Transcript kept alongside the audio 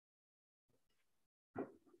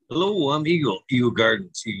Hello, I'm Eagle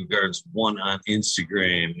Gardens 1 on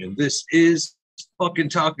Instagram, and this is fucking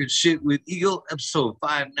talking shit with Eagle, episode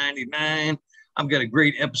 599. I've got a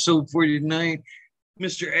great episode for you tonight.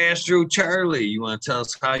 Mr. Astro Charlie, you want to tell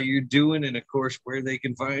us how you're doing and, of course, where they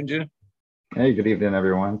can find you? Hey, good evening,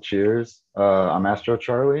 everyone. Cheers. I'm Astro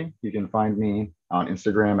Charlie. You can find me on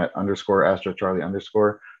Instagram at _ Astro Charlie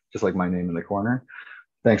 _, just like my name in the corner.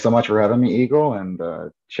 Thanks so much for having me, Eagle, and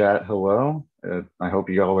chat. Hello. I hope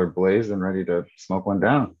you all are blazed and ready to smoke one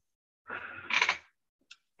down.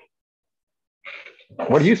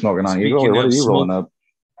 What are you smoking on, Eagle, or what are you rolling up?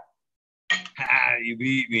 You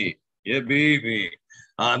beat me. You beat me.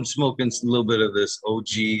 I'm smoking a little bit of this OG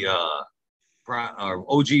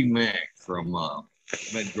Mac from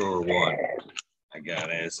Med Grower 1. I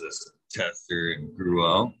got as a tester and grew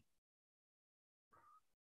out.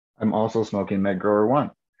 I'm also smoking Med Grower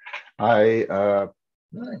 1. I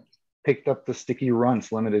picked up the Sticky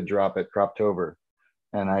Runts limited drop at Croptober,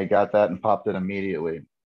 and I got that and popped it immediately.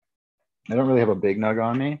 I don't really have a big nug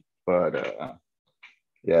on me, but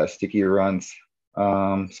yeah, Sticky Runts.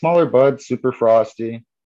 Smaller bud, super frosty.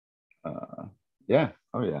 Yeah,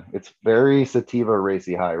 oh yeah, it's very sativa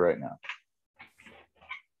racy high right now.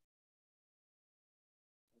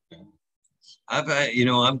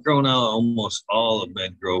 I've grown out almost all of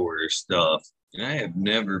Med Grower stuff, and I have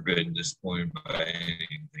never been disappointed by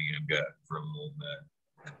anything I've got from Old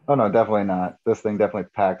Med. Oh no, definitely not. This thing definitely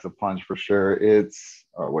packs a punch for sure. It's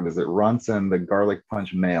what is it? Runts and the Garlic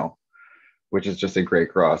Punch Male, which is just a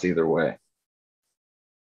great cross either way.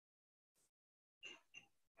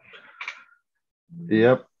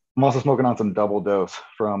 Yep. I'm also smoking on some double dose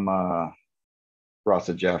from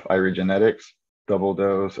Rasta Jeff, Irie Genetics. Double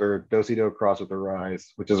dose or Dosido cross with the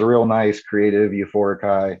Rise, which is a real nice, creative, euphoric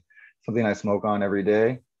high, something I smoke on every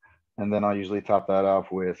day. And then I'll usually top that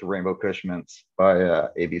off with Rainbow Kush Mints by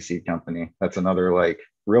ABC Company. That's another like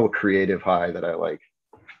real creative high that I like.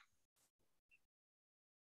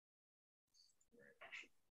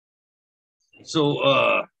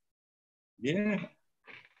 So, yeah.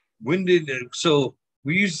 So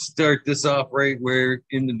we used to start this off right where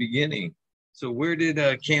in the beginning. So where did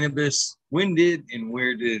cannabis and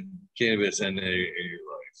where did cannabis end in your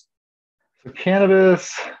life? So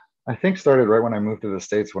cannabis, I think, started right when I moved to the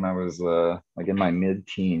States when I was like in my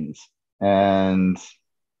mid-teens. And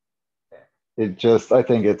I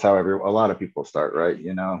think it's how a lot of people start, right?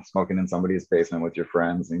 You know, smoking in somebody's basement with your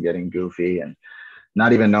friends and getting goofy and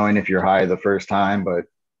not even knowing if you're high the first time, but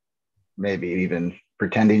maybe even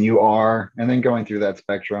pretending you are, and then going through that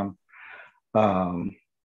spectrum of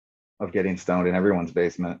getting stoned in everyone's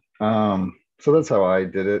basement. So that's how I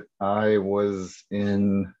did it. I wasn't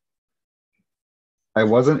in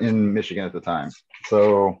Michigan at the time,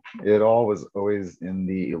 so it all was always in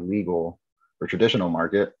the illegal or traditional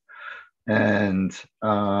market, and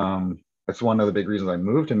that's one of the big reasons I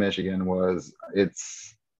moved to Michigan. I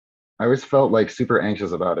always felt like super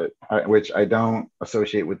anxious about it, which I don't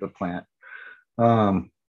associate with the plant.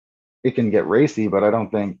 It can get racy, but I don't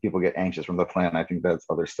think people get anxious from the plant. I think that's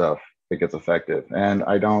other stuff that gets effective. And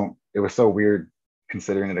it was so weird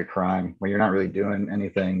considering it a crime when you're not really doing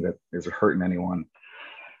anything that is hurting anyone.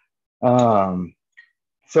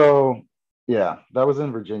 So yeah, that was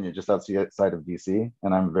in Virginia, just outside of DC.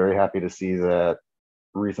 And I'm very happy to see that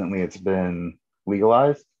recently it's been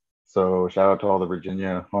legalized. So shout out to all the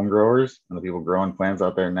Virginia home growers and the people growing plants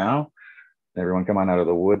out there now. Everyone come on out of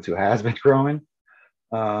the woods who has been growing.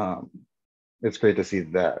 It's great to see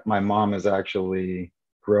that. My mom is actually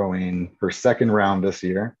growing her second round this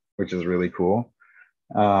year, which is really cool.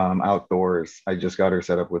 Outdoors. I just got her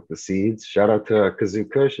set up with the seeds. Shout out to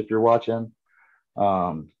Kazoo Kush if you're watching.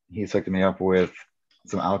 He hooked me up with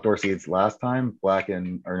some outdoor seeds last time. What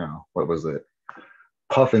was it?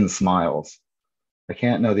 Puffin Smiles. I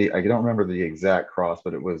don't remember the exact cross,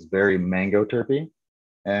 but it was very mango terpy.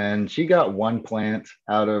 And she got one plant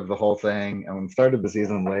out of the whole thing and started the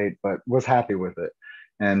season late, but was happy with it.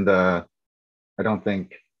 And I don't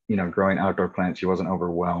think, growing outdoor plants, she wasn't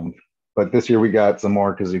overwhelmed. But this year we got some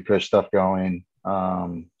more Kazoo Kush stuff going.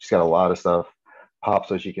 She's got a lot of stuff pop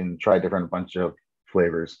so she can try bunch of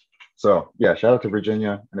flavors. So yeah, shout out to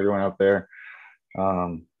Virginia and everyone out there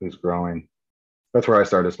who's growing. That's where I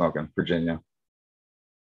started smoking, Virginia.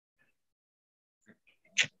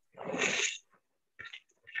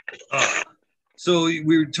 So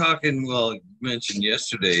we were talking, you mentioned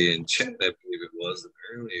yesterday in chat, I believe it was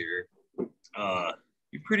earlier,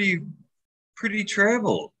 you're pretty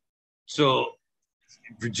traveled. So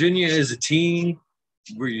Virginia as a teen,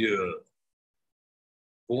 were you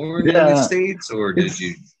born in the States or did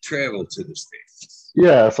you travel to the States?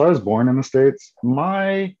 Yeah, so I was born in the States.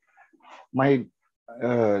 My my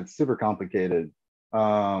it's super complicated.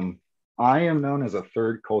 I am known as a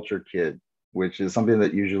third culture kid, which is something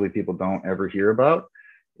that usually people don't ever hear about.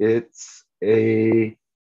 It's a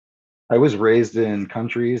I was raised in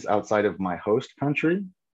countries outside of my host country,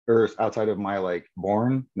 or outside of my like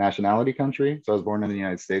born nationality country. So I was born in the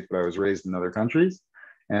United States, but I was raised in other countries.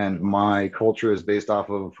 And my culture is based off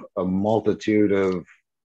of a multitude of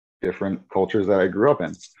different cultures that I grew up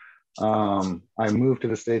in. I moved to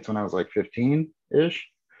the States when I was like 15 ish.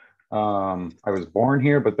 I was born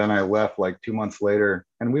here, but then I left like 2 months later,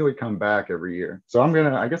 and we would come back every year. So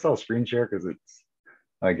I guess I'll screen share because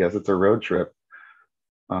I guess it's a road trip.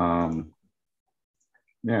 Um,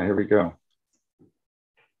 yeah, here we go.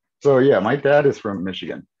 So yeah, my dad is from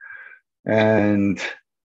Michigan, and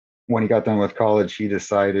when he got done with college, he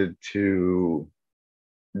decided to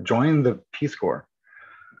join the Peace Corps.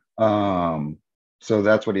 Um, so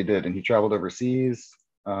that's what he did, and he traveled overseas,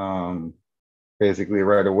 basically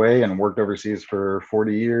right away, and worked overseas for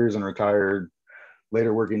 40 years and retired.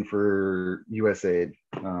 Later, working for USAID,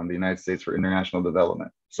 the United States for International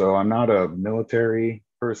Development. So I'm not a military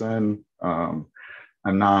person. I'm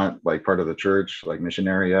not like part of the church, like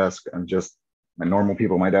missionary-esque. I'm just a normal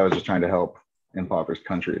people. My dad was just trying to help impoverished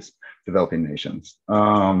countries, developing nations.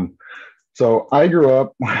 So I grew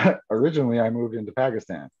up, originally I moved into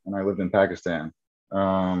Pakistan, and I lived in Pakistan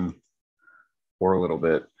for a little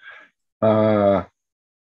bit. And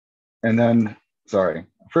then, sorry,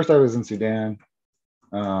 first I was in Sudan,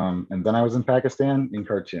 and then I was in Pakistan in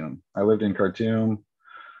Khartoum. I lived in Khartoum,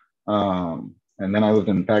 and then I lived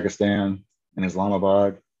in Pakistan in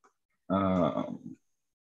Islamabad.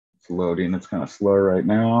 It's loading. It's kind of slow right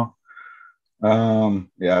now.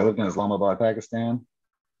 Yeah, I lived in Islamabad, Pakistan,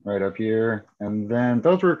 right up here. And then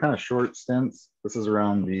those were kind of short stints. This is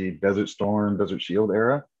around the Desert Storm, Desert Shield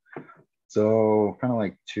era. So kind of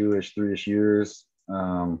like 2-ish, 3-ish years,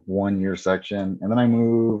 1 year section. And then I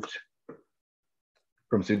moved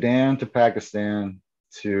from Sudan to Pakistan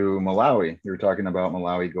to Malawi. We were talking about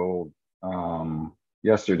Malawi gold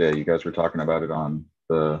yesterday. You guys were talking about it on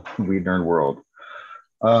the Weed Nerd World.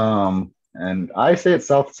 And I say it's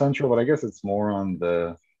South Central, but I guess it's more on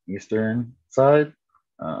the eastern side.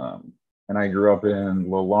 And I grew up in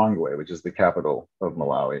Lilongwe, which is the capital of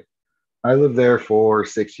Malawi. I lived there for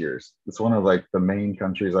 6 years. It's one of like the main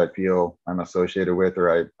countries I feel I'm associated with,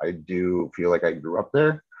 or I do feel like I grew up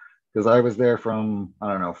there because I was there from,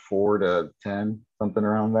 I don't know, 4 to 10, something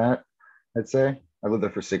around that, I'd say. I lived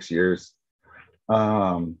there for 6 years.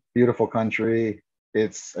 Beautiful country.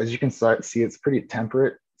 It's, as you can see, it's pretty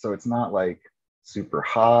temperate. So it's not like super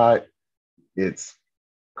hot. It's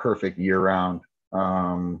perfect year round.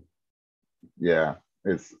 Yeah,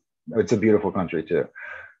 it's a beautiful country too.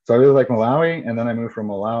 So I really like Malawi, and then I moved from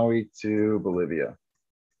Malawi to Bolivia.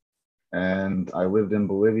 And I lived in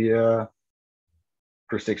Bolivia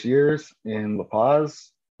for 6 years in La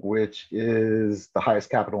Paz, which is the highest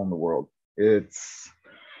capital in the world. It's,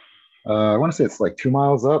 I want to say it's like 2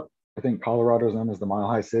 miles up. I think Colorado is known as the Mile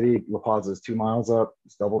High City. La Paz is 2 miles up.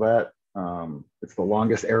 It's double that. It's the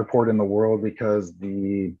longest airport in the world because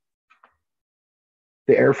the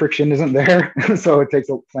air friction isn't there. So it takes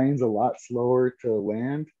planes a lot slower to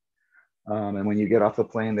land. And when you get off the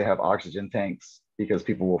plane, they have oxygen tanks because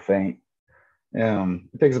people will faint.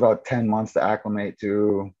 It takes about 10 months to acclimate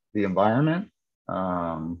to the environment.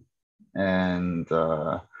 And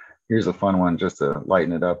here's a fun one just to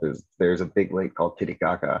lighten it up is there's a big lake called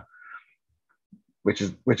Titicaca, which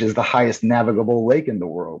is the highest navigable lake in the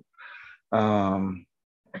world.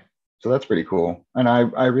 So that's pretty cool. And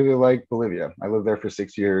I really like Bolivia. I lived there for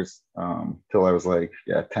 6 years till I was like,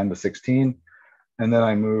 10 to 16. And then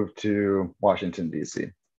I moved to Washington,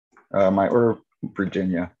 D.C., or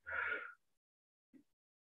Virginia.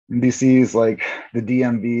 DC is like the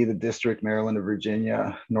DMV, the District, Maryland of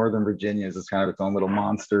Virginia. Northern Virginia is just kind of its own little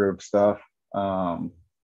monster of stuff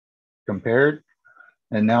compared.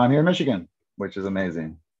 And now I'm here in Michigan, which is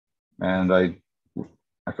amazing. And I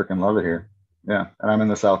freaking love it here. Yeah, and I'm in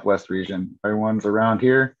the Southwest region. Everyone's around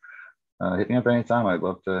here. Hit me up anytime. I'd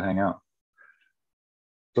love to hang out.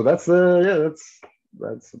 So that's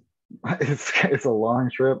it's a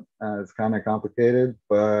long trip. It's kind of complicated,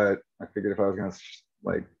 but I figured if I was gonna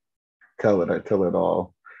like tell it, I'd tell it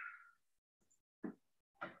all.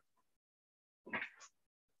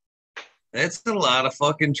 That's a lot of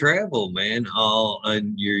fucking travel, man. All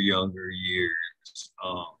in your younger years.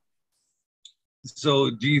 So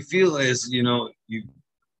do you feel as you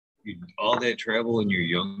all that travel in your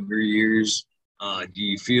younger years? Do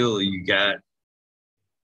you feel you got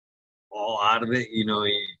all out of it? You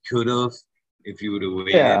could have if you would have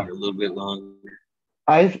waited Yeah, a little bit longer.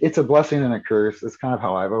 It's a blessing and a curse. It's kind of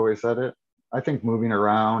how I've always said it. I think moving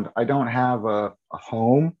around, I don't have a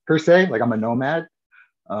home per se, like I'm a nomad.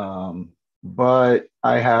 Um, but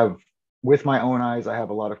I have, with my own eyes, I have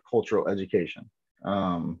a lot of cultural education.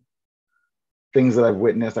 Um, Things that I've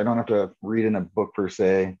witnessed, I don't have to read in a book per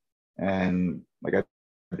se. And like I've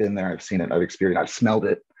been there, I've seen it, I've experienced, I've smelled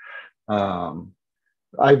it. Um,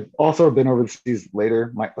 I've also been overseas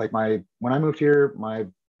later. When I moved here, my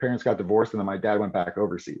parents got divorced, and then my dad went back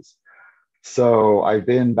overseas. So I've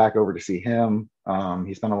been back over to see him.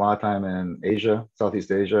 He spent a lot of time in Asia,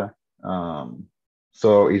 Southeast Asia. Um,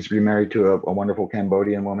 so he's remarried to a wonderful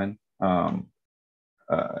Cambodian woman.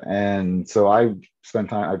 And so I've spent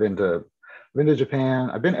time. I've been to Japan.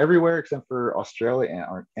 I've been everywhere except for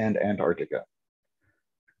Australia and Antarctica.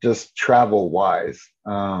 Just travel wise,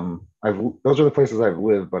 I've those are the places I've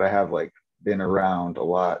lived, but I have like been around a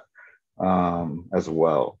lot as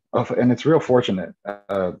well. And it's real fortunate,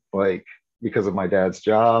 like because of my dad's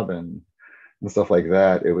job and stuff like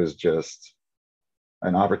that. It was just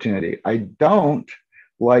an opportunity. I don't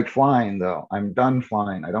like flying though. I'm done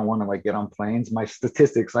flying. I don't want to like get on planes. My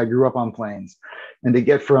statistics, I grew up on planes. And to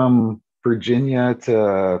get from Virginia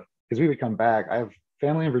to, because we would come back, I have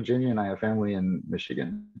family in Virginia and I have family in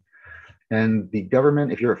Michigan. And the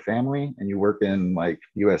government, if you're a family and you work in like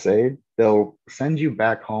USAID, they'll send you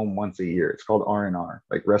back home once a year. It's called R&R,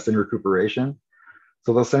 like rest and recuperation.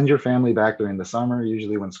 So they'll send your family back during the summer,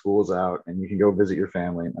 usually when school's out, and you can go visit your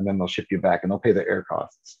family, and then they'll ship you back and they'll pay the air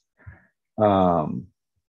costs. Um,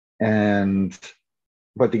 and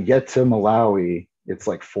but to get to Malawi, it's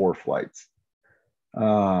like 4 flights,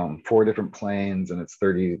 4 different planes, and it's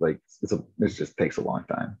 30. Like it just takes a long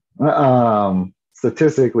time.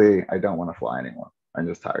 Statistically, I don't want to fly anymore. I'm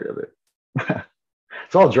just tired of it.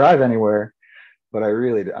 So I'll drive anywhere, but I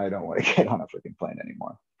don't want to get on a freaking plane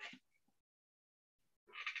anymore.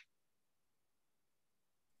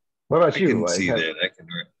 What about I you? can Like, see that.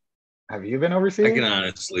 have you been I can overseas?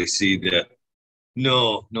 honestly see that.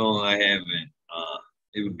 No, no, I haven't.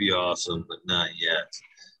 It would be awesome, but not yet.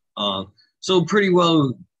 Uh, so pretty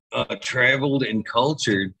well traveled and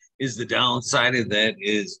cultured. Is the downside of that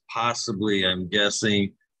is possibly, I'm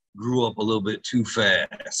guessing, grew up a little bit too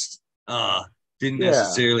fast. Didn't Yeah.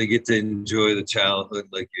 necessarily get to enjoy the childhood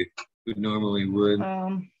like you would normally would.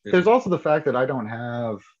 There's also the fact that I don't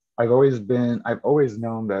have. I've always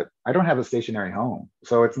known that I don't have a stationary home,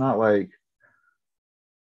 so it's not like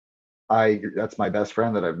that's my best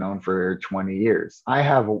friend that I've known for 20 years. I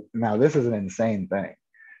have now. This is an insane thing.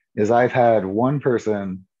 Is I've had one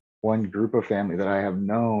group of family that I have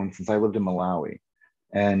known since I lived in Malawi,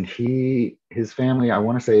 and his family. I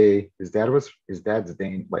want to say his dad's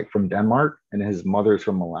like from Denmark, and his mother's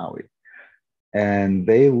from Malawi, and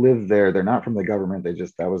they live there. They're not from the government.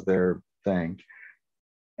 That was their thing.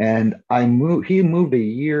 And he moved a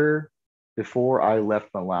year before I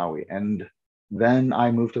left Malawi, and then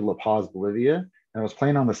I moved to La Paz, Bolivia, and I was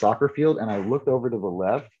playing on the soccer field, and I looked over to the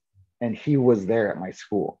left, and he was there at my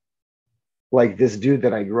school. Like this dude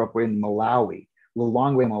that I grew up with in Malawi,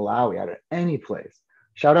 Lilongwe, Malawi, out of any place.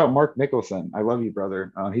 Shout out Mark Nicholson. I love you,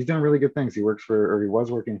 brother. He's doing really good things. He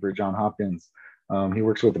was working for John Hopkins. He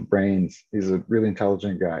works with the brains. He's a really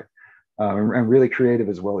intelligent guy, and really creative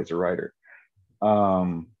as well. He's a writer.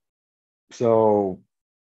 Um, so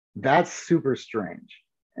that's super strange.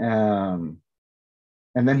 Um,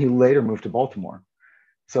 and then he later moved to Baltimore.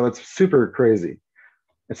 So it's super crazy.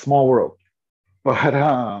 It's a small world. But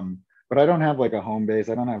I don't have like a home base.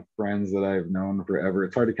 I don't have friends that I've known forever.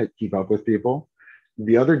 It's hard to keep up with people.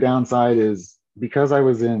 The other downside is because I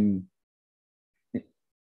was in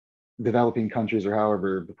developing countries, or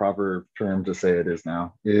however the proper term to say it is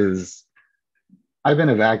now, is I've been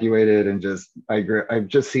evacuated and I've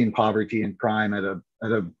just seen poverty and crime at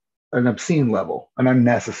an obscene level, an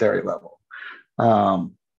unnecessary level.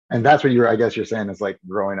 And that's what I guess you're saying is like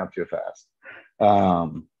growing up too fast.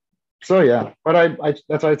 Um, so yeah, but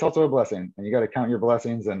that's why it's also a blessing, and you got to count your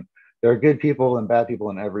blessings. And there are good people and bad people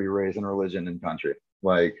in every race and religion and country.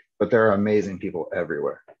 Like, but there are amazing people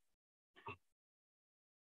everywhere.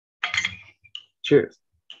 Cheers.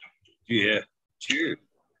 Yeah, cheers.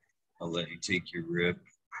 I'll let you take your rip.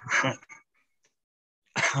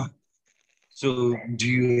 So, do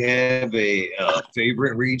you have a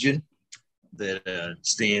favorite region that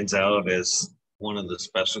stands out as one of the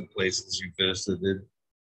special places you visited?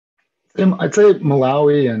 I'd say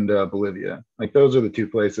Malawi and Bolivia. Like those are the two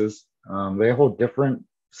places. They hold different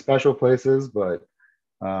special places, but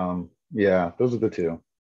yeah, those are the two.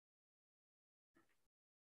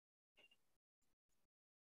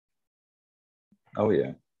 Oh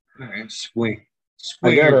yeah. All right, swing,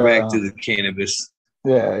 I got swing her back to the cannabis.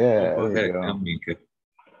 Yeah, Oh, yeah, go there you ahead. go. Mika.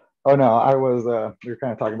 Oh no, I was we were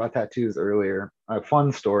kind of talking about tattoos earlier. A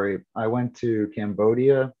fun story. I went to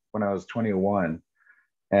Cambodia when I was 21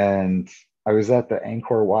 and I was at the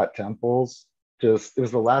Angkor Wat temples. Just it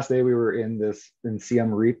was the last day we were in this in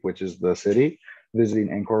Siem Reap, which is the city, visiting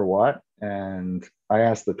Angkor Wat. And I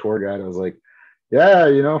asked the tour guide, I was like,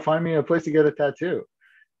 "Yeah, find me a place to get a tattoo."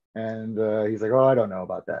 And he's like, "Oh, I don't know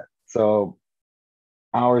about that." So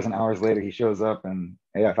hours and hours later, he shows up and,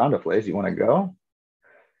 "Hey, I found a place. You want to go?"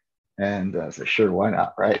 And I said, "Sure, why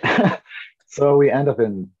not?" Right. So we end up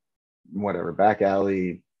in whatever back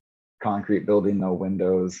alley concrete building, no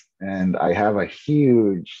windows. And I have a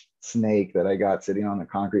huge snake that I got sitting on the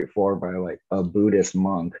concrete floor by like a Buddhist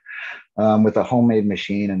monk with a homemade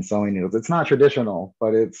machine and sewing needles. It's not traditional,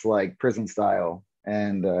 but it's like prison style.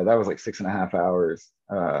 And that was like 6.5 hours.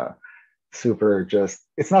 Super just,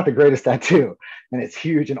 it's not the greatest tattoo. And it's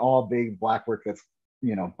huge and all big black work that's,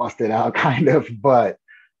 busted out kind of. But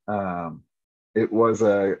um, it was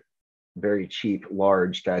a very cheap,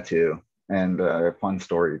 large tattoo and a fun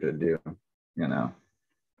story to do, you know.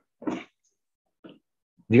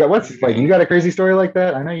 You got what's like? You Okay. got a crazy story like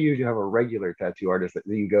that? I know you usually have a regular tattoo artist that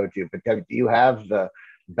you go to, but do you have the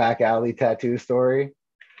back alley tattoo story?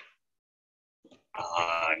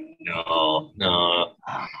 No, no.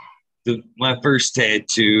 My first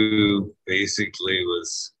tattoo basically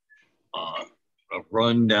was a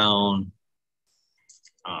rundown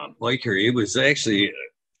biker. It was actually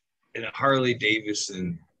in a Harley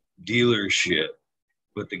Davidson dealership,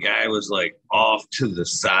 but the guy was like off to the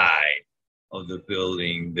side of the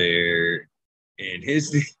building there, and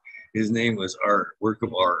his name was Art, work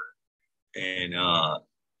of art, and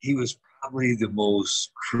he was probably the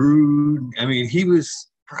most crude. I mean, he was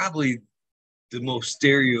probably the most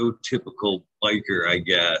stereotypical biker, I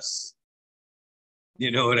guess.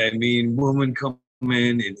 You know what I mean? Woman come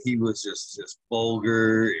in and he was just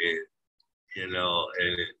vulgar and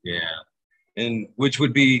yeah, and which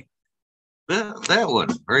would be that one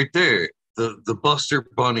right there, the Buster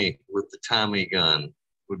Bunny with the Tommy gun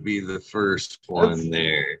would be the first That's one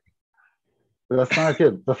there. that's not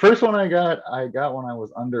good. The first one I got when I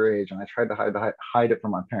was underage, and I tried to hide it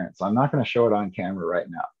from my parents. So I'm not going to show it on camera right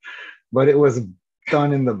now. But it was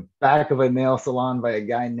done in the back of a nail salon by a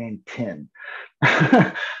guy named Tim.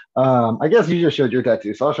 I guess you just showed your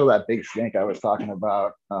tattoo, so I'll show that big snake I was talking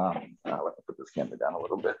about. Let me put this camera down a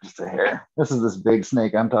little bit, just a hair. This is this big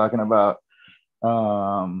snake I'm talking about.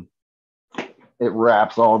 Um, it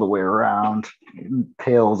wraps all the way around,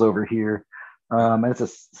 tails over here. And it's a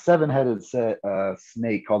seven-headed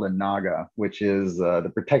snake called a naga, which is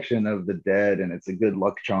the protection of the dead, and it's a good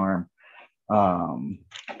luck charm. Um,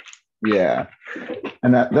 yeah.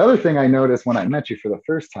 And the other thing I noticed when I met you for the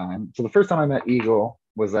first time, so the first time I met Eagle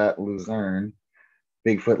was at Luzerne,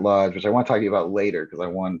 Bigfoot Lodge, which I want to talk to you about later because I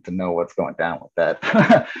want to know what's going down with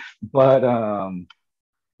that. But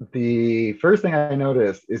the first thing I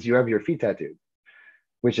noticed is you have your feet tattooed,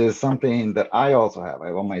 which is something that I also have. I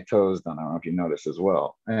have all my toes done. I don't know if you noticed as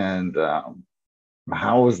well. And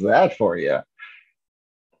how was that for you?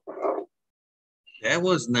 That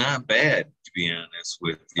was not bad, to be honest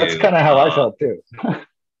with That's you. kind of how I felt too.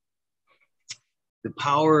 The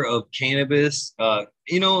power of cannabis,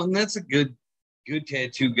 and that's a good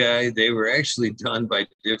tattoo guy. They were actually done by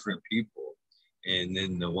different people, and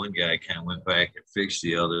then the one guy kind of went back and fixed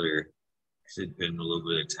the other. It had been a little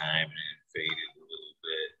bit of time and it faded a little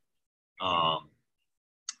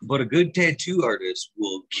bit. But a good tattoo artist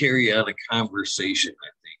will carry on a conversation, I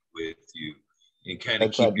think, with you and kind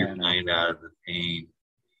of keep Bedside your manner. mind out of the pain.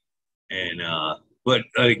 And but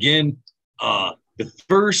again, the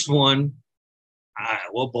first one,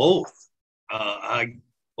 both. I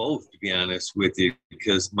both, to be honest with you,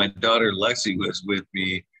 because my daughter Lexi was with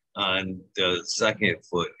me on the second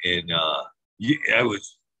foot, and I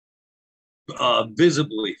was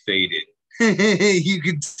visibly faded. You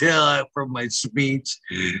could tell from my speech,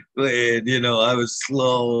 and I was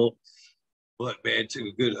slow, but man, took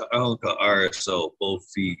a good hunk of RSO both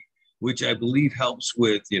feet, which I believe helps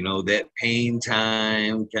with that pain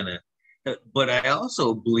time kind of. But I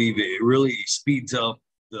also believe it really speeds up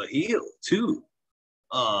the heel too,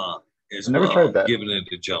 uh, as I've never tried well, that. giving it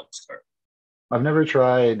a jump start. I've never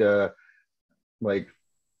tried like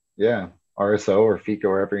yeah, RSO or FICO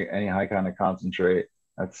or any high kind of concentrate.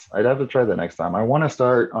 I'd have to try that next time. I want to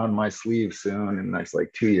start on my sleeve soon in the next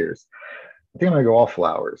like 2 years. I think I'm gonna go all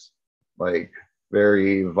flowers, like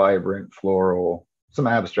very vibrant floral, some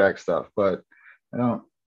abstract stuff, but I don't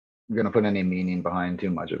I'm gonna put any meaning behind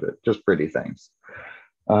too much of it. Just pretty things.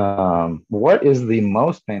 What is the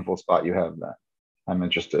most painful spot you have then? I'm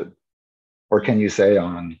interested. or can you say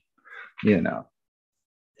on, you know?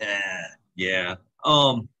 Yeah.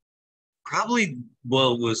 Probably,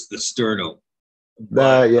 well, it was the sternum,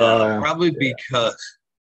 but That, yeah. probably because,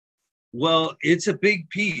 well, it's a big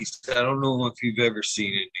piece. I don't know if you've ever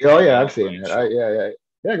seen it. Oh Maybe yeah, you I've don't seen mind it. showing.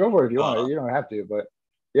 Yeah, go for it if you want. Uh, You don't have to, but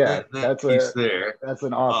yeah, that piece there that's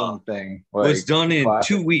an uh, awesome thing. was Like done in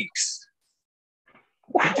classic. 2 weeks.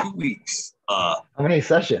 2 weeks. How many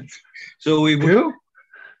sessions? So Two?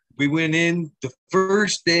 we went in the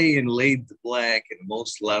first day and laid the black and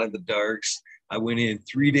a lot of the darks. I went in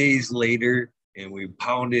 3 days later and we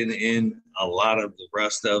pounded in a lot of the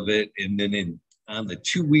rest of it. And then on the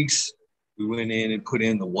 2 weeks, we went in and put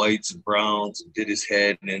in the whites and browns and did his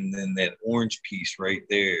head and then that orange piece right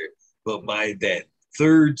there. But by that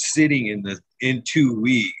third sitting in 2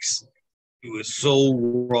 weeks, it was so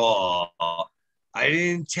raw. I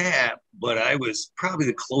didn't tap, but I was probably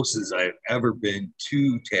the closest I've ever been to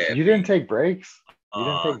You didn't tapping. take breaks? You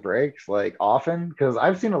didn't Uh, take breaks like often? Because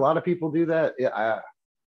I've seen a lot of people do that.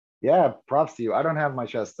 Yeah, props to you. I don't have my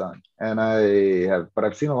chest done, and but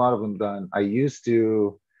I've seen a lot of them done. I used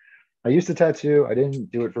to tattoo. I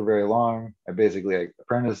didn't do it for very long. I basically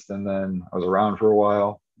apprenticed and then I was around for a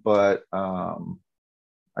while. But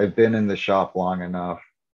I've been in the shop long enough.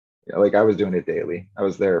 Yeah, like I was doing it daily. I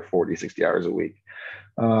was there 40, 60 hours a week.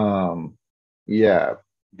 Um, yeah.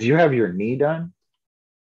 Do you have your knee done?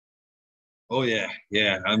 oh yeah,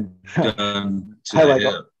 I'm done to I the like,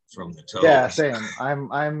 hip from the yeah, toes.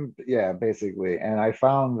 same. Yeah, basically. And I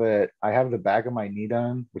found that I have the back of my knee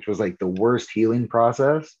done, which was like the worst healing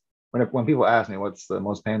process. When people ask me what's the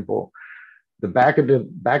most painful, the back of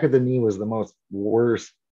the knee was the most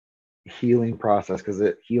worst healing process because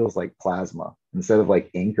it heals like plasma instead of like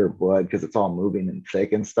ink or blood because it's all moving and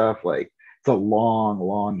thick and stuff. Like it's a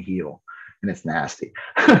long heal and it's nasty.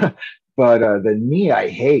 But the knee I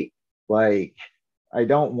hate. Like I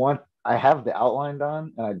don't want. I have the outline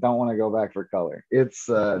done and I don't want to go back for color. It's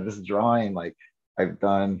this drawing like I've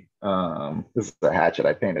done. This is the hatchet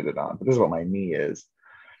I painted it on, but this is what my knee is.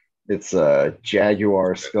 It's a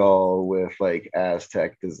jaguar skull with like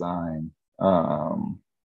Aztec design.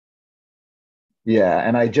 Yeah,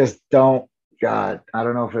 and I just don't. God, I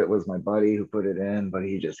don't know if it was my buddy who put it in, but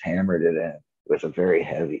he just hammered it in with a very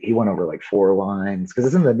heavy. He went over like 4 lines because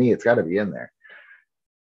it's in the knee. It's got to be in there.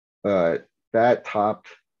 But that topped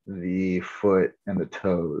the foot and the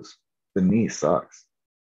toes. The knee sucks.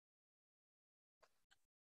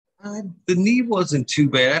 The knee wasn't too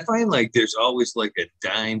bad. I find like there's always like a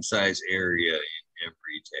dime size area in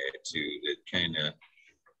every tattoo that kind of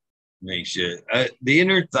makes you. The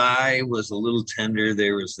inner thigh was a little tender.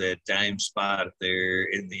 There was that dime spot there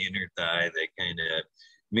in the inner thigh that kind of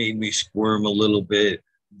made me squirm a little bit.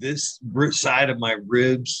 This side of my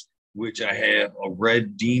ribs, which I have a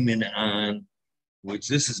red demon on, which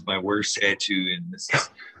this is my worst tattoo, and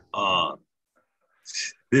uh,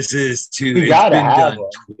 this is too. You It's gotta been have done one.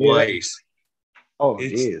 Yeah. twice. Oh,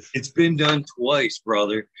 It's geez. it's been done twice,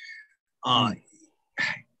 brother. Uh, Hmm.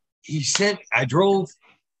 he said I drove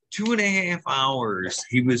 2.5 hours.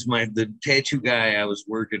 He was the tattoo guy I was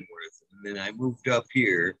working with, and then I moved up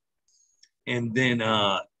here, and then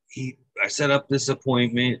I set up this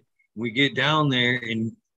appointment. We get down there,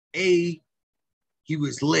 and he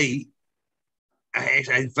was late.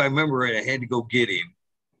 If I remember right, I had to go get him.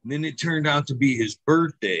 And then it turned out to be his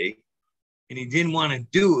birthday, and he didn't want to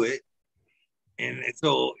do it. And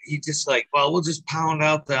so he just like, well, we'll just pound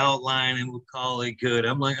out the outline and we'll call it good.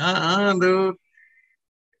 I'm like, dude.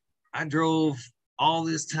 I drove all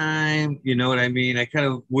this time. You know what I mean?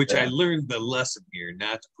 Which I Yeah. learned the lesson here,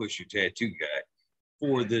 not to push your tattoo guy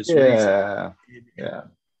for this reason. Yeah. Yeah.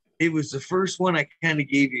 It was the first one I kind of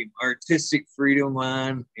gave him artistic freedom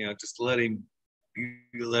on, just let him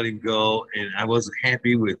go. And I wasn't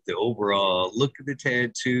happy with the overall look of the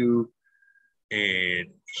tattoo. And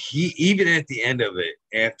he, even at the end of it,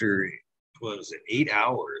 after what was it, 8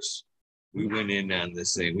 hours, we went in on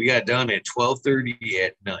this thing. We got done at 12:30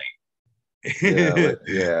 at Yeah. night.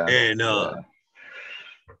 Yeah. And Yeah.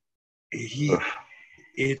 he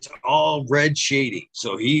it's all red shading.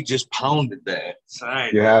 So he just pounded that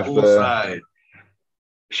side, You the have whole the side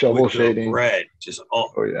shovel with the shading. red. Just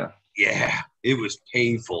all, Oh yeah. yeah, it was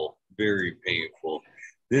painful, very painful.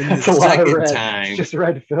 Then the That's a lot of second red. It's time, just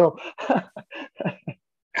red fill.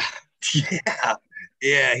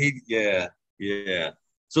 yeah, yeah.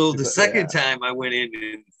 So the second Yeah. time I went in,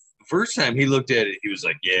 and the first time he looked at it, he was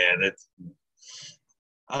like, "Yeah, that's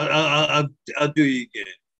I'll do you again."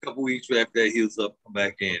 A couple weeks after that heals up, come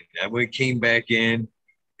back in. Came back in,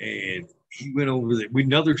 and he went over there with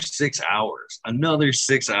another 6 hours on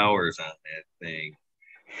that thing.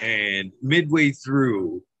 And midway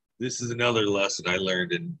through, this is another lesson I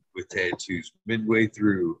learned with tattoos. Midway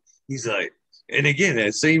through, he's like, and again,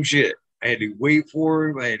 that same shit. I had to wait for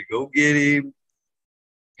him. I had to go get him.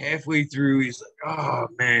 Halfway through, he's like, "Oh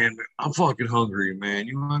man, I'm fucking hungry, man.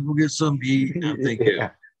 You want to go get something to eat?" And I'm thinking,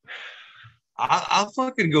 Yeah. I'll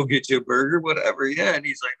fucking go get you a burger, whatever. Yeah. And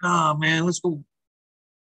he's like, "Nah, man, let's go.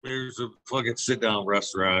 There's a fucking sit down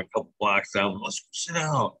restaurant a couple blocks down. Let's go sit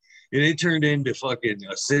down." And it turned into fucking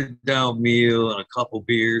a sit down meal and a couple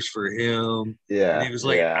beers for him. And Yeah. it was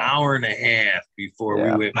like an Yeah. hour and a half before we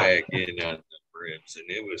Yeah. went back in on the ribs. And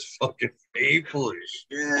it was fucking painful as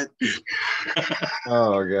shit.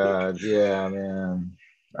 Oh God. Yeah, man.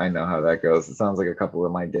 I know how that goes. It sounds like a couple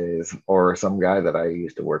of my days or some guy that I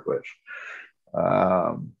used to work with.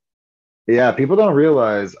 Um, yeah, people don't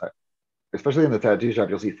realize, especially in the tattoo shop,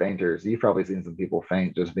 you'll see fainters. You've probably seen some people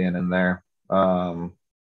faint just being in there.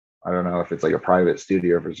 I don't know if it's like a private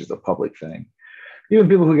studio or if it's just a public thing. Even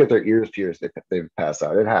people who get their ears pierced, they pass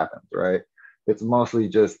out. It happens, right? It's mostly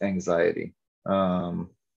just anxiety.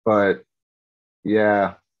 But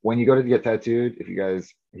yeah, when you go to get tattooed, if you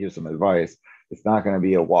guys here's some advice, it's not going to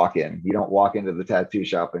be a walk-in. You don't walk into the tattoo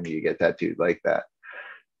shop and you get tattooed like that.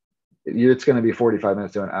 It's going to be 45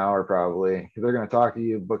 minutes to an hour probably. They're going to talk to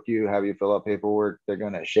you, book you, have you fill out paperwork. They're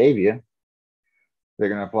going to shave you. They're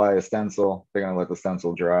going to apply a stencil. They're going to let the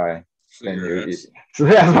stencil dry. So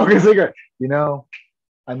yeah, smoking a cigarette. You know,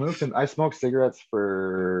 I smoked cigarettes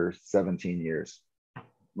for 17 years.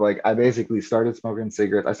 Like I basically started smoking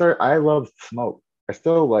cigarettes. I love smoke. I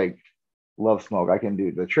still like love smoke. I can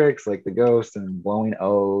do the tricks like the ghost and blowing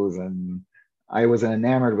O's, and I was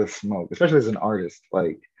enamored with smoke, especially as an artist,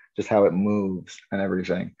 like just how it moves and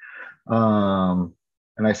everything. And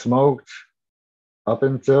I smoked up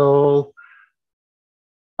until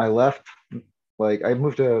I left. Like I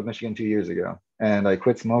moved to Michigan 2 years ago, and I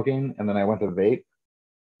quit smoking, and then I went to vape,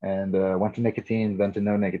 and went to nicotine, then to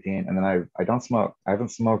no nicotine, and then I don't smoke. I haven't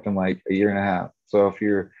smoked in like a year and a half. So if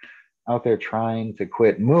you're out there trying to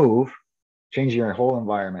quit, move, change your whole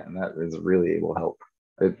environment, and that is really will help.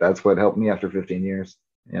 That's what helped me after 15 years.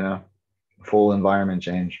 You know, full environment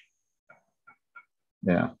change.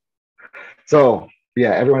 Yeah. So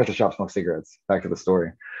yeah, everyone at the shop smokes cigarettes. Back to the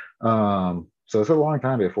story. So it's a long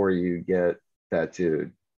time before you get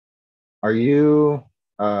tattooed. Are you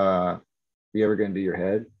ever gonna do your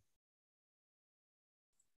head?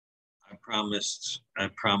 I promised I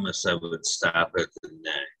would stop at the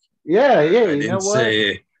neck. Yeah, yeah. I You know didn't what?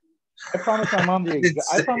 say I promised my mom I didn't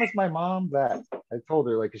I say promised my mom that. I told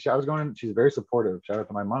her like I was going. She's very supportive. Shout out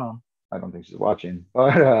to my mom. I don't think she's watching,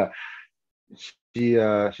 but she's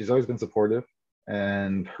always been supportive.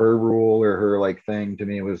 And her rule or her like thing to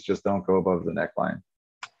me was just don't go above the neckline.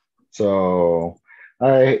 So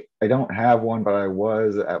I don't have one, but I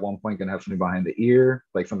was at one point gonna have something behind the ear,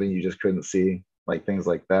 like something you just couldn't see, like things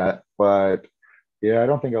like that. But yeah, I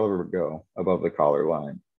don't think I'll ever go above the collar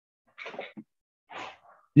line.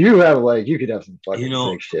 You could have some you fucking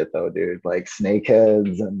know, sick shit though, dude. Like snake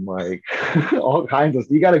heads and like all kinds of.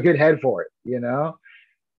 You got a good head for it, you know.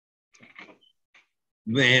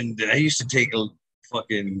 man, I used to take a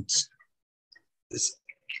fucking this.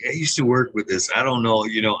 I used to work with this. I don't know,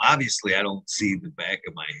 obviously I don't see the back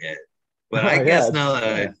of my head, but I Oh yeah, guess now that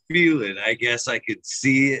I feel it, I guess I could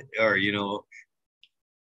see it, or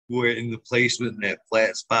we're in the placement in that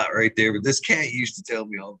flat spot right there. But this cat used to tell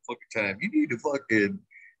me all the fucking time, you need to fucking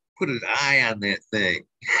put an eye on that thing.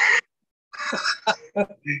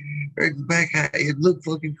 Right in the back, it looked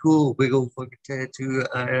fucking cool. Big old fucking tattoo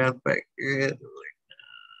eye on the back of your head.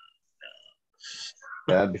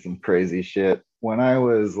 that'd be some crazy shit. When I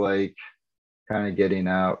was like kind of getting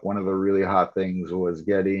out, one of the really hot things was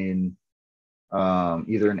getting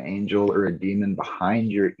either an angel or a demon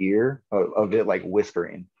behind your ear of it like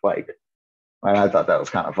whispering, like. And I thought that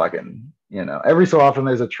was kind of fucking, every so often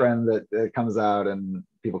there's a trend that comes out and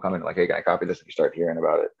people come in like, hey, can I copy this? And you start hearing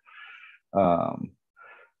about it. Um,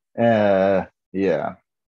 yeah.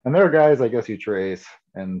 And there are guys, I guess, who trace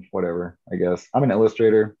and whatever, I guess. I'm an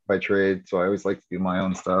illustrator by trade, so I always like to do my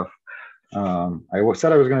own stuff. I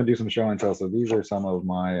said I was going to do some show and tell, so these are some of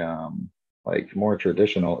my like more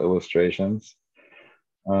traditional illustrations.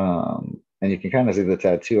 And you can kind of see the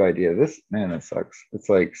tattoo idea. This, man, that sucks. It's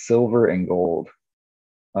like silver and gold.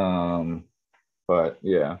 But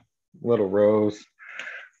yeah, little rose.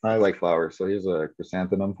 I like flowers, so here's a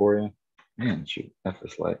chrysanthemum for you. Man, shoot, F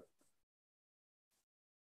this light.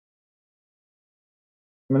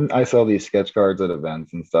 I sell these sketch cards at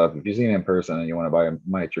events and stuff. If you see me in person and you want to buy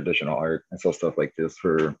my traditional art, I sell stuff like this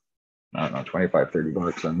for, I don't know, 25,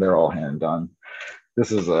 $30, and they're all hand done.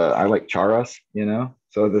 this is I like charas, you know.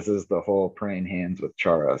 So this is the whole praying hands with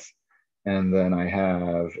charas, and then I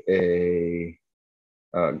have a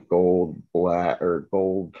gold black or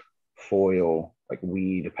gold foil like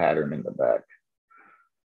weed pattern in the back.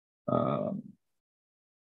 Um,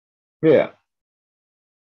 yeah,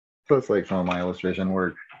 so it's like some of my illustration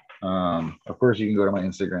work. Of course, you can go to my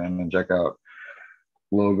Instagram and check out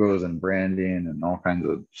logos and branding and all kinds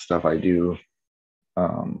of stuff I do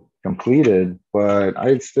completed, but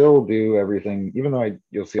I'd still do everything, even though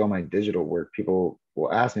you'll see all my digital work. People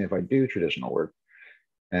will ask me if I do traditional work,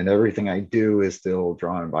 and everything I do is still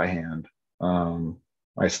drawn by hand.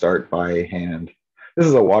 I start by hand. This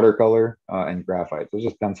is a watercolor and graphite, so it's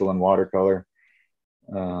just pencil and watercolor.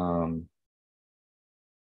 Um,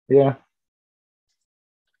 yeah,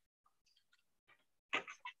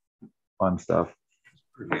 fun stuff.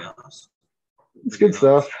 Pretty awesome. It's good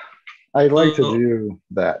stuff. I'd like to do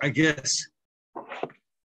that. I guess.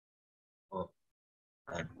 Well,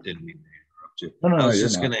 I didn't mean to interrupt you. No, I was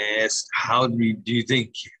just going to ask, how do you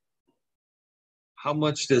think, how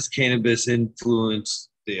much does cannabis influence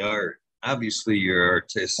the art? Obviously, you're an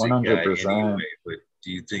artistic 100%. Guy anyway, but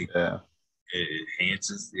do you think it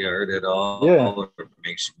enhances the art at all? Yeah. Or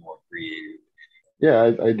makes you more creative?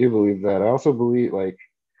 Yeah, I do believe that. I also believe, like,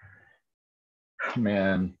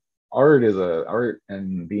 man, art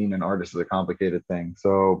and being an artist is a complicated thing.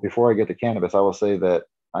 So before I get to cannabis, I will say that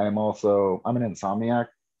I'm an insomniac.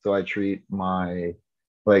 So I treat my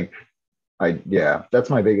that's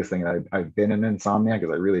my biggest thing. I've been an insomniac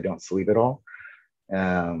because I really don't sleep at all.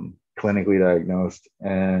 Clinically diagnosed,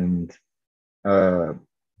 and the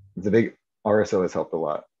big RSO has helped a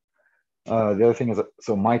lot. The other thing is,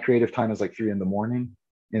 so my creative time is like 3 a.m.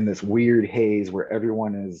 in this weird haze where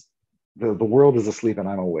everyone is the world is asleep and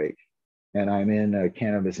I'm awake, and I'm in a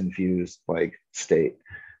cannabis infused like state.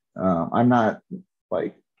 I'm not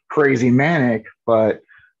like crazy manic, but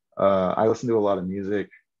I listen to a lot of music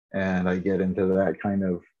and I get into that kind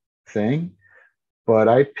of thing. But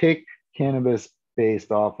I pick cannabis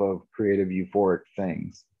based off of creative euphoric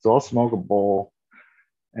things. So I'll smoke a bowl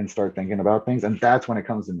and start thinking about things, and that's when it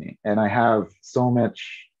comes to me. And I have so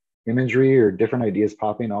much imagery or different ideas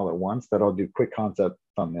popping all at once that I'll do quick concept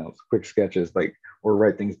thumbnails, quick sketches, like, or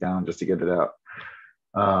write things down just to get it out.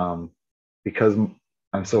 Because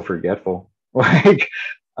I'm so forgetful. Like,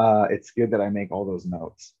 it's good that I make all those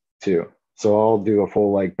notes too. So I'll do a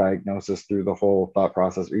full like diagnosis through the whole thought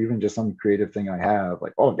process, or even just some creative thing I have,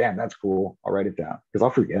 like, oh damn, that's cool. I'll write it down because I'll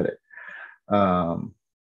forget it.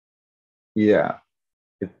 Yeah,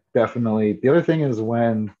 it definitely. The other thing is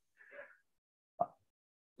when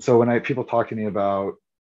people talk to me about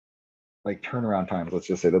like turnaround times, let's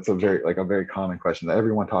just say that's a very common question that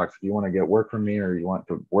everyone talks. Do you want to get work from me or you want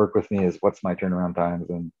to work with me? Is what's my turnaround times?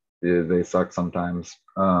 And they suck sometimes.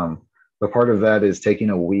 But part of that is taking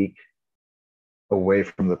a week away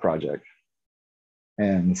from the project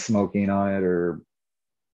and smoking on it, or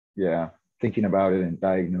thinking about it and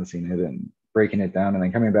diagnosing it and breaking it down, and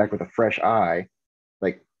then coming back with a fresh eye.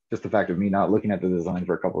 Like, just the fact of me not looking at the design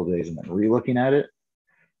for a couple of days and then re-looking at it,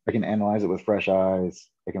 I can analyze it with fresh eyes.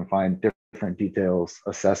 I can find different details,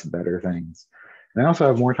 assess better things. And I also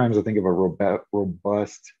have more times to think of a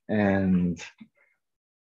robust and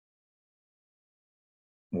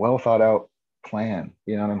well thought out plan.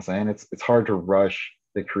 You know what I'm saying? It's hard to rush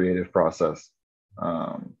the creative process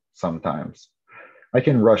sometimes. I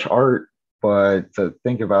can rush art, but to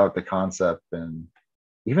think about the concept, and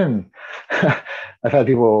even I've had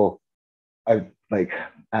people I've like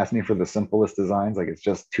asked me for the simplest designs, like it's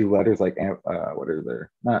just 2 letters, like what are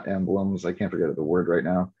there? Not emblems. I can't forget the word right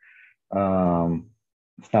now.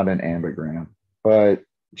 It's not an ambigram, but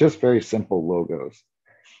just very simple logos,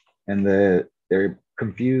 and they're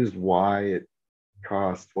confused why it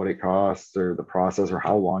costs what it costs, or the process, or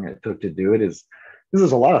how long it took to do it. This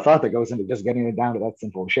is a lot of thought that goes into just getting it down to that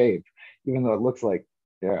simple shape, even though it looks like,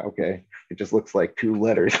 yeah, okay, it just looks like 2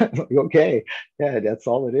 letters. Like, okay, yeah, that's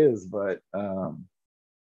all it is. But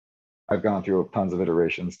I've gone through tons of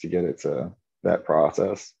iterations to get it to that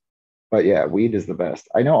process. But yeah, weed is the best.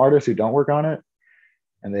 I know artists who don't work on it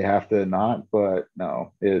and they have to not, but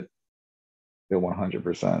no, it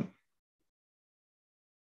 100%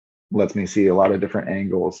 lets me see a lot of different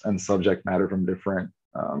angles and subject matter from different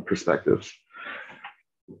perspectives.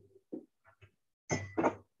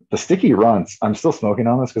 The sticky runts, I'm still smoking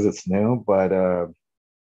on this because it's new, but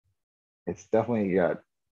it's definitely got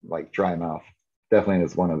like dry mouth. Definitely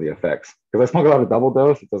is one of the effects. Because I smoke a lot of double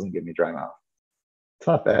dose, it doesn't give me dry mouth. It's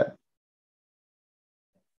not bad.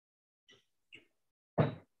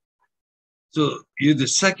 So you're the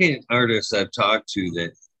second artist I've talked to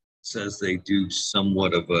that says they do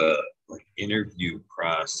somewhat of a like interview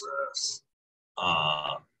process.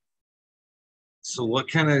 Uh, so what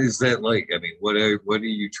kind of is that like? I mean, what are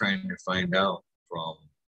you trying to find out from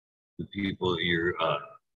the people you're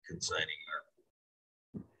consigning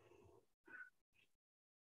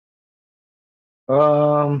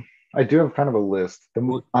I do have kind of a list.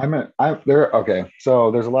 I'm there. Okay,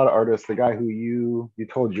 so there's a lot of artists. The guy who you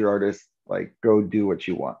told your artist like go do what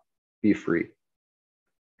you want, be free,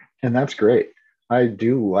 and that's great. I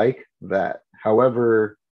do like that.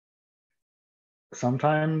 However,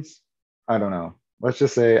 sometimes I don't know. Let's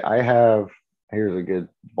just say I have here's a good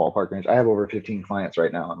ballpark range. I have over 15 clients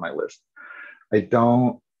right now on my list. I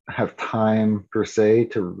don't have time per se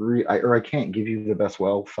to or I can't give you the best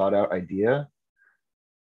well thought out idea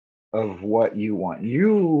of what you want.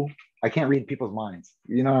 I can't read people's minds.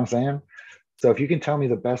 You know what I'm saying? So if you can tell me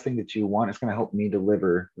the best thing that you want, it's going to help me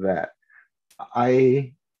deliver that.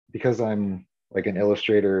 I because I'm like an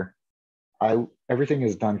illustrator, I everything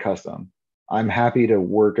is done custom. I'm happy to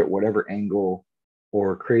work at whatever angle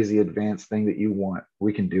or crazy advanced thing that you want.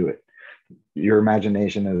 We can do it. Your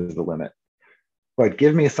imagination is the limit. But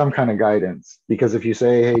give me some kind of guidance because if you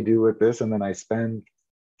say, hey, do it this, and then I spend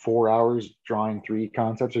 4 hours drawing three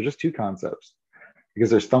concepts or just two concepts, because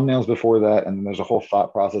there's thumbnails before that and then there's a whole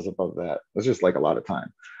thought process above that. It's just like a lot of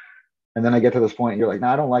time. And then I get to this point and you're like, no,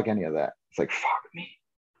 I don't like any of that. It's like, fuck me.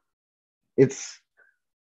 It's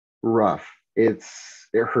rough. It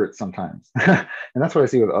hurts sometimes. And that's what I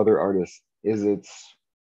see with other artists is it's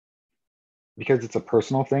because it's a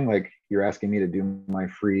personal thing. Like you're asking me to do my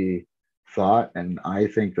free thought and I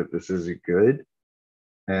think that this is good.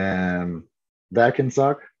 And that can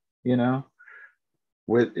suck, you know?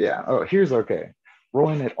 Here's okay.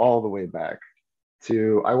 Rolling it all the way back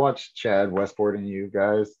to I watched Chad Westport and you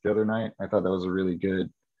guys the other night. I thought that was a really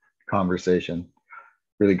good conversation,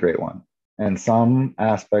 really great one. And some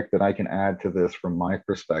aspect that I can add to this from my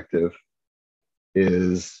perspective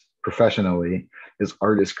is professionally is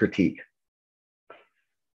artist critique.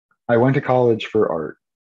 I went to college for art.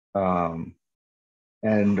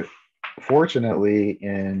 And fortunately,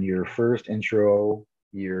 in your first intro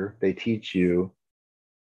year, they teach you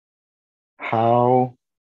how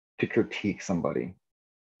to critique somebody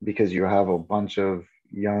because you have a bunch of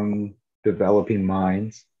young developing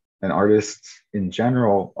minds and artists in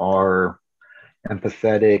general are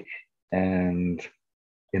empathetic and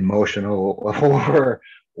emotional or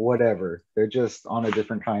whatever. They're just on a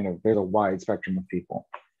different kind of, there's a wide spectrum of people.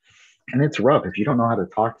 And it's rough. If you don't know how to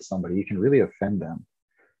talk to somebody, you can really offend them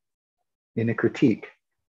in a critique.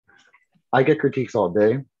 I get critiques all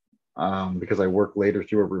day because I work later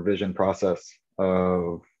through a revision process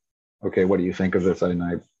of, okay, what do you think of this?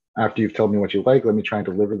 And after you've told me what you like, let me try and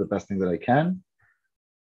deliver the best thing that I can.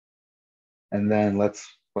 And then let's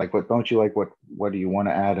like, what don't you like? What do you want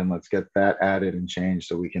to add? And let's get that added and changed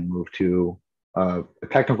so we can move to a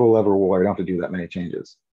technical level where I don't have to do that many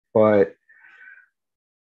changes. But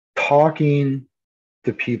talking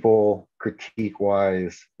to people critique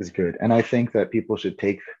wise is good. And I think that people should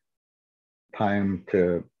take time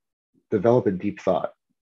to develop a deep thought.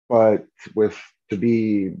 But to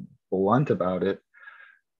be blunt about it,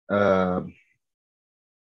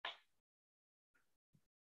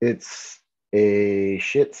 it's a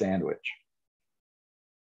shit sandwich.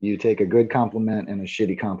 You take a good compliment and a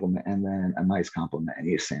shitty compliment and then a nice compliment and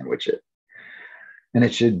you sandwich it. And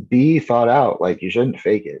it should be thought out. Like you shouldn't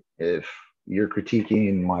fake it. If you're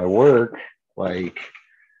critiquing my work, like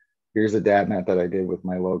here's a dab mat that I did with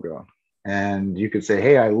my logo. And you could say,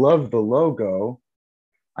 hey, I love the logo.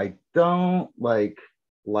 I don't like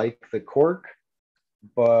the cork,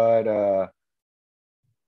 but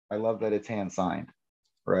I love that it's hand signed,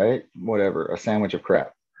 right? Whatever, a sandwich of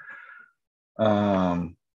crap.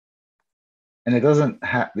 And it doesn't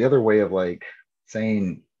have the other way of like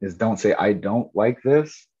saying is don't say I don't like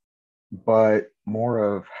this, but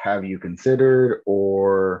more of have you considered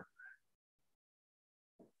or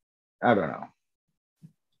I don't know.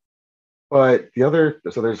 But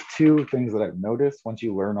so there's two things that I've noticed once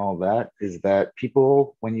you learn all that is that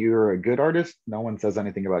people, when you're a good artist, no one says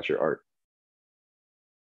anything about your art.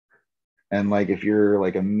 And like if you're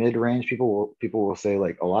like a mid-range, people will say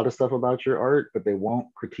like a lot of stuff about your art, but they won't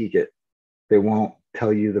critique it. They won't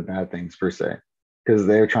tell you the bad things per se because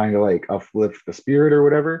they're trying to like uplift the spirit or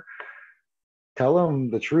whatever. Tell them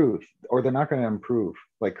the truth or they're not going to improve.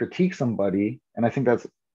 Like critique somebody. And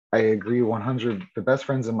I agree 100. The best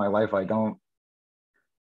friends in my life,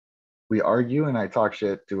 we argue and I talk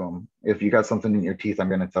shit to them. If you got something in your teeth, I'm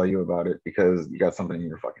going to tell you about it because you got something in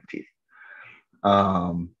your fucking teeth.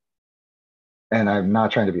 and I'm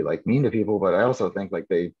not trying to be like mean to people, but I also think like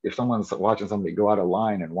if someone's watching somebody go out of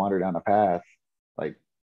line and wander down a path, like,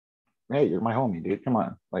 hey, you're my homie, dude. Come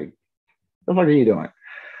on. Like, what the fuck are you doing?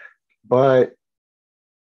 But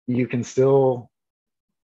you can still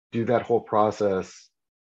do that whole process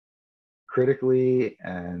critically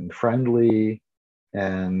and friendly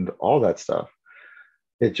and all that stuff.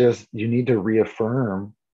 It just, you need to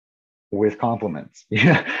reaffirm with compliments.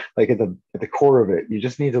 Yeah. Like at the core of it, you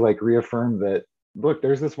just need to like reaffirm that, look,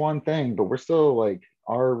 there's this one thing, but we're still like,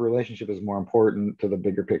 our relationship is more important to the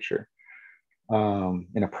bigger picture,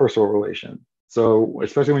 in a personal relation. So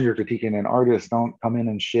especially when you're critiquing an artist, don't come in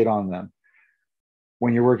and shit on them.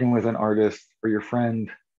 When you're working with an artist or your friend,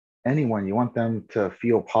 anyone, you want them to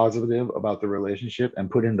feel positive about the relationship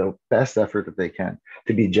and put in the best effort that they can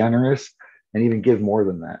to be generous and even give more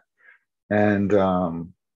than that. And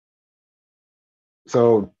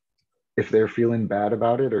so if they're feeling bad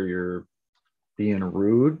about it or you're being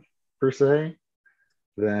rude per se,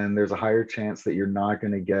 then there's a higher chance that you're not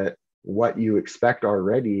going to get what you expect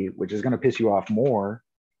already, which is going to piss you off more,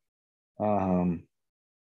 um,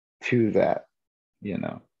 to that, you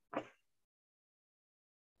know.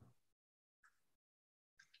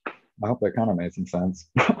 I hope that kind of made some sense.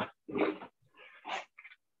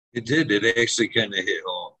 It did. It actually kind of hit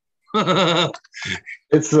home.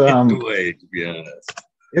 It's In a way, to be honest.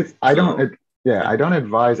 it's I don't So, it, yeah, I don't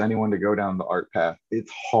advise anyone to go down the art path.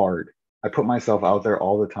 It's hard. I put myself out there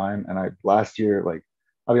all the time, and I last year, like,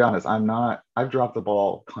 I'll be honest, I've dropped the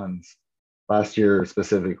ball tons last year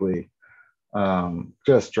specifically.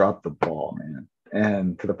 Just dropped the ball, man.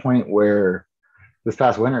 And to the point where this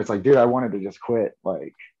past winter, it's like, dude, I wanted to just quit,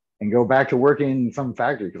 like, and go back to working in some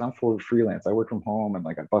factory because I'm full freelance. I work from home and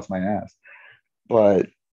like I bust my ass. But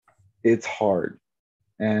it's hard.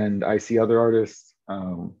 And I see other artists,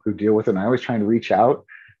 who deal with it. And I always try to reach out.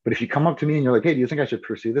 But if you come up to me and you're like, hey, do you think I should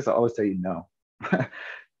pursue this? I'll always tell you no. Because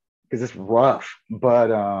it's rough. But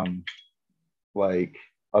like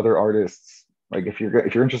other artists, like if you're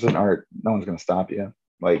interested in art, no one's gonna stop you.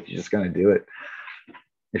 Like you're just gonna do it.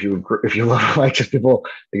 If you love like just people,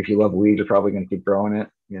 like if you love weed, you're probably gonna keep growing it,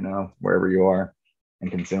 wherever you are, and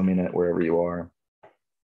consuming it wherever you are.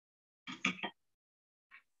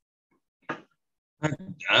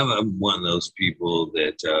 I'm one of those people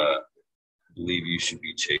that believe you should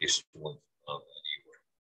be chasing one love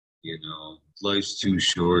anyway. Life's too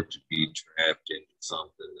short to be trapped into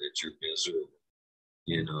something that you're miserable.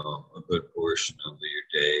 A good portion of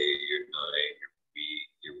your day, your night, your week,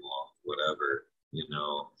 your month, whatever.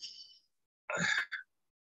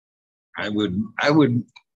 I would, I would,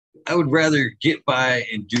 I would rather get by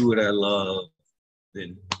and do what I love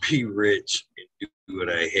than be rich and do what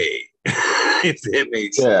I hate. If that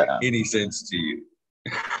makes Yeah. any sense to you.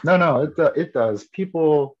 No, it does.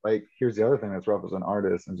 People like, here's the other thing that's rough as an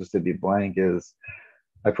artist, and just to be blank is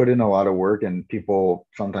I put in a lot of work, and people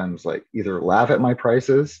sometimes like either laugh at my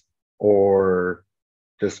prices or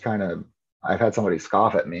just kind of, I've had somebody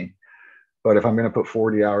scoff at me. But if I'm going to put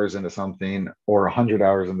 40 hours into something or 100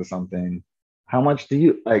 hours into something, how much do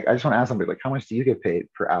you like? I just want to ask somebody, like, how much do you get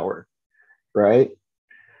paid per hour? Right.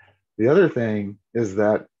 The other thing is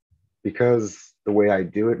that because the way I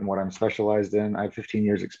do it and what I'm specialized in, I have 15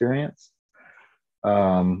 years experience.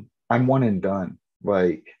 I'm one and done.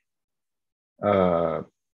 Like, uh,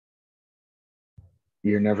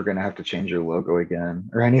 you're never going to have to change your logo again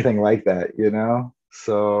or anything like that.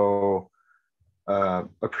 So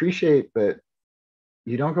appreciate that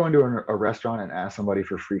you don't go into a restaurant and ask somebody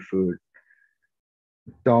for free food.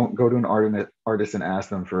 Don't go to an artist and ask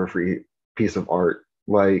them for a free piece of art.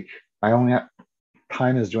 Like, I only have,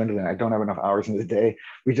 time is dwindling. I don't have enough hours in the day.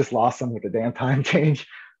 We just lost some with the damn time change.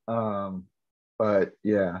 Um, but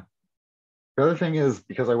yeah. The other thing is,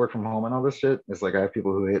 because I work from home and all this shit, it's like I have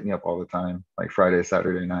people who hit me up all the time, like Friday,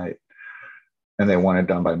 Saturday night, and they want it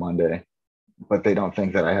done by Monday. But they don't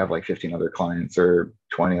think that I have like 15 other clients or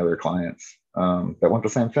 20 other clients, that want the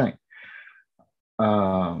same thing.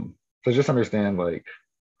 So just understand like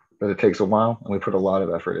that it takes a while and we put a lot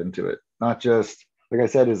of effort into it. Not just, like I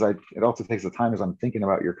said, it also takes the time as I'm thinking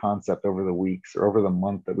about your concept over the weeks or over the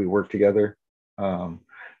month that we work together. Um,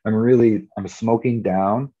 I'm smoking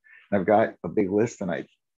down, and I've got a big list, and I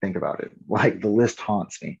think about it. Like the list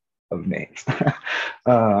haunts me of names.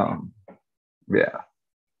 um, yeah.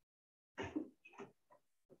 I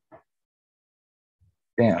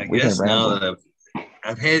Damn, we've been guess now rambling. that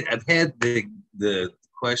I've had the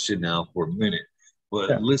question now for a minute, but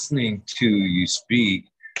Yeah. listening to you speak,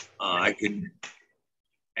 I can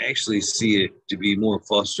actually see it to be more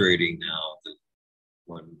frustrating now than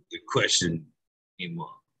when the question came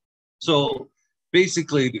up. So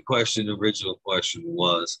basically the original question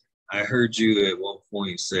was, I heard you at one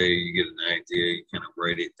point say you get an idea, you kind of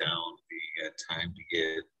write it down, you got time to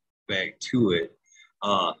get back to it.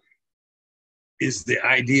 Is the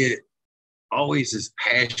idea always as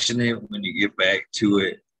passionate when you get back to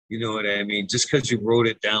it? You know what I mean? Just because you wrote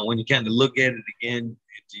it down, when you kind of look at it again,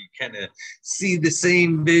 do you kind of see the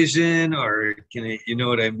same vision, or can it, you know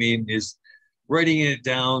what I mean? Is writing it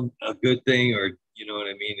down a good thing, or you know what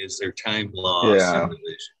I mean? Is there time loss in Yeah, the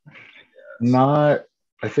vision? not.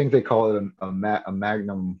 I think they call it a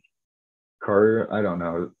magnum Carter, I don't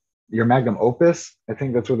know, your magnum opus. I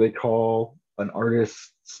think that's what they call an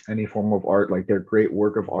artist's any form of art, like their great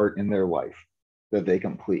work of art in their life that they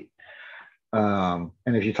complete. And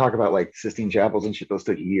if you talk about like Sistine Chapels and shit, those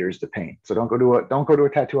took years to paint. So don't go to a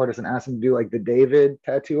tattoo artist and ask them to do like the David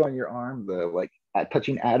tattoo on your arm, the like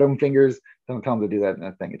touching atom fingers. Don't tell them to do that in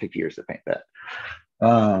that thing. It took years to paint that.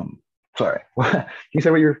 Sorry. Can you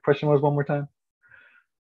say what your question was one more time?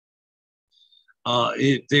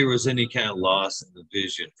 If there was any kind of loss in the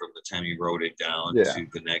vision from the time you wrote it down Yeah. to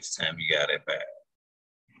the next time you got it back.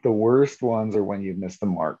 The worst ones are when you miss the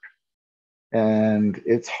mark. And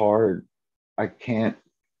it's hard. I can't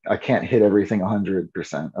hit everything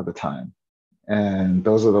 100% of the time. And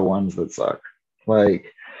those are the ones that suck.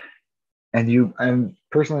 Like, and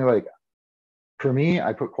personally, like, for me,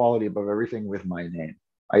 I put quality above everything with my name.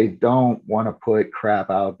 I don't want to put crap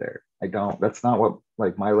out there. I don't. That's not what,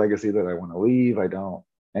 like, my legacy that I want to leave. I don't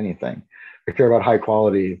anything. I care about high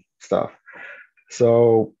quality stuff.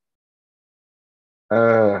 So,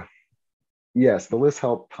 uh, yes, the list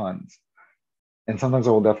helped tons. And sometimes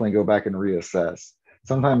I will definitely go back and reassess.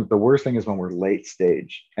 Sometimes the worst thing is when we're late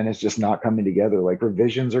stage and it's just not coming together. Like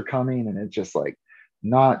revisions are coming and it's just like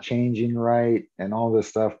not changing right and all this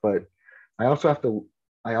stuff. But I also have to,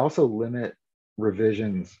 I also limit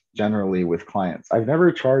revisions generally with clients. I've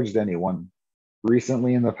never charged anyone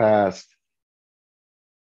recently in the past.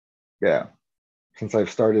 Yeah. Since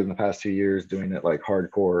I've started in the past 2 years doing it like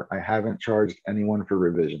hardcore, I haven't charged anyone for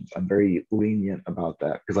revisions. I'm very lenient about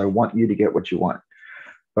that because I want you to get what you want.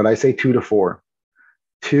 But I say 2 to 4.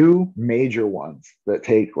 Two major ones that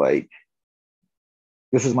take like,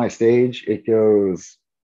 this is my stage. It goes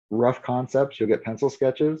rough concepts, you'll get pencil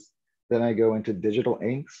sketches. Then I go into digital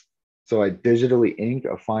inks. So I digitally ink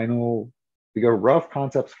a final, we go rough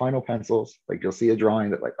concepts, final pencils. Like you'll see a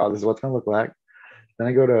drawing that like, oh, this is what's gonna look like. Then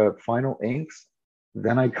I go to final inks.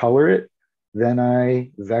 Then I color it. Then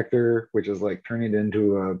I vector, which is like turning it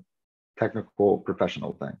into a technical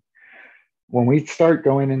professional thing. When we start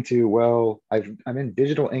going into, well, I'm in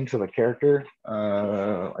digital inks of a character. I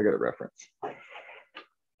got a reference.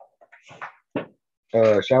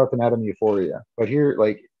 Shout out to Madame Euphoria. But here,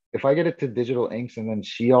 like, if I get it to digital inks and then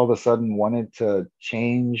she all of a sudden wanted to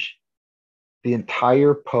change the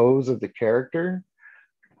entire pose of the character,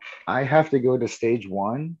 I have to go to stage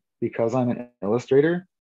one because I'm an illustrator,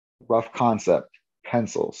 rough concept,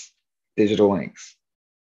 pencils, digital inks.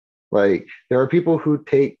 Like, there are people who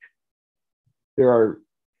take, there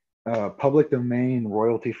are public domain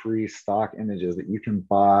royalty free stock images that you can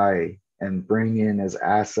buy and bring in as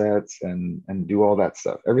assets and do all that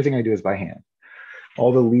stuff. Everything I do is by hand.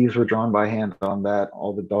 All the leaves were drawn by hand on that,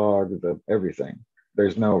 all the dog, the everything.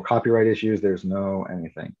 There's no copyright issues, there's no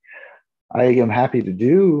anything. I am happy to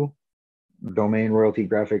do domain royalty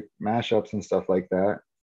graphic mashups and stuff like that,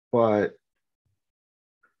 but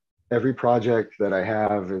every project that I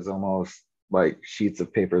have is almost like sheets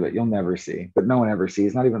of paper that you'll never see, but no one ever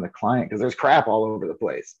sees, not even the client, because there's crap all over the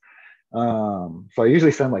place. So I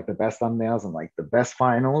usually send like the best thumbnails and like the best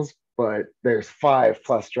finals, but there's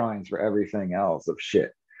 5+ drawings for everything else of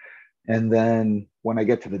shit. And then when I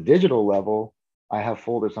get to the digital level, I have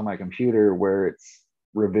folders on my computer where it's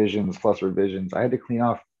revisions plus revisions. I had to clean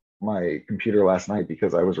off my computer last night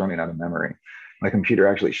because I was running out of memory. My computer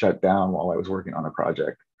actually shut down while I was working on a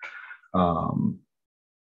project.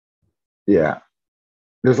 Yeah,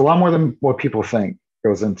 there's a lot more than what people think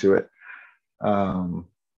goes into it.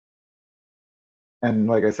 And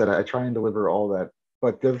like I said, I try and deliver all that.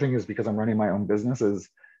 But the other thing is, because I'm running my own business, is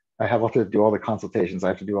I have to do all the consultations. I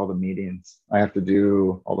have to do all the meetings. I have to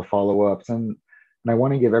do all the follow-ups, and I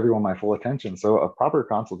want to give everyone my full attention. So a proper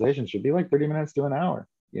consultation should be like 30 minutes to an hour,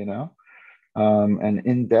 you know, and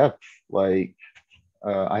in depth. Like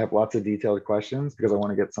I have lots of detailed questions because I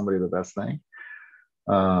want to get somebody the best thing.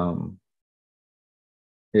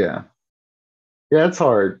 Yeah, yeah, it's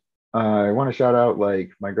hard. I want to shout out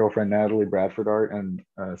like my girlfriend Natalie Bradford Art and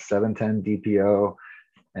 710 DPO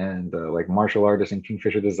and like martial artists and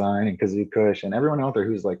Kingfisher Design and Kazoo Kush and everyone out there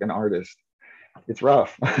who's like an artist. it's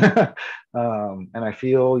rough. And I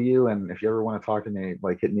feel you. And if you ever want to talk to me,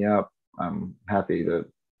 like hit me up. I'm happy to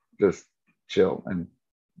just chill and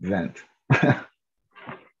vent.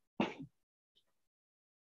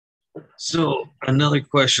 So another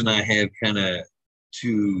question I had kind of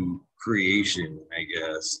to creation, I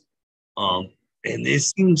guess. And it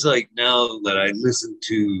seems like now that I listen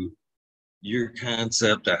to your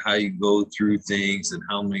concept of how you go through things and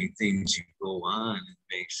how many things you go on,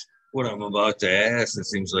 it makes what I'm about to ask, it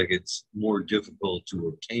seems like it's more difficult to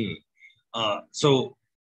obtain. So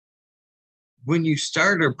when you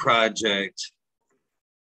start a project,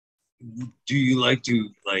 do you like to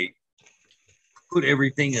like put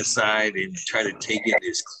everything aside and try to take it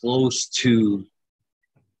as close to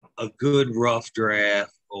a good rough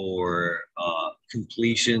draft or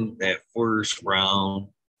completion that first round?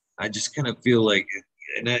 I just kind of feel like,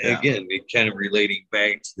 and Yeah. again, it kind of relating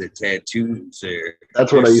back to the tattoos there.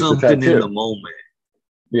 That's what I There's used to something in the tattoo. moment.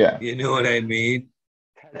 Yeah. You know what I mean?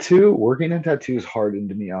 Tattoo, working in tattoos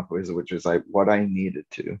hardened me up, which is like what I needed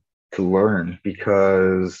to learn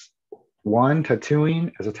because one,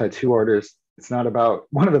 tattooing as a tattoo artist, it's not about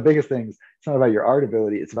one of the biggest things, it's not about your art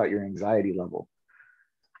ability, it's about your anxiety level.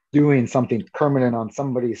 Doing something permanent on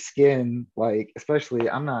somebody's skin, like especially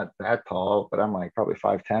I'm not that tall, but I'm like probably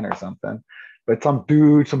 5'10" or something. But some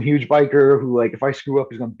dude, some huge biker who like if I screw up,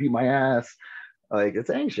 he's gonna beat my ass. Like it's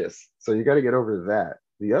anxious. So you got to get over that.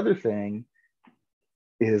 The other thing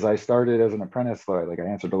is I started as an apprentice, so like I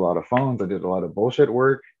answered a lot of phones, I did a lot of bullshit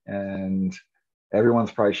work, and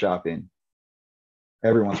everyone's price shopping.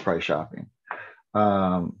 Everyone's price shopping,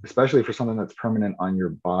 especially for something that's permanent on your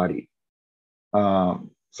body.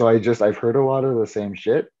 So I've heard a lot of the same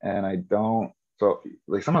shit, and I don't. So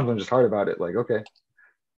like sometimes I'm just hard about it. Like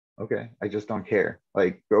okay, I just don't care.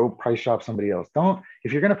 Like go price shop somebody else. Don't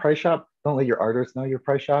if you're gonna price shop, don't let your artists know you're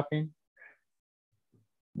price shopping.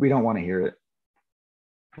 We don't want to hear it.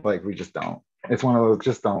 Like we just don't. It's one of those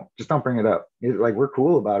just don't bring it up. Like we're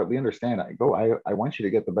cool about it. We understand. I want you to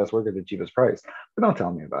get the best work at the cheapest price, but don't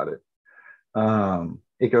tell me about it.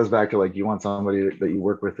 It goes back to like you want somebody that you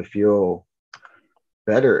work with to feel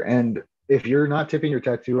better. And if you're not tipping your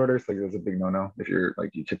tattoo artist, like that's a big no-no. If you're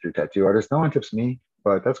like you tip your tattoo artist, no one tips me,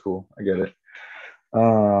 but that's cool. I get it.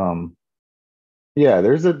 Um, yeah,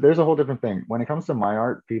 there's a whole different thing. When it comes to my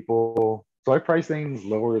art, people so I price things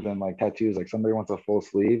lower than like tattoos. Like somebody wants a full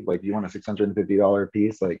sleeve, like you want a $650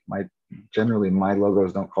 piece. Like my generally my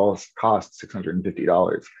logos don't cost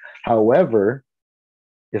 $650. However,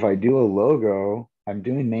 if I do a logo, I'm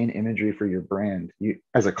doing main imagery for your brand. You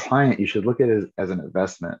as a client, you should look at it as an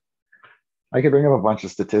investment. I could bring up a bunch of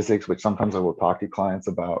statistics, which sometimes I will talk to clients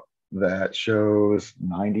about that shows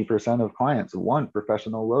 90% of clients want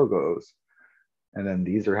professional logos and then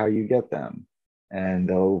these are how you get them and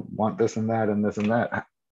they'll want this and that and this and that.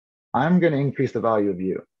 I'm going to increase the value of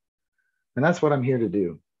you, and that's what I'm here to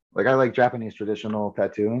do. Like I like Japanese traditional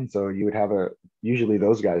tattooing, so you would have a usually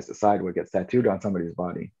those guys decide what gets tattooed on somebody's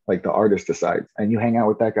body, like the artist decides, and you hang out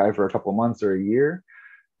with that guy for a couple months or a year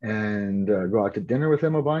and go out to dinner with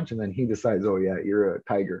him a bunch, and then he decides, oh yeah, you're a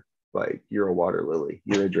tiger, like you're a water lily,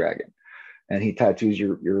 you're a dragon, and he tattoos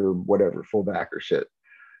your whatever full back or shit.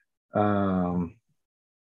 um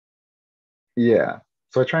Yeah.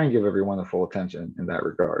 So I try and give everyone the full attention in that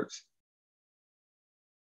regards.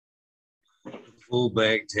 Full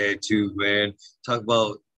back tattoo, man. Talk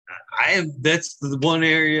about I am that's the one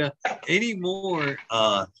area anymore,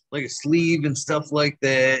 like a sleeve and stuff like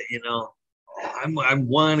that, you know. I'm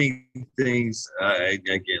wanting things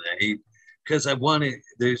again, I hate because I want it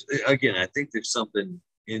there's again, I think there's something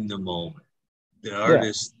in the moment. The Yeah.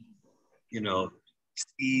 artist, you know,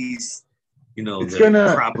 sees, you know, It's the gonna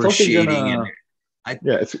it's proper also shading and gonna I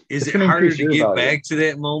yeah, is it's it gonna harder increase to your get value. back to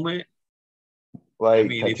that moment? I Like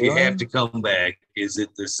mean, if you have tattooing, to come back, is it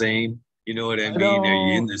the same? You know what I I mean? Are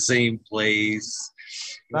you in don't the same place?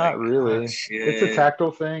 not Like, ah, really. It's a shit.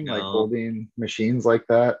 tactile thing, like No. holding machines like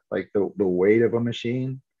that, like the weight of a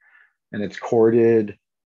machine and it's corded.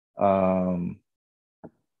 Um,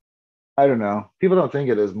 I don't know. People don't think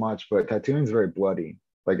it as much, but tattooing is very bloody.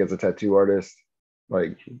 Like as a tattoo artist,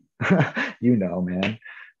 like man.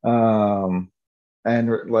 Um,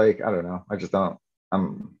 and like I don't know. I just don't.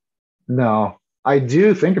 I'm no. I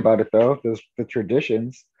do think about it though. There's the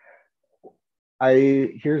traditions.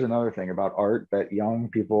 I here's another thing about art that young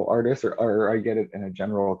people, artists, or I get it in a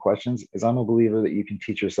general questions, is I'm a believer that you can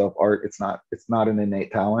teach yourself art. It's not an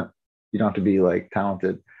innate talent. You don't have to be like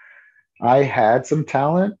talented. I had some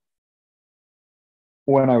talent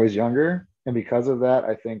when I was younger. And because of that,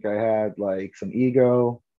 I think I had like some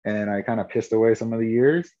ego and I kind of pissed away some of the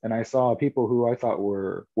years. And I saw people who I thought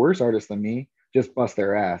were worse artists than me just bust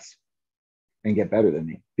their ass and get better than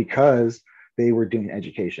me because they were doing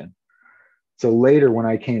education. So later when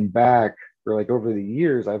I came back, or like over the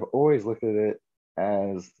years, I've always looked at it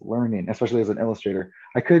as learning, especially as an illustrator.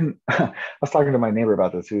 I couldn't, I was talking to my neighbor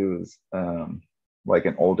about this, who's like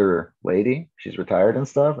an older lady. She's retired and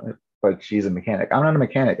stuff, but she's a mechanic. I'm not a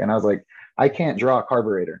mechanic. And I was like, I can't draw a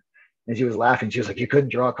carburetor. And she was laughing. She was like, you couldn't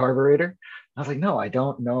draw a carburetor? I was like, no, I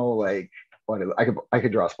don't know. Like, what I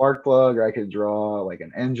could draw a spark plug, or I could draw like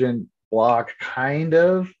an engine block, kind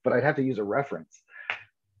of, but I'd have to use a reference.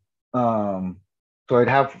 Um, so I'd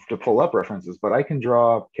have to pull up references, but I can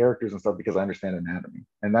draw characters and stuff because I understand anatomy.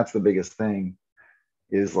 And that's the biggest thing,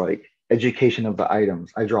 is like education of the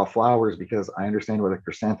items. I draw flowers because I understand what a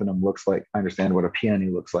chrysanthemum looks like. I understand what a peony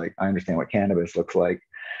looks like. I understand what cannabis looks like.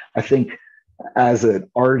 I think as an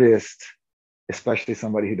artist, especially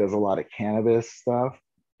somebody who does a lot of cannabis stuff,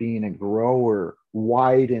 being a grower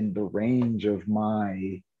widened the range of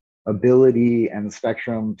my ability and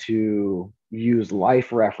spectrum to use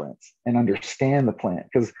life reference and understand the plant.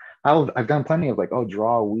 Because I've done plenty of like, oh,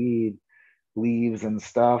 draw weed leaves and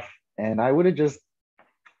stuff. And I would have just,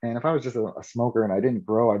 and if I was just a smoker and I didn't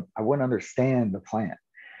grow, I wouldn't understand the plant.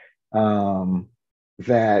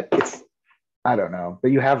 That it's, I don't know,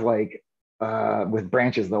 but you have like, with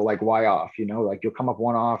branches, they'll like Y off, you know, like you'll come up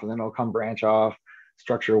one off and then it'll come branch off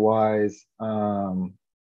structure wise.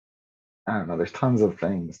 I don't know, there's tons of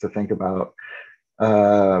things to think about.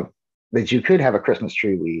 That you could have a Christmas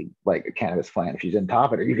tree weed, like a cannabis plant, if you didn't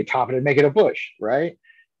top it, or you could top it and make it a bush, right?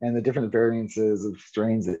 And the different variances of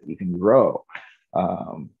strains that you can grow.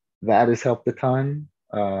 That has helped a ton.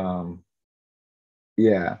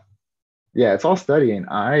 Yeah. Yeah, it's all studying.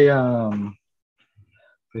 So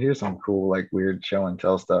here's some cool, like weird show and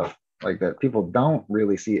tell stuff like that people don't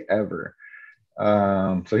really see ever.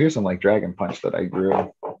 So here's some like Dragon Punch that I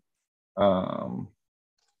grew.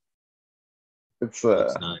 It's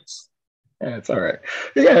That's nice. Yeah, it's all right.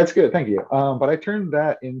 Yeah, it's good. Thank you. But I turned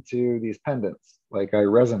that into these pendants. Like I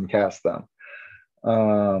resin cast them.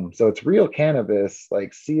 So it's real cannabis,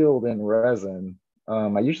 like sealed in resin.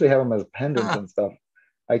 I usually have them as pendants and stuff.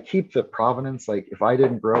 I keep the provenance. Like if I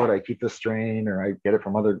didn't grow it, I keep the strain, or I get it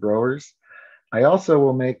from other growers. I also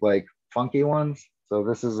will make like funky ones. So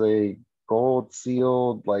this is a gold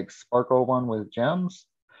sealed, like sparkle one with gems.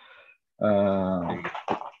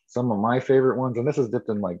 Some of my favorite ones, and this is dipped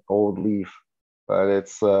in like gold leaf, but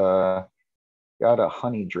it's got a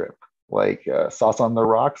honey drip, like sauce on the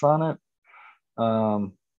rocks on it.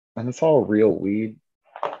 And it's all real weed.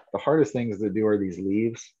 The hardest things to do are these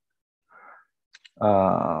leaves.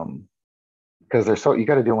 Because they're so, you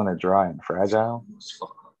got to do when they're dry and fragile.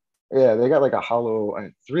 Yeah, they got like a hollow,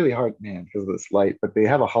 it's really hard, man, because of this light, but they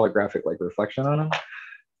have a holographic like reflection on them.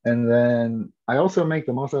 And then I also make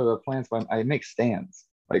the most out of the plants, but I make stands.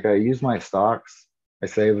 Like I use my stalks, I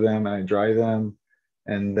save them and I dry them,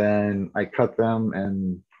 and then I cut them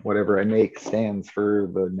and whatever. I make stands for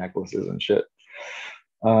the necklaces and shit.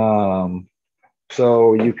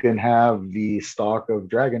 So you can have the stalk of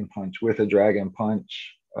Dragon Punch with a Dragon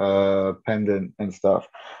Punch pendant and stuff.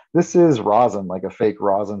 This is rosin, like a fake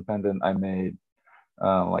rosin pendant I made,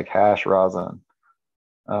 like hash rosin.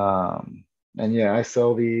 And yeah, I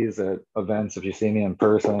sell these at events if you see me in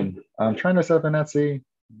person. I'm trying to set up an Etsy,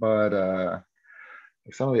 but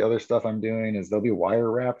some of the other stuff I'm doing is they'll be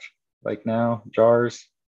wire wrapped, like now, jars.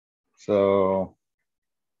 So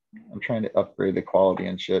I'm trying to upgrade the quality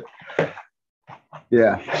and shit.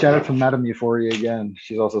 Yeah, shout out to Madame Euphoria again.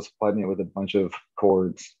 She's also supplied me with a bunch of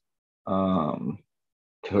cords to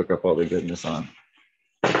hook up all the goodness on.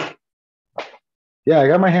 Yeah, I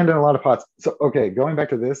got my hand in a lot of pots. So, okay, going back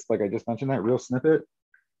to this, like I just mentioned that real snippet,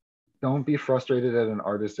 don't be frustrated at an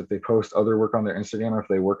artist if they post other work on their Instagram or if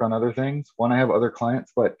they work on other things. One, I have other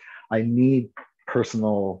clients, but I need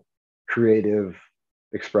personal creative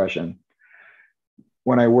expression.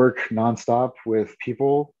 When I work nonstop with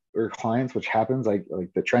people or clients, which happens, like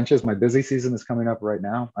the trenches, my busy season is coming up right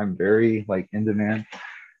now. I'm very like in demand.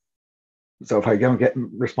 So if I don't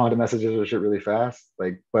respond to messages or shit really fast,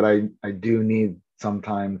 like, but I do need some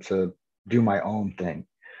time to do my own thing.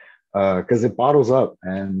 Because it bottles up,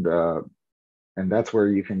 and that's where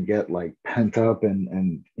you can get like pent up,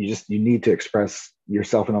 and you need to express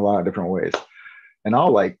yourself in a lot of different ways. And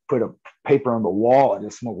I'll like put a paper on the wall and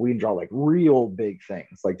just smoke weed and draw like real big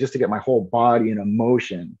things, like just to get my whole body in a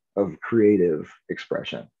motion of creative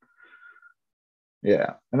expression.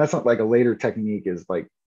 Yeah, and that's not like a later technique is like,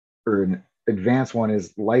 or an advanced one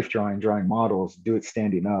is life drawing models. Do it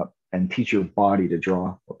standing up and teach your body to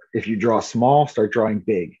draw. If you draw small, start drawing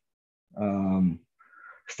big.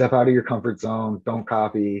 Step out of your comfort zone. Don't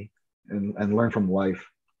copy. and learn from life,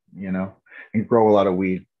 you know, and grow a lot of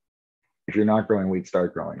weed. If you're not growing weed,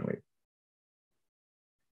 start growing weed.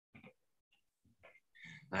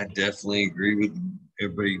 I definitely agree with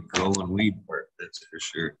everybody growing weed part. That's for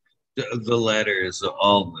sure. The latter is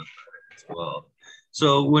all the better as well.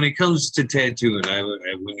 So when it comes to tattooing,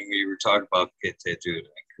 when we were talking about get tattooed,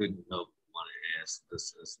 I couldn't help but want to ask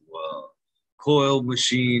this as well. Coil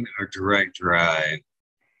machine or direct drive?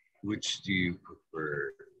 Which do you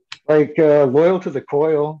prefer? Like loyal to the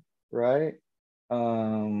coil, right?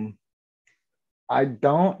 Um, I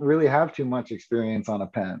don't really have too much experience on a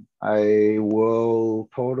pen. I will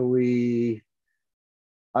totally.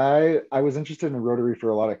 I was interested in rotary for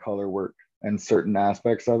a lot of color work and certain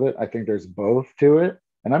aspects of it. I think there's both to it.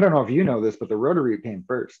 And I don't know if you know this, but the rotary came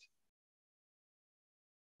first.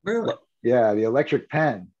 Really? Yeah, the electric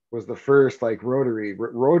pen was the first like rotary.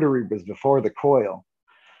 Rotary was before the coil.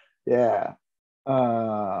 Yeah.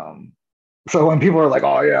 Um, so when people are like,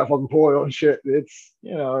 "Oh yeah, fucking coil and shit," it's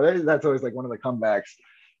that's always like one of the comebacks.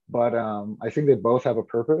 But I think they both have a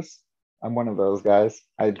purpose. I'm one of those guys.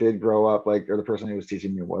 I did grow up like, or the person who was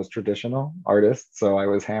teaching me was traditional artist, so I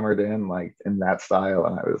was hammered in like in that style,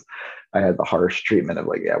 and I had the harsh treatment of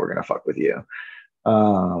like, yeah, we're gonna fuck with you,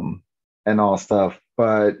 um, and all stuff.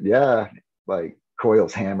 But yeah, like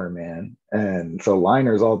coils hammer, man. And so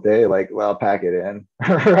liners all day, like, well, I'll pack it in,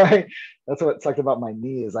 right? That's what sucked about my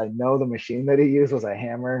knee is I know the machine that he used was a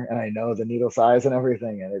hammer, and I know the needle size and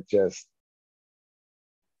everything, and it just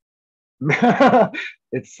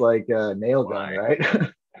it's like a nail gun,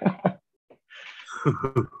 right?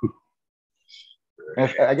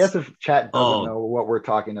 I guess if chat doesn't Oh, know what we're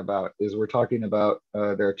talking about, is we're talking about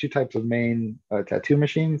there are two types of main tattoo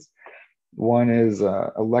machines. One is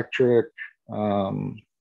um,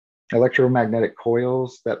 electromagnetic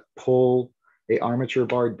coils that pull a armature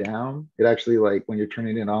bar down. It actually like when you're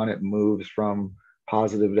turning it on, it moves from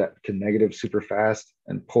positive to negative super fast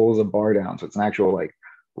and pulls a bar down. So it's an actual like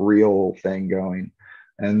real thing going.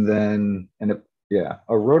 And then yeah,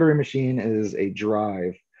 a rotary machine is a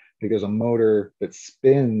drive because a motor that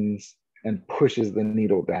spins and pushes the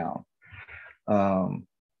needle down. Um,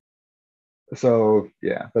 so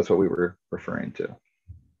yeah, that's what we were referring to.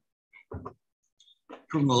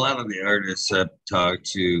 from a lot of the artists I've talked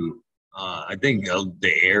to, I think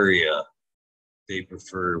the area they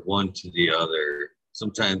prefer one to the other.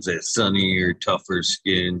 Sometimes that sunnier, tougher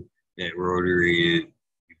skin, that rotary,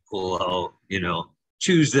 you pull out,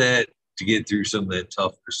 choose that to get through some of that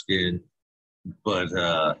tougher skin. But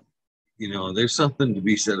there's something to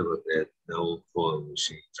be said about that, the old coil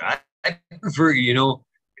machines. I prefer,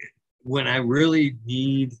 when I really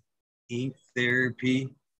need ink therapy,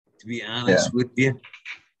 to be Yeah, honest with you,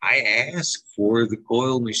 I ask for the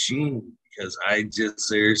coil machine because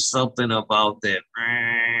there's something about that.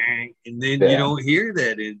 And then you yeah. don't hear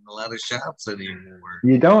that in a lot of shops anymore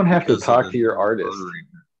You don't have to because of talk the to your new artist. rotary.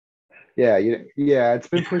 Yeah, it's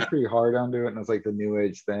been pushed Yeah. pretty hard onto it, and it's like the new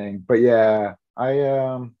age thing. But yeah,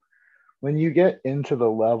 I when you get into the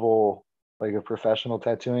level like a professional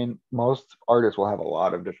tattooing, most artists will have a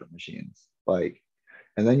lot of different machines. Like,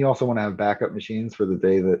 and then you also want to have backup machines for the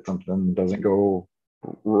day that something doesn't go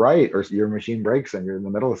right or your machine breaks and you're in the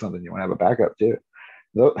middle of something. You want to have a backup too.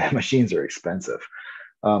 Those machines are expensive,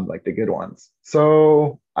 like the good ones.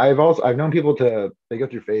 So I've known people they go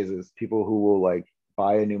through phases. People who will like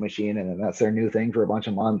buy a new machine and then that's their new thing for a bunch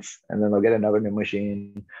of months, and then they'll get another new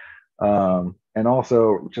machine. And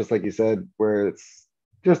also, just like you said, where it's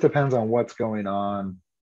just depends on what's going on.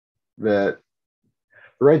 That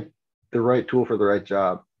the right the right tool for the right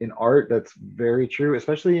job in art. That's very true,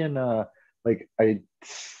 especially in like I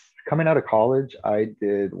coming out of college, I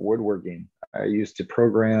did woodworking. I used to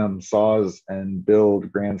program saws and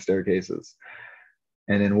build grand staircases.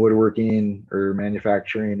 And in woodworking or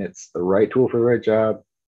manufacturing, it's the right tool for the right job.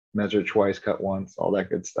 Measure twice, cut once, all that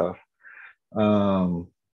good stuff. Um,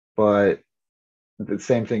 but the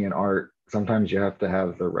same thing in art. Sometimes you have to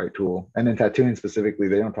have the right tool. And in tattooing specifically,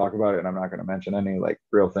 they don't talk about it. And I'm not going to mention any like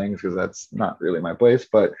real things because that's not really my place.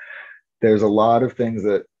 But there's a lot of things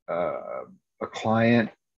that a client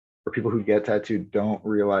or people who get tattooed don't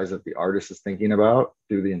realize that the artist is thinking about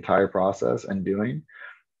through the entire process and doing.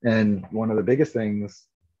 And one of the biggest things,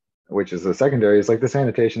 which is the secondary, is like the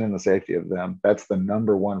sanitation and the safety of them. That's the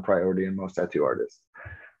number one priority in most tattoo artists.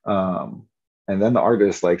 Um, and then the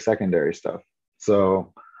artist like secondary stuff.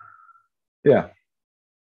 So yeah,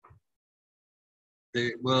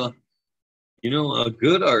 Well, a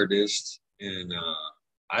good artist, and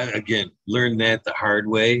I again learned that the hard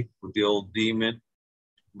way with the old demon.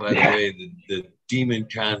 By the yeah, way, the demon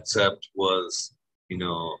concept was,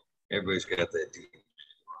 everybody's got that demon.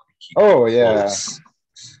 keep Oh it yeah. close.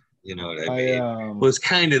 You know what I I mean? Was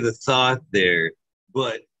kind of the thought there.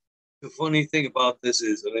 But the funny thing about this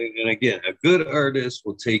is, and again, a good artist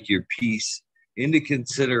will take your piece into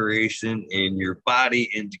consideration and your body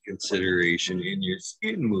into consideration and your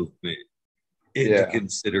skin movement into yeah.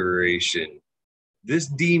 consideration. This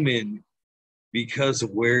demon, because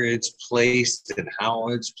of where it's placed and how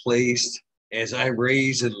it's placed, as I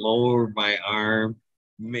raise and lower my arm,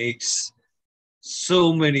 makes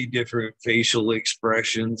so many different facial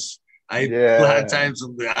expressions. A lot of Yeah. times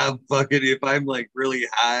I'm fucking, if I'm like really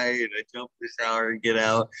high and I jump in the shower and get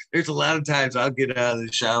out, there's a lot of times I'll get out of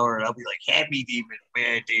the shower and I'll be like happy demon,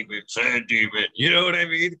 mad demon, sad demon. You know what I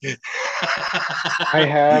mean? I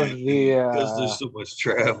have the Because there's so much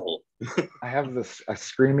travel. I have this a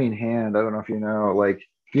screaming hand. I don't know if you know, like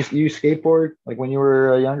you skateboard, like when you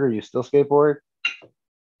were younger, you still skateboard?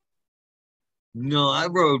 No, I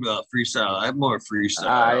rode freestyle. I'm more Ah,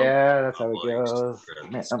 freestyle yeah, that's how it bikes goes. rather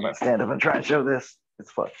than Man, I'm gonna stand skateboard. up and try and show this. It's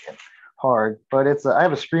fucking hard, but it's I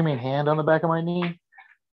have a screaming hand on the back of my knee,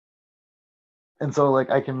 and so like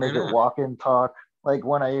I can make Right it on. walk and talk like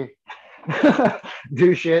when I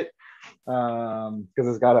do shit, because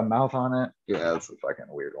it's got a mouth on it. Yeah, it's a fucking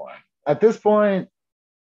weird one. At this point,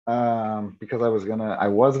 because I was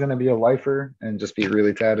gonna be a lifer and just be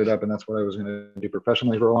really tatted up, and that's what I was gonna do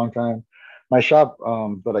professionally for a long time. My shop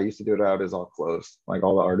that I used to do it out is all closed. Like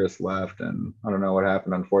all the artists left, and I don't know what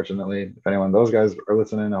happened. Unfortunately, if anyone of those guys are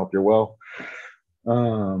listening, I hope you're well.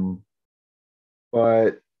 Um,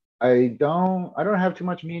 but I don't have too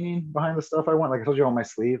much meaning behind the stuff I want. Like I told you on my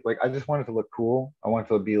sleeve, like I just want it to look cool. I want it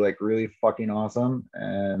to be like really fucking awesome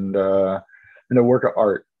and a work of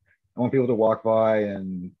art. I want people to walk by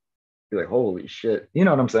and be like, holy shit. You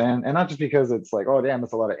know what I'm saying? And not just because it's like, oh damn,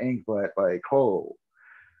 it's a lot of ink, but like, oh,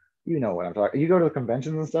 you know what I'm talking. You go to the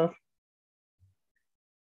conventions and stuff.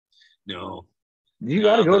 No, You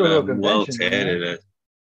got to now go that to a I'm well convention, man. tatted,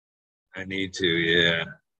 I need to. Yeah.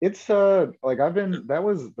 It's like I've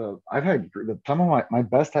had some of my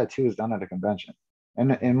best tattoos done at a convention.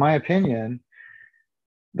 And in my opinion,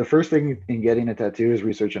 the first thing in getting a tattoo is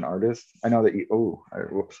research an artist. I know that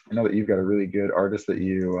I know that you've got a really good artist that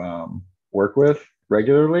you work with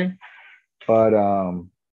regularly, but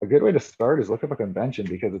a good way to start is look up a convention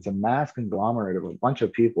because it's a mass conglomerate of a bunch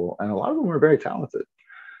of people, and a lot of them are very talented.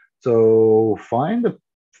 So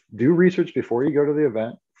do research before you go to the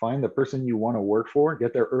event. Find the person you want to work for.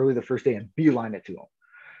 Get there early the first day and beeline it to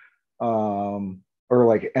them. Or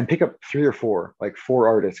like, and pick up three or four, like four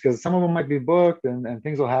artists, because some of them might be booked and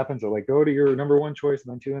things will happen. So like, go to your number one choice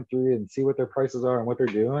and then two and three and see what their prices are and what they're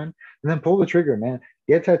doing, and then pull the trigger, man.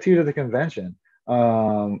 Get tattooed at the convention.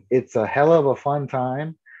 It's a hell of a fun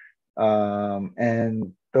time.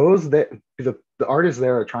 And the artists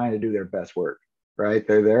there are trying to do their best work, right?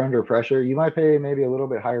 They're under pressure. You might pay maybe a little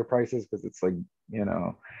bit higher prices because it's like, you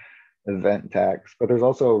know, event tax, but there's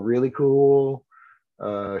also really cool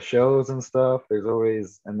shows and stuff. There's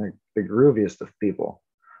always and the grooviest of people.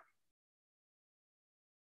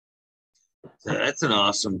 So that's an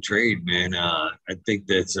awesome trade, man. I think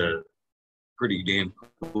that's a pretty damn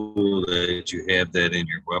cool that you have that in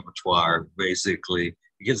your repertoire, basically,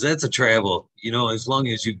 because that's a travel. You know, as long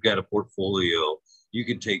as you've got a portfolio, you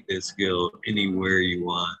can take that skill anywhere you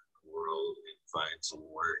want in the world and find some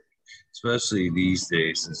work, especially these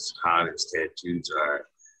days, as hot as tattoos are.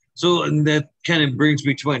 So, and that kind of brings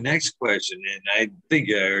me to my next question, and I think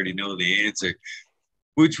I already know the answer.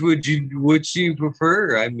 Which you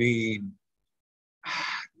prefer? I mean,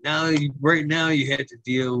 right now you have to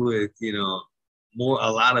deal with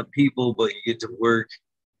a lot of people, but you get to work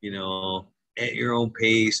you know at your own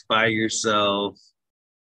pace by yourself.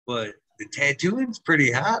 But the tattooing's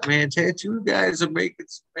pretty hot, man. Tattoo guys are making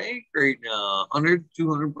some bank right now, 100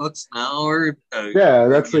 $200 an hour. Yeah, you know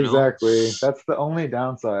that's the only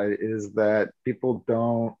downside is that people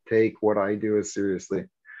don't take what I do as seriously.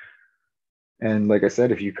 And like I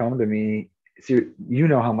said, if you come to me, see, you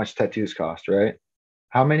know how much tattoos cost, right?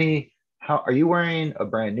 How are you wearing a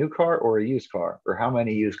brand new car or a used car? Or how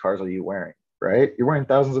many used cars are you wearing, right? You're wearing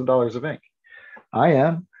thousands of dollars of ink. I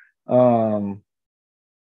am. Um,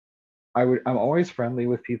 I'm always friendly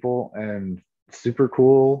with people and super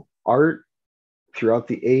cool art throughout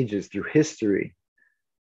the ages, through history,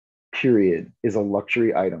 period, is a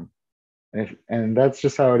luxury item. And that's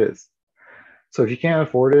just how it is. So if you can't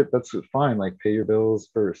afford it, that's fine. Like pay your bills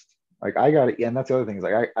first. Like I gotta, and that's the other thing is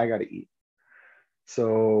like I gotta eat.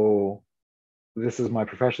 So this is my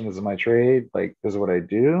profession, this is my trade, like this is what I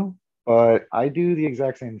do. But I do the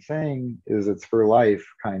exact same thing, is it's for life,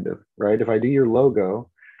 kind of, right? If I do your logo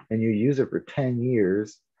and you use it for 10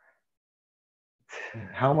 years,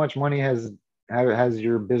 how much money has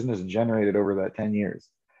your business generated over that 10 years?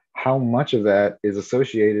 How much of that is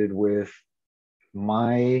associated with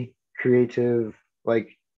my creative, like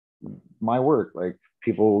my work, like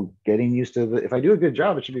people getting used to the, if I do a good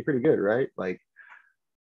job, it should be pretty good, right? Like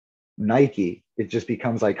Nike, it just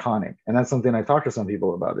becomes iconic. And that's something I talk to some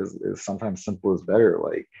people about is sometimes simple is better.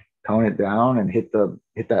 Like tone it down and hit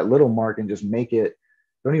that little mark and just make it,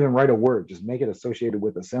 don't even write a word, just make it associated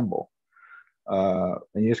with a symbol. And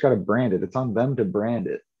you just got to brand it. It's on them to brand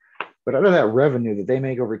it. But out of that revenue that they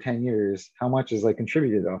make over 10 years, how much is like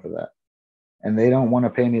contributed off of that? And they don't want to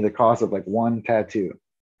pay me the cost of like one tattoo.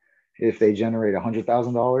 If they generate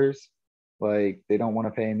 $100,000, like they don't want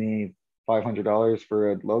to pay me $500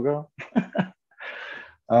 for a logo.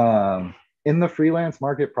 In the freelance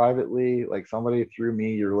market privately, like somebody through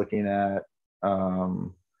me, you're looking at,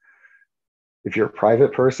 if you're a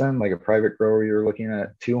private person, like a private grower, you're looking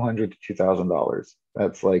at $200 to $2,000.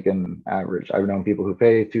 That's like an average. I've known people who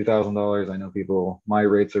pay $2,000. I know people, my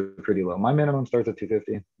rates are pretty low. My minimum starts at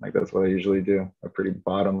 250. Like that's what I usually do, a pretty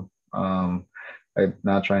bottom. I'm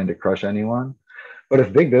not trying to crush anyone. But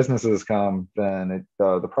if big businesses come, then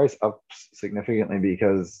the price ups significantly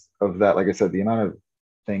because of that. Like I said, the amount of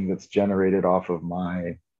thing that's generated off of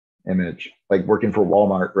my image, like working for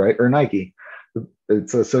Walmart, right? Or Nike,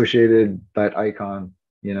 it's associated that icon,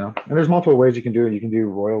 you know. And there's multiple ways you can do it. You can do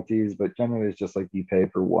royalties, but generally it's just like you pay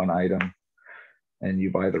for one item and you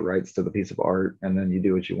buy the rights to the piece of art and then you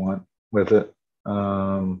do what you want with it.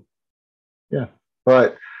 Yeah.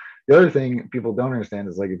 But the other thing people don't understand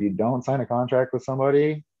is like if you don't sign a contract with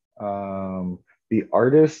somebody, the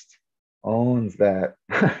artist owns that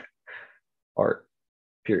art,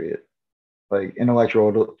 period. Like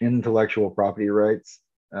intellectual property rights.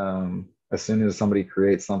 As soon as somebody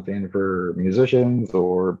creates something for musicians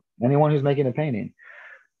or anyone who's making a painting,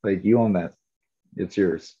 like you own that. It's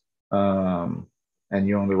yours. And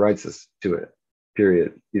you own the rights to it,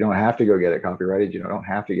 period. You don't have to go get it copyrighted. You don't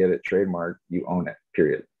have to get it trademarked. You own it,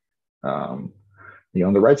 period. You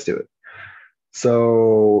own the rights to it.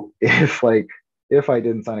 So if I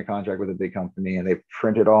didn't sign a contract with a big company and they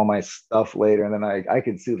printed all my stuff later, and then I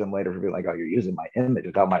could sue them later for being like, oh, you're using my image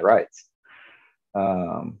without my rights.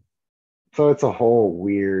 So it's a whole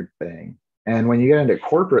weird thing. And when you get into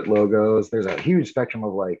corporate logos, there's a huge spectrum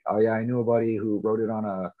of like, oh yeah, I knew a buddy who wrote it on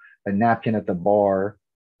a napkin at the bar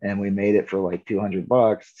and we made it for like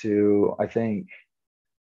 $200 to, I think,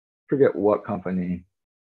 forget what company.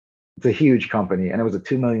 It's a huge company and it was a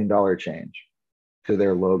 $2 million change to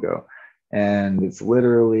their logo. And it's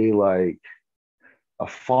literally like a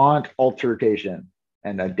font altercation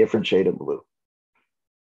and a different shade of blue.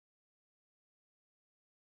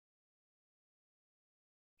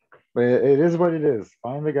 But it is what it is.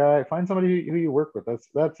 Find the guy, find somebody who you work with.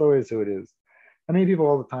 That's always who it is. I meet people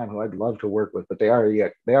all the time who I'd love to work with, but they already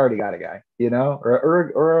got a guy, you know,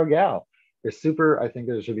 or a gal. They're super. I think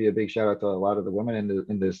there should be a big shout out to a lot of the women in the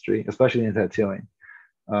industry, especially in tattooing.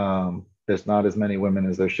 There's not as many women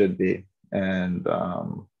as there should be, and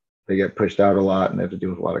they get pushed out a lot, and they have to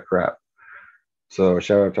deal with a lot of crap. So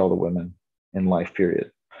shout out to all the women in life,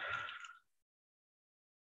 period.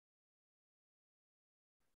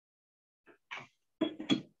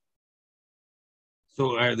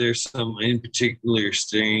 So, are there some in particular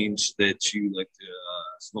strains that you like to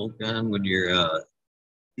smoke on when you're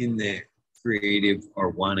in the creative or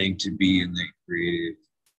wanting to be in the creative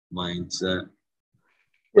mindset?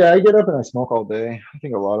 Yeah, I get up and I smoke all day. I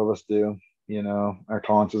think a lot of us do. You know, our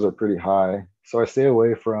tolerances are pretty high, so I stay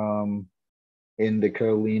away from indica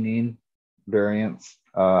leaning variants.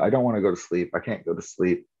 I don't want to go to sleep. I can't go to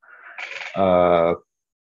sleep. Uh,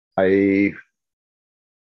 I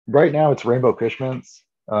Right now it's Rainbow Kush Mints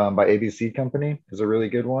by ABC Company is a really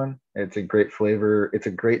good one. It's a great flavor. It's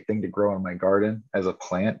a great thing to grow in my garden as a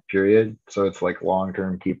plant, period. So it's like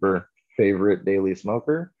long-term keeper, favorite daily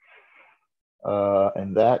smoker.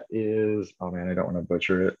 And that is, oh man, I don't want to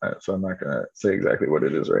butcher it, so I'm not gonna say exactly what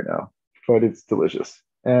it is right now, but it's delicious.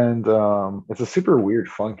 And it's a super weird,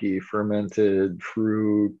 funky, fermented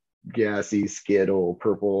fruit, gassy Skittle,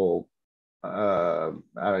 purple. I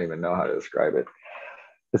don't even know how to describe it.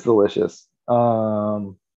 It's delicious.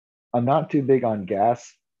 I'm not too big on gas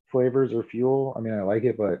flavors or fuel. I mean, I like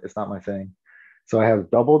it, but it's not my thing. So I have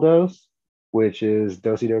Double Dose, which is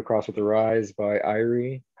Do Crossed with the Rise by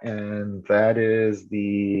Irie. And that is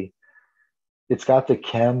it's got the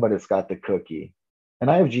chem, but it's got the cookie. And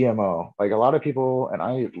I have GMO. Like a lot of people, and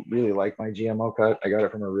I really like my GMO cut. I got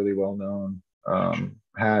it from a really well-known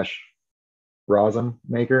hash rosin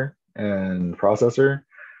maker and processor,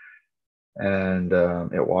 and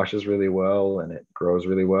it washes really well and it grows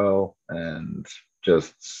really well, and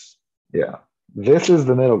just, yeah. This is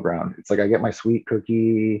the middle ground. It's like I get my sweet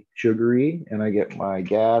cookie sugary and I get my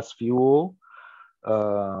gas fuel.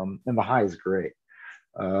 And the high is great.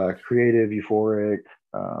 Creative, euphoric,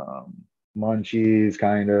 munchies,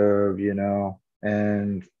 kind of,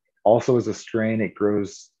 and also as a strain, it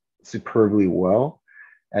grows superbly well,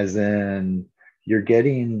 as in you're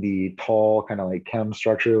getting the tall, kind of like chem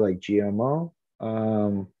structure, like GMO,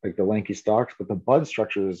 like the lanky stalks, but the bud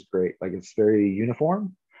structure is great. Like it's very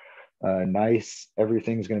uniform, nice.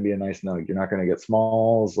 Everything's going to be a nice nug. You're not going to get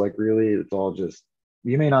smalls, like really. It's all just,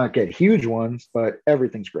 you may not get huge ones, but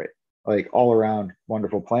everything's great. Like all around,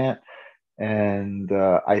 wonderful plant. And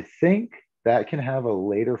I think that can have a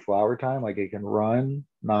later flower time, like it can run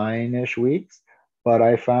 9-ish weeks. But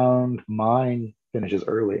I found mine finishes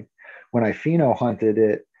early. When I pheno hunted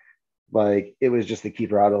it, like it was just the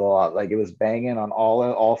keeper out of the lot. Like it was banging on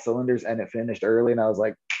all cylinders, and it finished early. And I was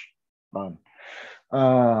like, fun.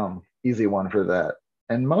 Easy one for that.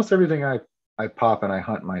 And most everything I pop and I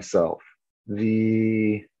hunt myself.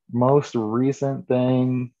 The most recent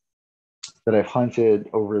thing that I've hunted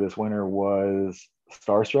over this winter was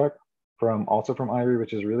Starstruck from Ivory,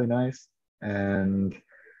 which is really nice. And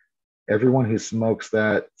everyone who smokes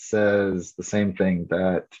that says the same thing,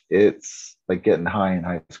 that it's like getting high in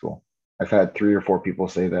high school. I've had 3 or 4 people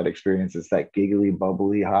say that experience is that giggly,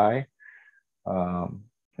 bubbly high. And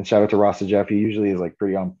shout out to Rasta Jeff. He usually is like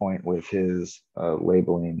pretty on point with his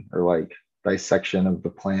labeling or like dissection of the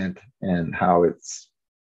plant and how it's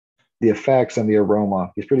the effects and the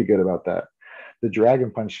aroma. He's pretty good about that. The Dragon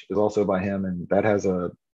Punch is also by him, and that has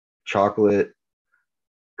a chocolate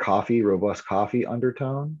coffee, robust coffee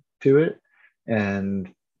undertone to it.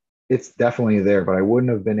 And it's definitely there, but I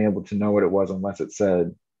wouldn't have been able to know what it was unless it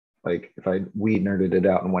said, like if I weed nerded it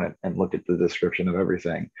out and went and looked at the description of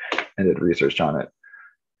everything and did research on it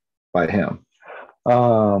by him.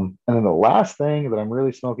 And then the last thing that I'm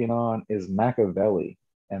really smoking on is Machiavelli,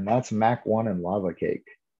 and that's Mac 1 and Lava Cake.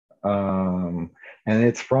 And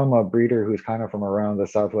it's from a breeder who's kind of from around the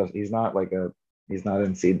Southwest. He's not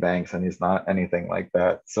in seed banks, and he's not anything like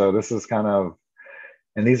that. So this is kind of,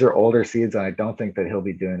 and these are older seeds, and I don't think that he'll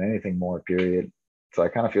be doing anything more, period. So I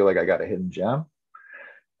kind of feel like I got a hidden gem.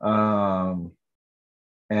 And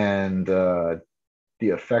the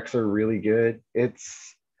effects are really good. I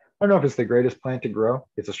don't know if it's the greatest plant to grow.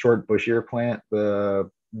 It's a short, bushier plant.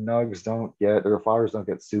 The nugs or the flowers don't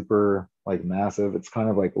get super like massive. It's kind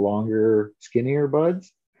of like longer, skinnier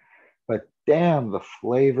buds. But damn, the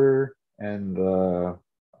flavor and the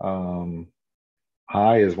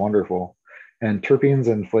high is wonderful. And terpenes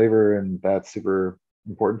and flavor, and that's super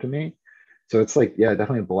important to me. So it's like, yeah,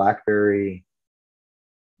 definitely blackberry,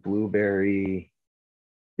 blueberry.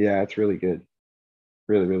 Yeah, it's really good.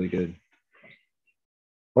 Really, really good.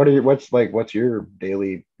 What's your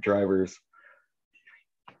daily drivers?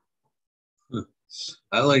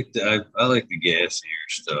 I like the gassier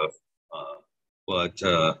stuff, but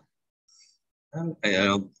I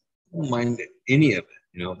don't mind any of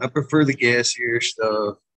it. I prefer the gassier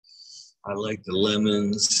stuff. I like the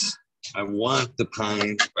lemons. I want the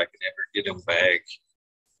pines if I can ever get them back.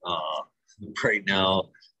 Uh, right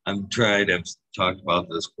now, I've talked about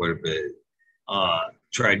this quite a bit.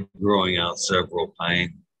 Tried growing out several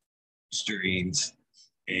pine strains,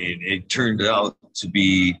 and it turned out to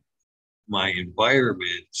be my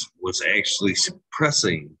environment was actually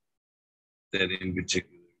suppressing that in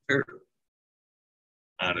particular territory.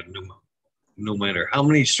 Out of no matter how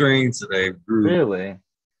many strains that I grew, Really?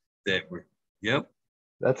 that were, yep,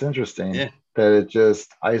 That's interesting. yeah, That it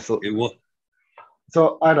just isolates. it was.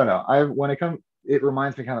 So I don't know. It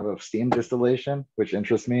reminds me kind of steam distillation, which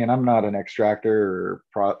interests me. And I'm not an extractor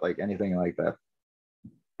or like anything like that.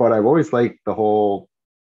 But I've always liked the whole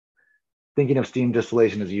thinking of steam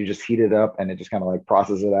distillation as you just heat it up and it just kind of like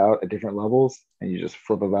processes it out at different levels, and you just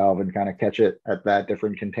flip a valve and kind of catch it at that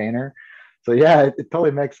different container. So yeah, it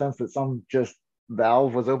totally makes sense that some just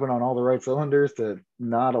valve was open on all the right cylinders to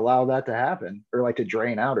not allow that to happen, or like to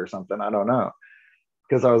drain out or something. I don't know.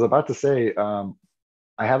 Because I was about to say,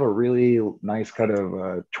 I have a really nice cut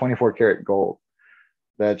of 24 karat gold.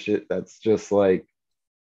 That's just like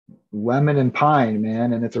lemon and pine,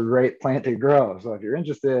 man, and it's a great plant to grow. So if you're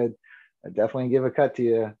interested, I definitely give a cut to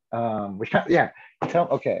you. Yeah,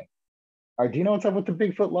 okay. Do you know what's up with the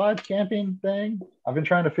Bigfoot Lodge camping thing? I've been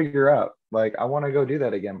trying to figure out. Like, I want to go do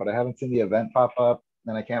that again, but I haven't seen the event pop up,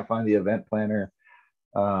 and I can't find the event planner.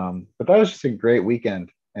 But that was just a great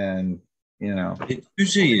weekend, and it's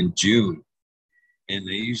usually in June, and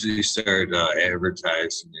they usually start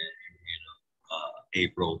advertising it,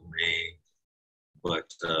 April, May. But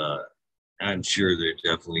I'm sure they're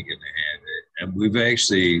definitely going to have it. we've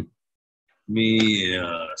actually, me,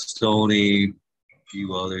 Stony, a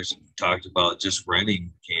few others talked about just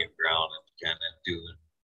renting campground and kind of doing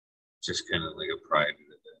just kind of like a private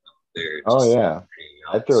event up there. Oh Just yeah,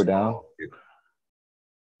 hang I'd out throw it down. small.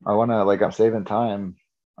 I want to like I'm saving time.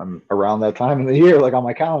 I'm around that time of the year, like on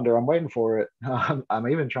my calendar. I'm waiting for it. I'm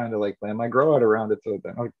even trying to like plan my grow out around it so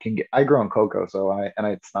that I can get. I grow in cocoa, so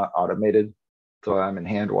it's not automated, so I'm in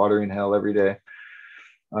hand watering hell every day.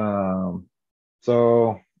 Um,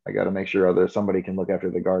 so I got to make sure there's somebody can look after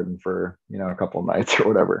the garden for a couple of nights or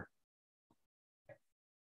whatever.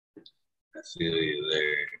 I feel you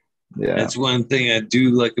there. Yeah. That's one thing I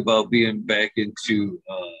do like about being back into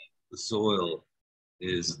the soil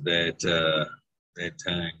is that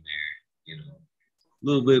time there. A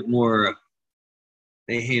little bit more.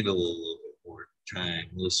 They handle a little bit more time,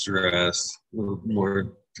 a little stress, a little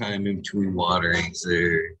more time in between waterings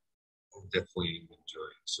there. I'm definitely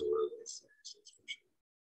enjoying soil. That's for sure.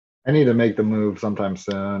 I need to make the move sometime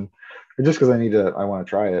soon. Just because I want to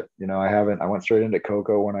try it. I went straight into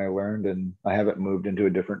cocoa when I learned, and I haven't moved into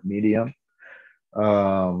a different medium.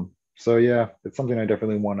 So yeah, it's something I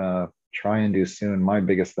definitely want to try and do soon. My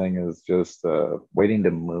biggest thing is just waiting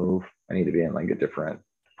to move. I need to be in like a different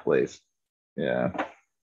place. Yeah.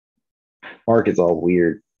 Market's all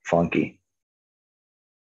weird, funky.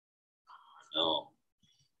 No,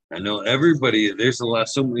 I know everybody. There's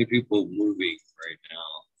so many people moving right now,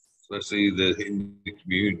 especially in the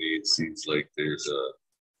community. It seems like there's a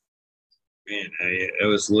man. I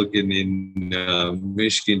was looking in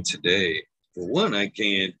Michigan today. For one, I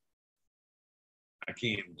can't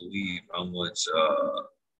believe how much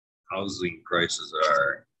housing prices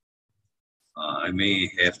are. I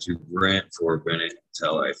may have to rent for a minute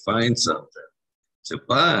until I find something to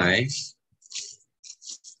buy.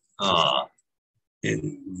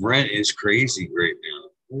 And rent is crazy right now.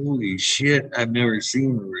 Holy shit! I've never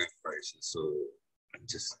seen the rent prices so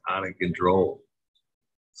just out of control.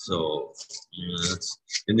 So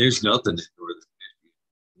and there's nothing in Northern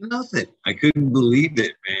Michigan. Nothing. I couldn't believe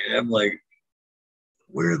it, man. I'm like,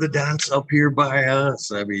 where are the docks up here by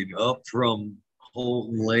us? I mean, up from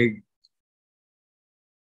Holton Lake,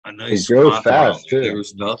 a It nice goes swath around fast there. There too.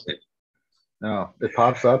 was nothing. No, it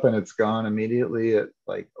pops up and it's gone immediately at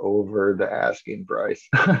like over the asking price.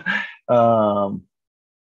 um,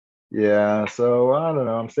 yeah, so I don't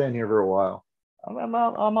know. I'm staying here for a while. I'm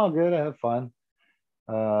all good. I have fun.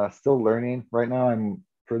 Still learning. Right now, I'm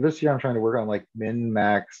for this year. I'm trying to work on like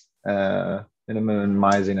minimizing and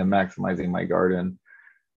maximizing my garden.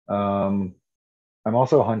 Um, I'm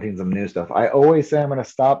also hunting some new stuff. I always say I'm gonna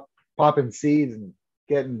stop popping seeds and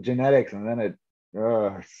getting genetics, and then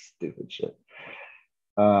stupid shit.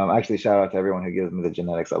 Actually, shout out to everyone who gives me the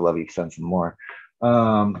genetics. I love you. Send some more.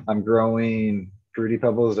 I'm growing Fruity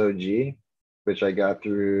Pebbles OG, which I got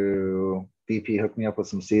through DP hooked me up with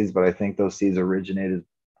some seeds, but I think those seeds originated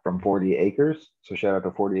from 40 acres. So shout out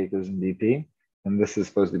to 40 acres in DP. And this is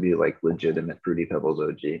supposed to be like legitimate Fruity Pebbles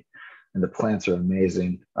OG. And the plants are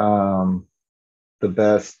amazing. The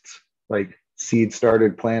best like seed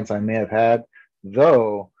started plants I may have had,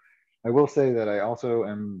 though I will say that I also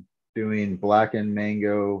am doing blackened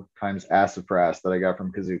mango times sassafras that I got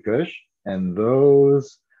from Kazoo Kush, and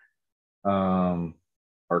those are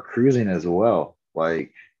cruising as well.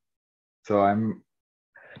 Like, so I'm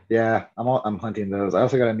hunting those. I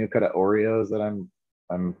also got a new cut of Oreos that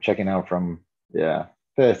I'm checking out from. Yeah,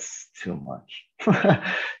 that's too much.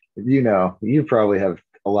 You probably have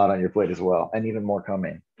a lot on your plate as well, and even more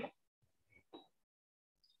coming.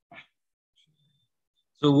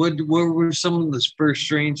 So what were some of the first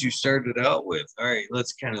strains you started out with? All right,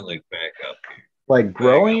 let's kind of like back up here. Like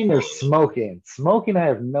Back up growing a or little. smoking? Smoking, I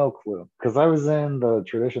have no clue because I was in the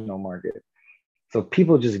traditional market. So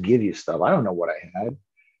people just give you stuff. I don't know what I had.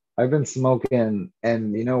 I've been smoking,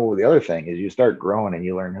 and the other thing is you start growing and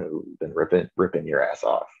you learn who's been ripping your ass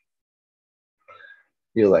off.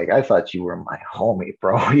 You're like, I thought you were my homie,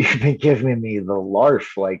 bro. You've been giving me the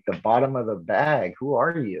larf, like the bottom of the bag. Who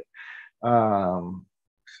are you? Um,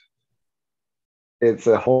 it's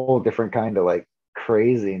a whole different kind of like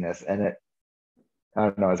craziness, and I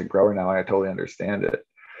don't know. As a grower now, I totally understand it.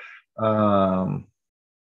 Um,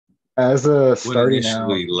 as a What starting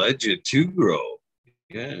out, initially led you to grow?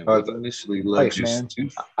 Yeah, it's what initially led life, you man. to?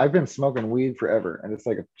 I've been smoking weed forever, and it's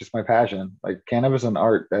like just my passion. Like cannabis and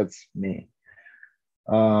art, that's me.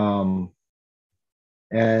 Um,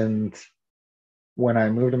 and when I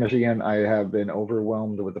moved to Michigan, I have been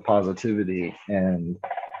overwhelmed with the positivity and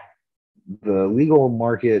the legal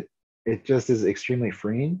market. It just is extremely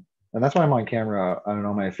freeing, and that's why I'm on camera. I don't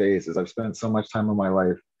know my face is I've spent so much time of my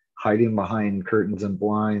life hiding behind curtains and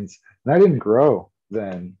blinds. And I didn't grow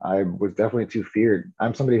then. I was definitely too feared.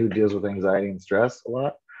 I'm somebody who deals with anxiety and stress a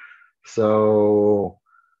lot. So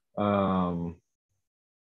um,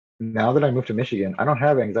 now that I moved to Michigan, I don't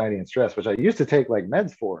have anxiety and stress, which I used to take like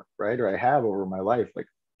meds for, right? Or I have over my life, like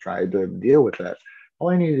tried to deal with that. All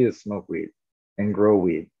I need to do is smoke weed and grow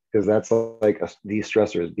weed because that's like a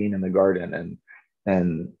de-stressor is being in the garden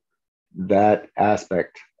and that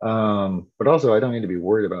aspect. But also I don't need to be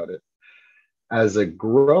worried about it. As a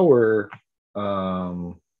grower,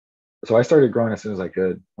 so I started growing as soon as I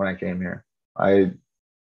could when I came here. I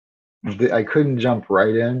I couldn't jump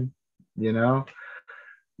right in, you know,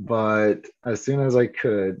 but as soon as I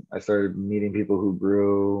could, I started meeting people who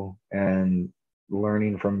grew and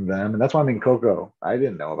learning from them. And that's why I'm in cocoa. I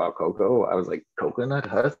didn't know about cocoa. I was like, coconut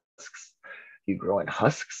husks? You grow in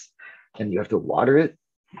husks and you have to water it,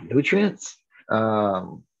 nutrients.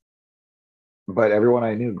 But everyone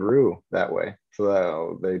I knew grew that way.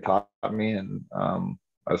 So they taught me, and I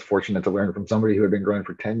was fortunate to learn from somebody who had been growing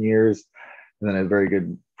for 10 years. And then a very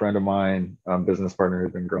good friend of mine, business partner,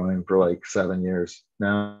 who's been growing for like 7 years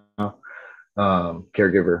now,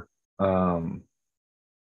 caregiver. The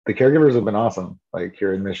caregivers have been awesome, like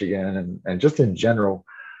here in Michigan and just in general.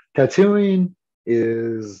 Tattooing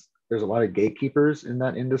is, there's a lot of gatekeepers in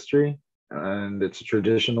that industry. And it's a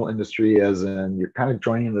traditional industry, as in you're kind of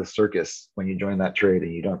joining the circus when you join that trade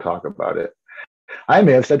and you don't talk about it. I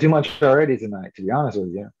may have said too much already tonight, to be honest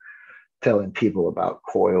with you, telling people about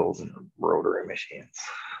coils and rotary machines.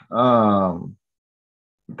 The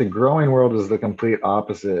growing world is the complete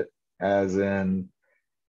opposite, as in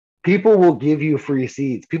people will give you free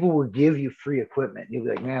seeds. People will give you free equipment. You'll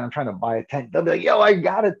be like, man, I'm trying to buy a tent. They'll be like, yo, I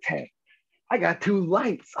got a tent. I got 2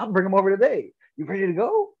 lights. I'll bring them over today. You ready to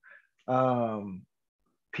go?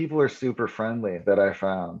 People are super friendly that I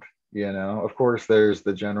found, you know. Of course, there's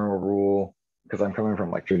the general rule because I'm coming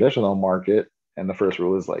from like traditional market, and the first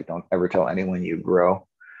rule is like don't ever tell anyone you grow,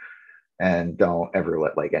 and don't ever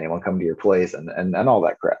let like anyone come to your place and all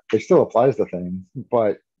that crap. It still applies to things,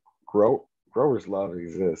 but growers love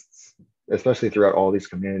exists, especially throughout all these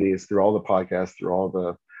communities, through all the podcasts, through all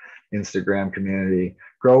the Instagram community.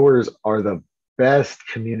 Growers are the best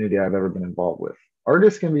community I've ever been involved with.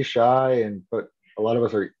 Artists can be shy, but a lot of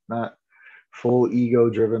us are not full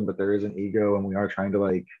ego driven, but there is an ego, and we are trying to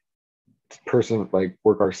like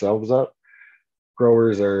work ourselves up.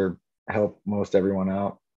 Growers are help most everyone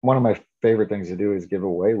out. One of my favorite things to do is give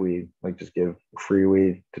away weed, like just give free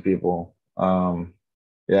weed to people.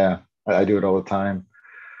 Yeah, I do it all the time.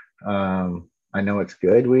 I know it's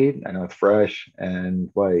good weed. I know it's fresh,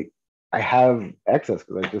 and like I have excess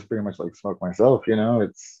because I just pretty much like smoke myself. You know,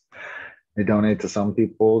 I donate to some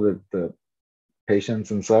people, the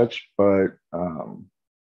patients and such, but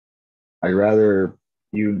I'd rather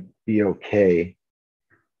you be okay,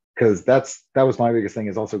 because that was my biggest thing,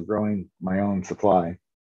 is also growing my own supply.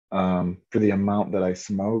 For the amount that I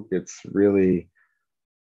smoke, it's really,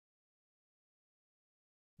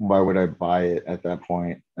 why would I buy it at that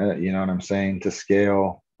point? You know what I'm saying? To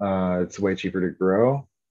scale, it's way cheaper to grow.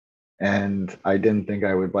 And I didn't think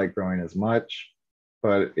I would like growing as much,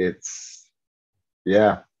 but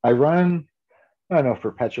yeah, I run, I don't know if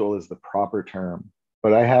perpetual is the proper term,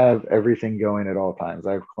 but I have everything going at all times.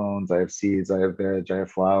 I have clones, I have seeds, I have veg, I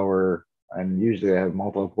have flower, and usually I have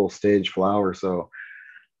multiple stage flower. So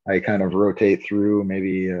I kind of rotate through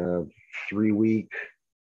maybe a 3 week,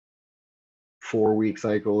 4 week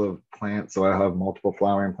cycle of plants. So I have multiple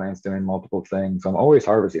flowering plants doing multiple things. I'm always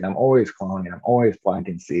harvesting, I'm always cloning, I'm always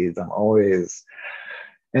planting seeds, and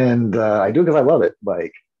I do it because I love it.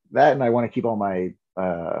 Like that, and I want to keep all my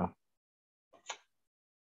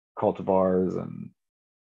cultivars and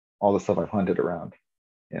all the stuff I've hunted around.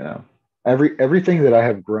 You know, everything that I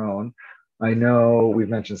have grown. I know we've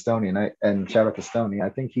mentioned Stony, and shout out to Stony. I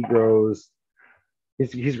think he grows.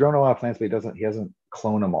 He's grown a lot of plants, but he hasn't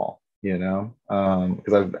cloned them all. You know,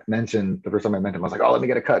 because I've mentioned the first time I met him, I was like, oh, let me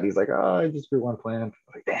get a cut. He's like, oh, I just grew one plant. I was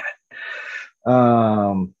like, damn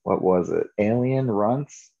it. What was it? Alien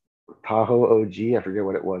Runts, Tahoe OG. I forget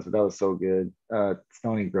what it was, but that was so good.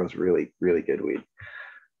 Stony grows really, really good weed.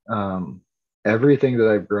 Everything that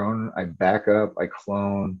I've grown, I back up, I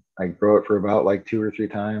clone, I grow it for about like 2 or 3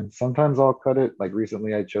 times. Sometimes I'll cut it. Like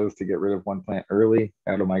recently, I chose to get rid of one plant early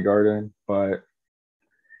out of my garden, but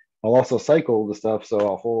I'll also cycle the stuff. So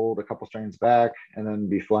I'll hold a couple strains back and then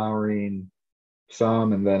be flowering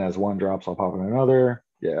some. And then as one drops, I'll pop in another.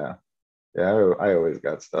 Yeah. Yeah. I always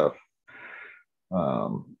got stuff.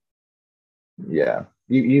 Um, yeah.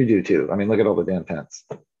 You do too. I mean, look at all the damn tents.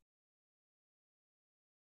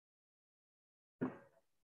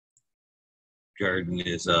 garden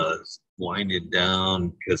is winding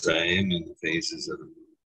down because I am in the phases of the move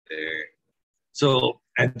there. So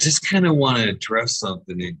I just kind of want to address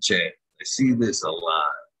something in chat. I see this a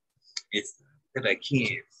lot. It's that I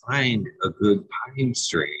can't find a good pine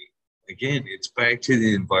strain. Again, it's back to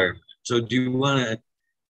the environment. So do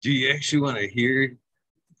you actually want to hear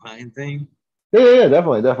the pine thing? Yeah,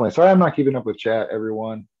 definitely. Sorry, I'm not keeping up with chat,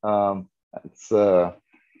 everyone. It's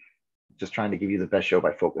just trying to give you the best show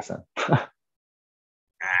by focusing.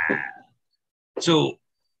 So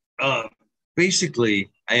uh, basically,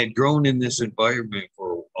 I had grown in this environment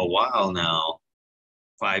for a while now,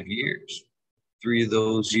 5 years. 3 of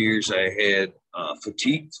those years, I had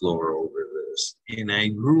fatigue floor over this, and I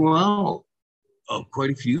grew out of quite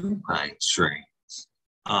a few pine strains.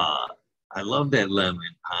 Uh, I love that lemon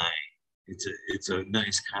pine. It's a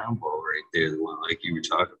nice combo right there, the one like you were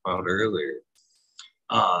talking about earlier.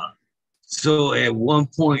 Uh, so at one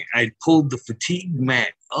point, I pulled the fatigue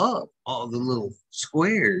mat up, all the little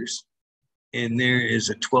squares, and there is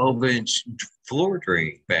a 12-inch floor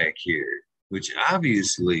drain back here, which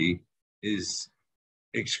obviously is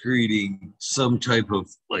excreting some type of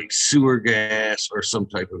like sewer gas or some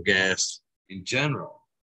type of gas in general.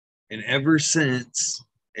 And ever since,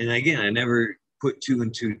 and again, I never put two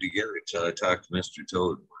and two together until I talked to Mr.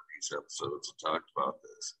 Toad in one of these episodes and talked about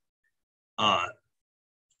this.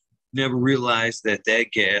 Never realized that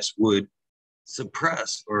that gas would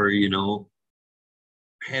suppress or,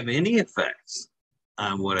 have any effects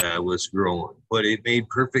on what I was growing. But it made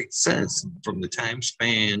perfect sense from the time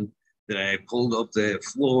span that I pulled up that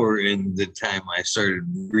floor and the time I started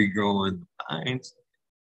regrowing the pines,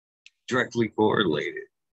 directly correlated.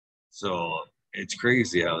 So it's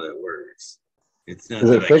crazy how that works. It's not Is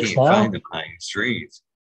that it I fixed can't find now? the pine trees.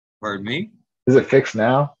 Pardon me? Is it fixed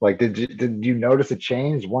now? Like, did you notice a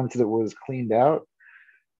change once it was cleaned out?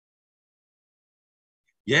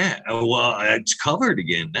 Yeah. Well, it's covered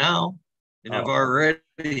again now. And I've Oh,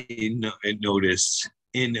 already noticed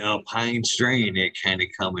in a pine strain it kind of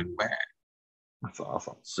coming back. that's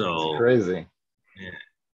awesome. That's So, crazy. yeah,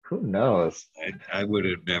 Who knows? I would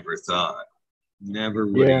have never thought. Never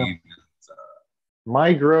would have Yeah, even thought.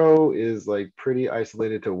 my grow is like pretty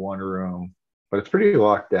isolated to one room, but it's pretty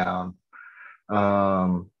locked down.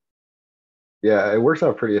 Um, yeah, it works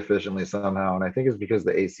out pretty efficiently somehow, and I think it's because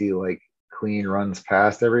the AC like clean runs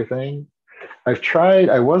past everything.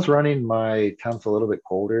 I was running my temps a little bit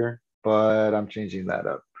colder, but I'm changing that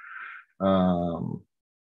up. Um,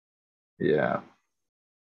 yeah.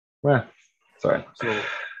 Well, sorry. So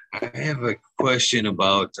I have a question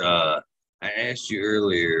about I asked you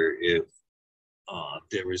earlier if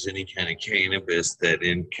there was any kind of cannabis that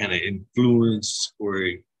in kind of influenced or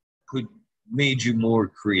could made you more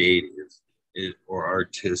creative or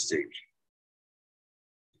artistic.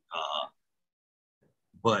 Uh,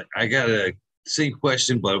 but I got a same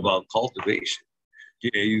question, but about cultivation.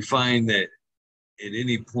 You find that at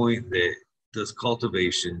any point that does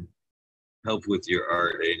cultivation help with your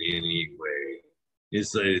art in any way?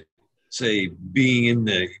 Is that say being in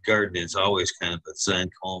the garden is always kind of a zen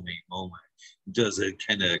calming moment? Does it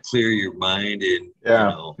kind of clear your mind and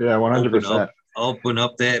Yeah, open up 100%. open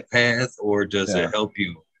up that path, or does it Yeah. help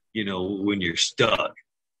you when you're stuck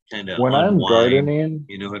kind of When I'm unwind? gardening,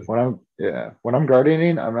 you know when I'm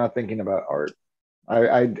gardening, I'm not thinking about art.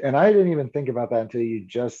 I didn't even think about that until you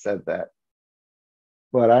just said that.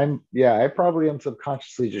 But I probably am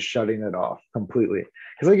subconsciously just shutting it off completely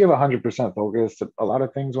because I give 100% focus to a lot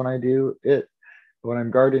of things when I do it. When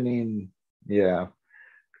I'm gardening, yeah,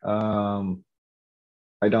 um,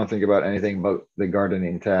 I don't think about anything but the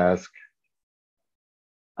gardening task.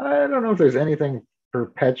 I don't know if there's anything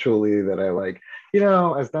perpetually that I like.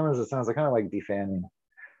 As dumb as it sounds, I kind of like defanning.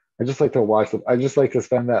 I just like to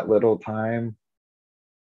spend that little time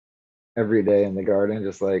every day in the garden,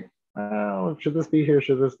 just like, oh, should this be here?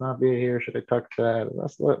 Should this not be here? Should I tuck that?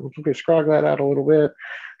 Let's scrog that out a little bit.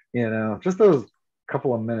 Just those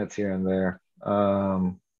couple of minutes here and there.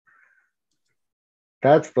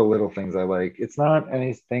 That's the little things I like. It's not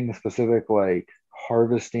anything specific like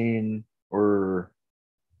harvesting or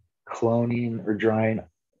cloning or drying.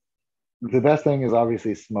 The best thing is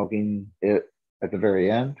obviously smoking it at the very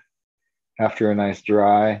end after a nice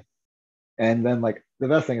dry. And then like the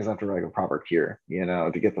best thing is after like a proper cure,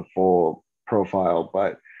 to get the full profile.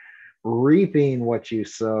 But reaping what you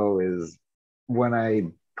sow is when I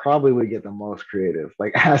probably would get the most creative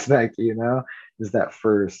like aspect, is that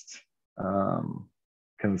first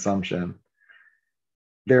consumption.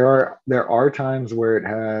 There are times where it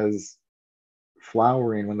has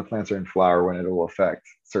flowering when the plants are in flower when it will affect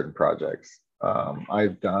certain projects.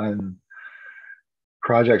 I've done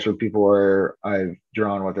projects with people where I've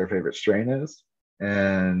drawn what their favorite strain is,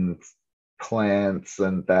 and plants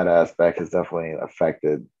and that aspect has definitely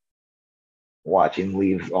affected watching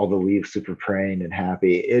leaves, all the leaves super praying and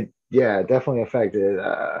happy. It, yeah, it definitely affected.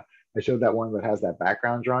 I showed that one that has that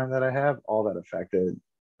background drawing that I have, all that affected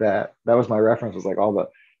that. That was my reference, was like all the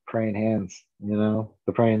praying hands, the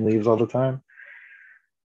praying leaves all the time.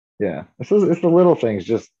 Yeah, it's the little things,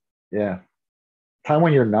 just, yeah, time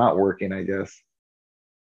when you're not working, I guess.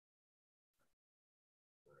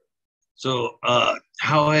 So,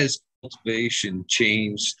 how has cultivation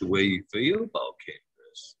changed the way you feel about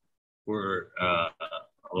cannabis? For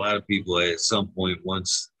a lot of people, at some point,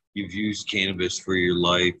 once you've used cannabis for your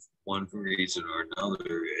life, one reason or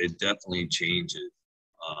another, it definitely changes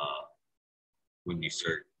when you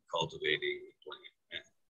start cultivating the plant.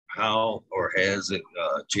 How or has it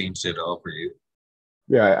changed at all for you?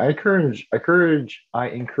 Yeah, I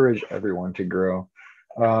encourage everyone to grow.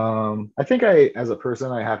 I think as a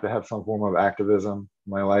person, I have to have some form of activism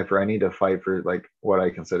in my life, or I need to fight for like what I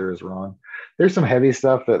consider is wrong. There's some heavy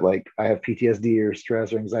stuff that like I have PTSD or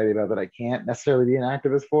stress or anxiety about that I can't necessarily be an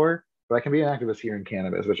activist for, but I can be an activist here in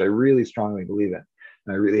cannabis, which I really strongly believe in.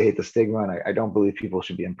 And I really hate the stigma, and I don't believe people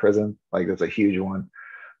should be in prison. Like that's a huge one.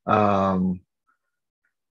 Um,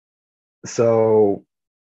 so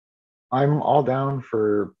I'm all down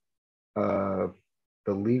for uh,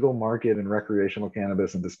 the legal market and recreational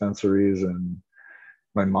cannabis and dispensaries. And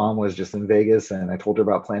my mom was just in Vegas, and I told her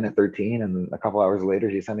about Planet 13. And a couple hours later,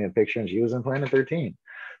 she sent me a picture and she was in Planet 13.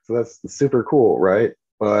 So that's super cool, right?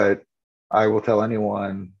 But I will tell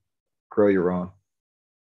anyone, grow your own,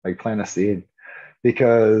 like plant a seed,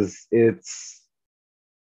 because it's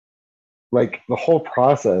like the whole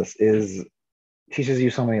process is teaches you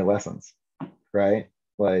so many lessons, right?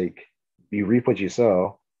 Like you reap what you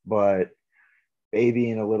sow, but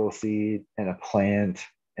babying a little seed and a plant,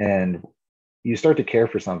 and you start to care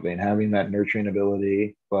for something, having that nurturing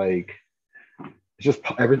ability, like it's just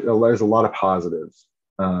there's a lot of positives.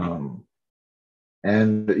 um,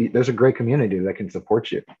 and there's a great community that can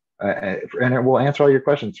support you, and it will answer all your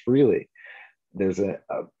questions freely.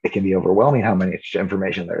 It can be overwhelming how many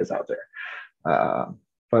information there is out there,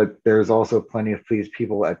 but there's also plenty of these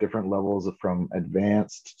people at different levels, from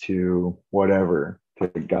advanced to whatever, to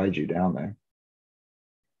guide you down there.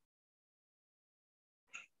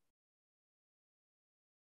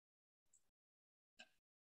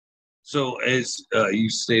 So, as you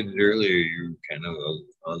stated earlier, you're kind of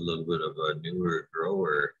a little bit of a newer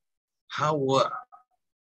grower. How what?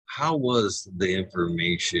 How was the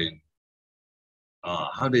information?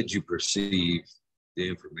 How did you perceive the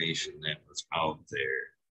information that was out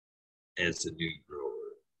there as a new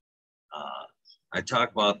grower? Uh, I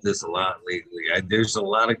talk about this a lot lately. There's a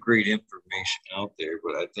lot of great information out there,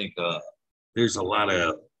 but I think there's a lot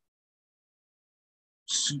of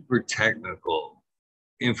super technical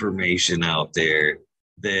information out there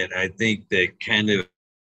that I think that kind of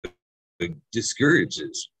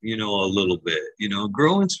discourages, a little bit.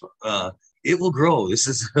 Growing's it will grow. This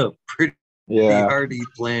is a pretty Yeah, hardy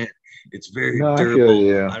plant. It's very no, I feel durable.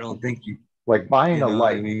 you. I don't think Like you know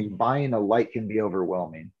what I mean? buying a light can be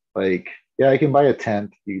overwhelming. Like, yeah, I can buy a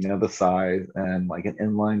tent, the size, and like an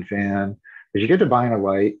inline fan, but you get to buying a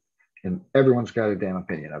light and everyone's got a damn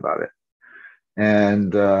opinion about it.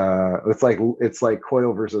 And it's like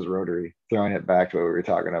coil versus rotary, throwing it back to what we were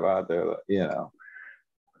talking about there.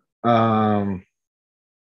 um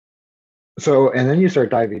so, and then you start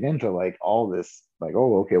diving into like all this, like,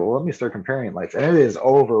 oh, okay, well, let me start comparing lights, and it is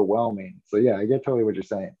overwhelming. So yeah, I get totally what you're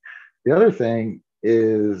saying. The other thing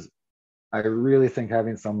is, I really think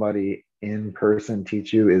having somebody in person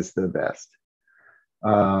teach you is the best.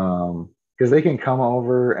 Because they can come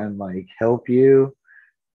over and like help you.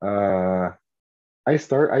 Uh, I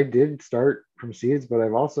did start from seeds, but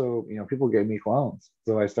I've also, people gave me clones.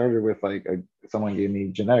 So I started with like someone gave me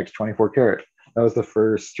genetics 24 karat. That was the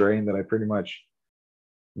first strain that I pretty much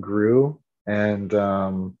grew, and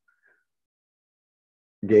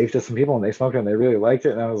gave to some people, and they smoked it and they really liked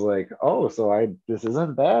it. And I was like, oh, so this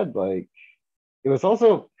isn't bad. Like, it was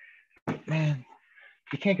also, man,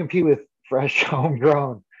 you can't compete with fresh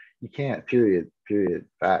homegrown. You can't, period,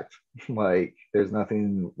 fact. Like, there's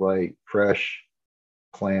nothing like fresh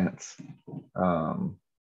plants. um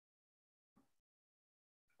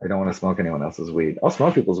I don't want to smoke anyone else's weed. I'll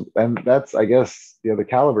smoke people's, and that's, I guess, the other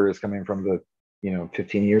caliber is coming from the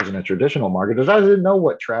 15 years in a traditional market. I didn't know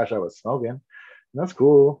what trash I was smoking. And that's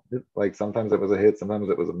cool. Like sometimes it was a hit, sometimes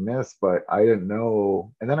it was a miss, but I didn't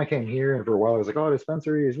know. And then I came here, and for a while I was like, oh,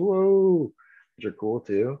 dispensaries, whoa, which are cool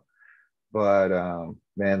too. But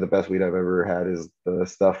man, the best weed I've ever had is the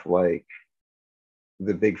stuff like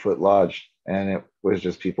the Bigfoot Lodge, and it was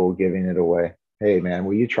just people giving it away. Hey, man,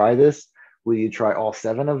 will you try this? Will you try all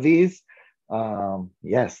 7 of these?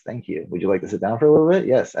 Yes, thank you. Would you like to sit down for a little bit?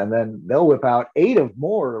 Yes. And then they'll whip out 8 of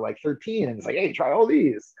more, like 13, and it's like, hey, try all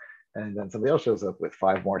these. And then somebody else shows up with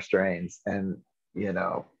 5 more strains, and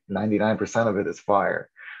 99% of it is fire.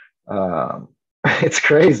 It's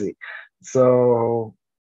crazy. So,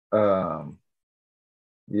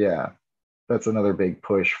 yeah, that's another big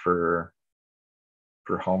push for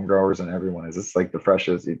home growers and everyone is it's like the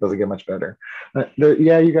freshest. It doesn't get much better.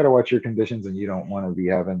 Yeah, you got to watch your conditions, and you don't want to be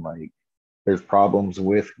having like there's problems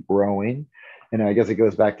with growing. And I guess it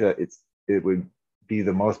goes back to it would be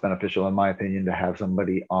the most beneficial, in my opinion, to have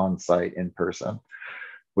somebody on site in person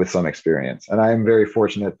with some experience. And I am very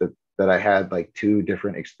fortunate that I had like 2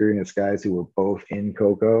 different experienced guys who were both in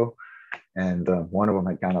cocoa, and one of them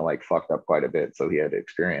had kind of like fucked up quite a bit, so he had to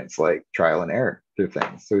experience like trial and error through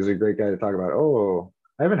things. So he's a great guy to talk about.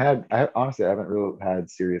 Honestly, I haven't really had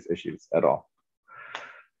serious issues at all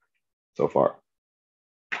so far.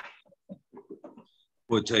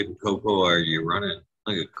 What type of cocoa are you running?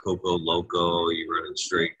 Like a Coco Loco? Are you running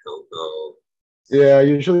straight cocoa? Yeah, I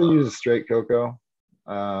usually use straight cocoa.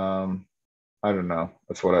 I don't know.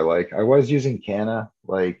 That's what I like. I was using Canna,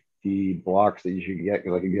 like the blocks that you should get,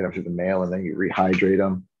 like you get them through the mail and then you rehydrate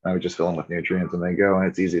them. I would just fill them with nutrients and they go, and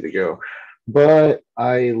it's easy to go. But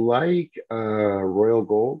I like Royal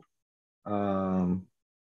Gold.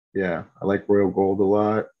 Yeah, I like Royal Gold a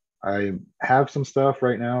lot. I have some stuff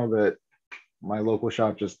right now that my local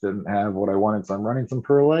shop just didn't have what I wanted, so I'm running some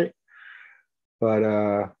Perlite.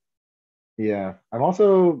 But yeah, I'm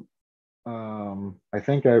also I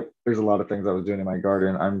think there's a lot of things I was doing in my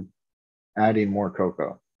garden. I'm adding more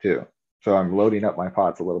cocoa too, so I'm loading up my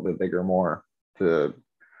pots a little bit bigger more to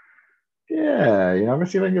yeah, I'm gonna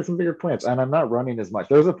see if I can get some bigger plants. And I'm not running as much.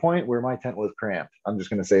 There was a point where my tent was cramped. I'm just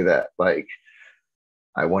gonna say that. Like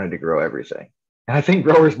I wanted to grow everything. And I think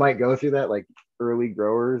growers might go through that. Like early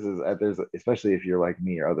growers there's especially if you're like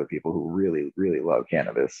me or other people who really, really love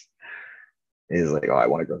cannabis, is like, oh, I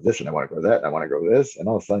want to grow this and I want to grow that and I want to grow this. And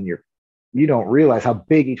all of a sudden you don't realize how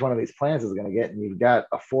big each one of these plants is going to get. And you've got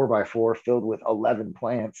a 4x4 filled with 11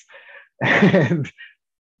 plants. And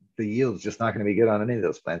the yield's just not going to be good on any of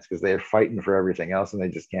those plants because they're fighting for everything else and they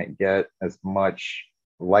just can't get as much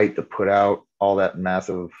light to put out all that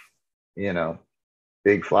massive,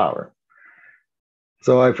 big flower.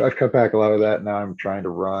 So I've cut back a lot of that. Now I'm trying to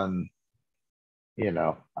run,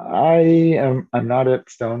 I'm not at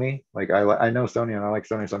Stony. Like I know Stony and I like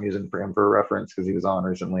Stony, so I'm using him for a reference because he was on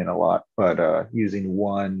recently in a lot, but using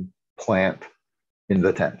one plant in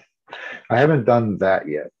the tent. I haven't done that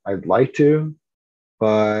yet. I'd like to,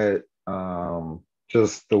 but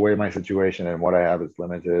just the way my situation and what I have is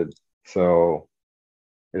limited. So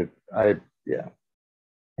yeah.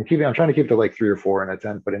 I'm trying to keep to like 3 or 4 in a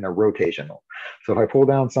tent, but in a rotational. So if I pull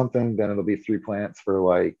down something, then it'll be 3 plants for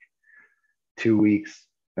like 2 weeks.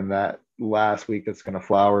 And that last week that's going to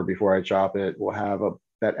flower before I chop it will have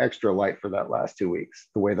that extra light for that last 2 weeks,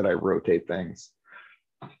 the way that I rotate things.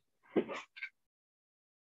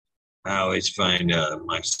 I always find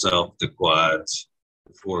myself the quads,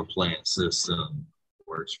 the 4-plant system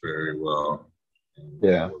works very well.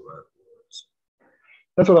 Yeah.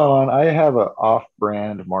 That's what I want. I have an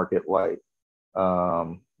off-brand market light,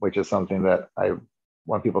 which is something that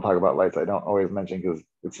when people talk about lights, I don't always mention because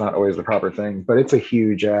it's not always the proper thing, but it's a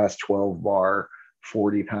huge ass 12 bar,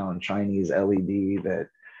 40-pound Chinese LED that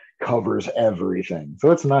covers everything.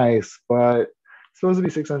 So it's nice, but it's supposed to be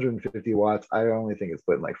 650 watts. I only think it's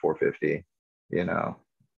putting like 450,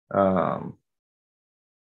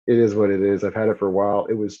 it is what it is. I've had it for a while.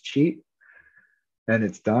 It was cheap and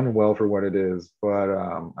it's done well for what it is, but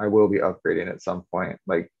I will be upgrading at some point,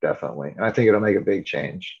 like definitely. And I think it'll make a big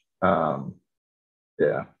change.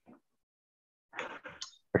 Yeah.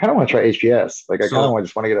 I kind of want to try HPS. Like I kind of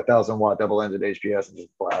just want to get a 1,000-watt double-ended HPS and just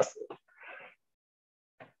blast it.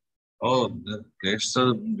 Oh, there's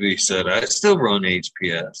still to be said. I still run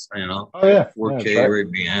HPS, Oh yeah, 4K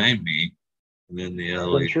right behind me, and then the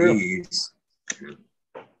LEDs.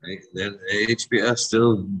 That HPS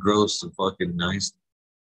still grows some fucking nice,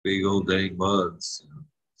 big old dang buds.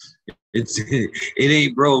 It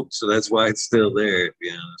ain't broke, so that's why it's still there. To be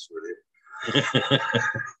honest with you.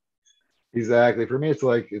 Exactly. For me, it's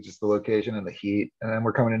just the location and the heat, and then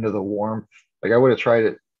we're coming into the warmth. Like I would have tried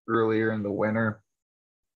it earlier in the winter,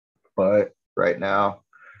 but right now,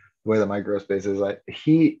 the way that my grow space is,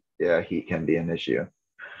 heat can be an issue.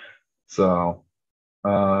 So,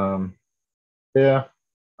 yeah,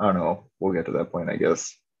 I don't know. We'll get to that point, I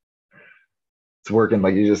guess. It's working,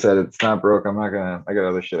 like you just said. It's not broke. I got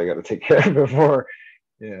other shit I got to take care of before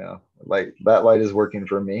Yeah, like that light is working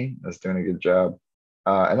for me. That's doing a good job.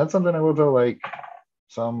 And that's something I will tell like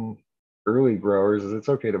some early growers is it's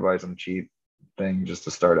okay to buy some cheap thing just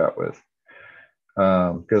to start out with.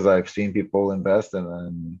 Because I've seen people invest and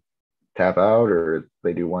then tap out or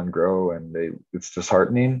they do one grow and they it's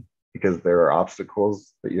disheartening because there are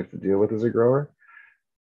obstacles that you have to deal with as a grower.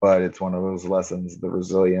 But it's one of those lessons, the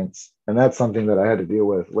resilience. And that's something that I had to deal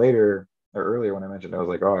with later or earlier when I mentioned I was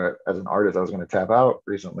like, oh, as an artist, I was going to tap out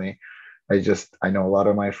recently. I know a lot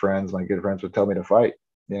of my friends, my good friends would tell me to fight.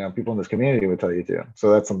 You know, people in this community would tell you to. So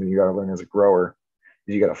that's something you got to learn as a grower.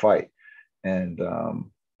 You got to fight and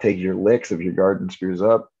take your licks if your garden screws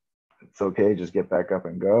up. It's okay. Just get back up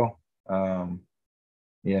and go. Um,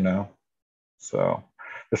 you know, so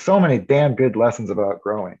there's so many damn good lessons about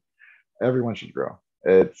growing. Everyone should grow.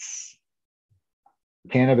 It's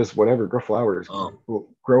cannabis, whatever, grow flowers,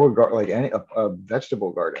 grow like a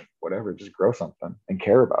vegetable garden, whatever, just grow something and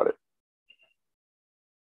care about it.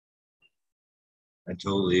 I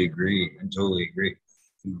totally agree. I totally agree.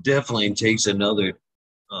 It definitely takes another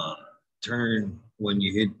uh, turn when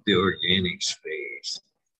you hit the organic space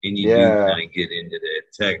and you do Yeah. kind of get into that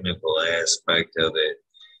technical aspect of it.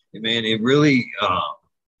 And man, it really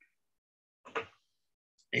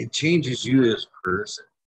it changes you as a person.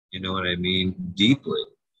 You know what I mean? Deeply.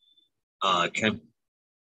 Kind of,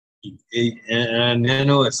 and I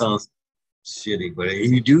know it sounds shitty, but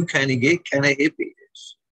you do kind of get kind of hippie.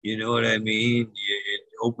 You know what I mean? It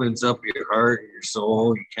opens up your heart, your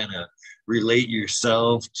soul. You kind of relate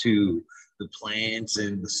yourself to the plants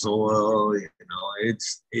and the soil. You know,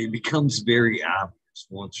 it becomes very obvious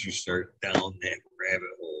once you start down that rabbit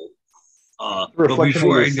hole. But Reflection of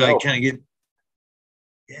before I yourself. kind of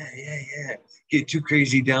get too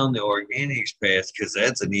crazy down the organics path because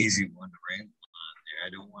that's an easy one to ramble on there. I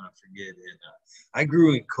don't want to forget it. I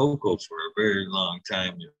grew in cocoa for a very long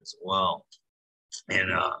time as well,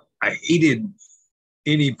 and I hated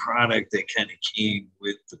any product that kind of came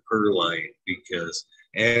with the perlite because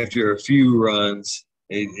after a few runs,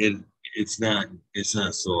 it's not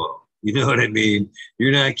so. You know what I mean?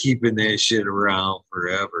 You're not keeping that shit around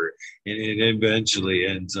forever, and it eventually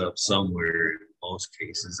ends up somewhere. In most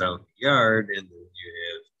cases, out in the yard, and then you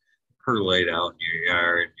have perlite out in your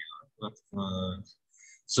yard. And you're like, what the fuck?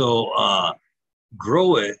 So,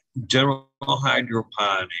 Grow It, General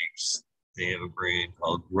Hydroponics. They have a brand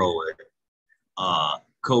called Grow It.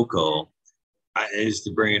 Cocoa is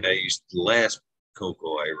the brand I used the last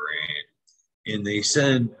cocoa I ran, and they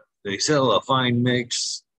sell a fine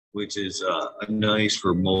mix, which is nice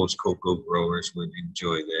for most cocoa growers would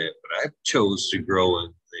enjoy that. But I chose to grow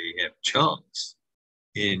and they have chunks,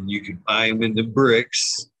 and you can buy them in the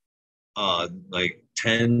bricks, like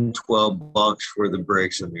 10, $12 for the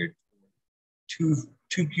bricks, and they're two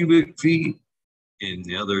cubic feet, and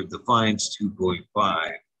the fine's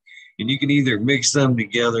 2.5, and you can either mix them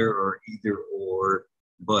together or either or.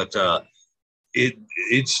 But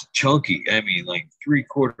it's chunky. I mean, like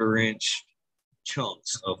 3/4 inch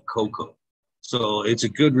chunks of cocoa. So it's a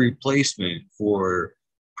good replacement for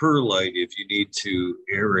perlite if you need to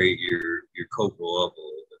aerate your cocoa up a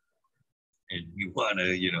little bit, and you want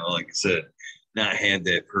to, like I said, not have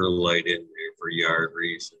that perlite in there for yard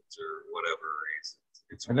reasons or whatever reasons.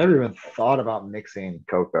 It's I really never even thought about mixing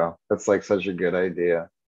cocoa. That's like such a good idea.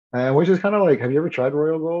 And which is kind of like, have you ever tried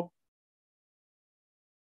Royal Gold?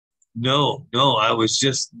 no, no. I was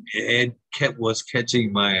just it kept was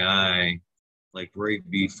catching my eye like right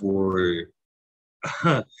before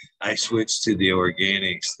I switched to the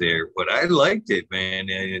organics there, but I liked it, man.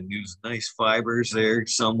 And there's nice fibers there,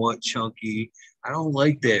 somewhat chunky. I don't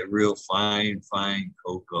like that real fine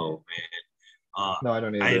cocoa, man. No, I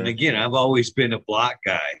don't And either. again, I've always been a block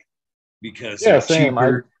guy because Yeah, they're same.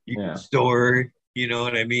 cheaper. You can Yeah. store, you know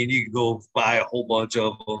what I mean? You can go buy a whole bunch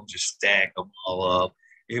of them, just stack them all up.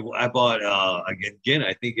 I bought, again,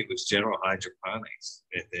 I think it was General Hydroponics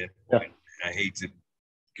at that Yeah. point. I hate to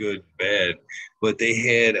good, bad, but they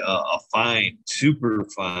had a fine, super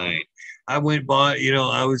fine. I went bought,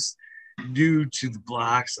 I was new to the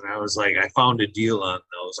blocks, and I was like, I found a deal on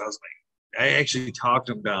those. I was like, I actually talked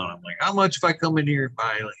them down. I'm like, how much if I come in here and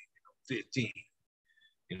buy like 15?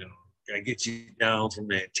 You know, I get you down from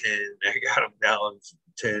that 10. I got them down from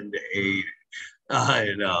 10 to 8.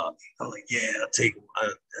 And I'm like, yeah, I'll take them.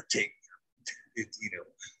 I'll take it.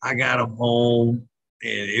 I got them home,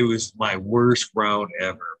 and it was my worst round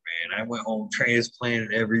ever, man. I went home,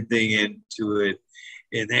 transplanted everything into it,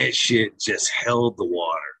 and that shit just held the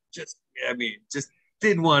water. Just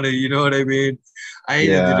didn't want to, you know what I mean? I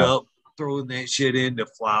ended Yeah. up throwing that shit into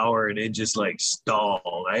flour, and it just like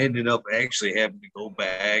stalled. I ended up actually having to go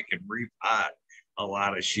back and repot a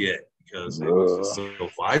lot of shit because it was just so.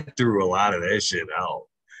 I threw a lot of that shit out.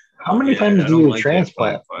 How many times I do don't you like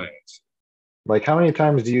transplant? Like, how many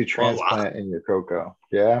times do you A lot. transplant in your cocoa?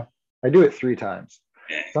 Yeah, I do it 3 times.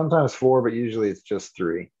 Sometimes 4, but usually it's just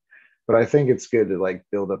 3. But I think it's good to like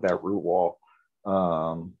build up that root wall,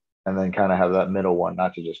 and then kind of have that middle one,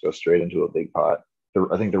 not to just go straight into a big pot.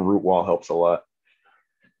 I think the root wall helps a lot.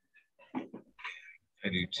 I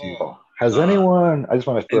do too. Has anyone, I just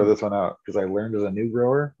want to throw this one out because I learned as a new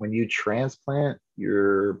grower, when you transplant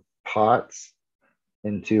your pots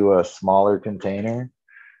into a smaller container,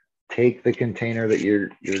 take the container that you're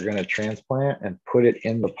going to transplant and put it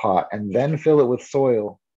in the pot and then fill it with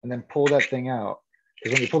soil and then pull that thing out.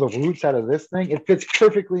 Because when you pull the roots out of this thing, it fits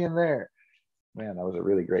perfectly in there. Man, that was a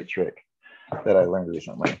really great trick that I learned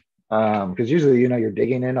recently. Because usually, you're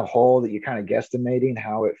digging in a hole that you're kind of guesstimating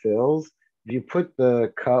how it fills. If you put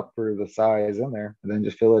the cup or the size in there and then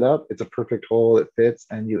just fill it up, it's a perfect hole. It fits,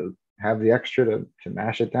 and you have the extra to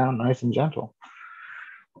mash it down nice and gentle.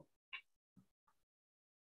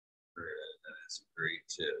 That is a great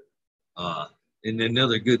tip. And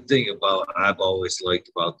another good thing I've always liked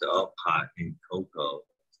about the up pot in cocoa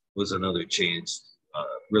was another chance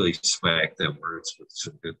really smack them roots with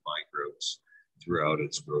some good microbes throughout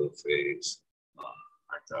its growth phase.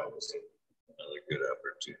 I thought it was another good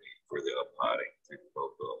opportunity for the up potting through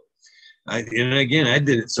cocoa. And again, I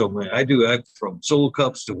did it so much. I do it from solo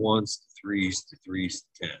cups to 1s to 3s to 3s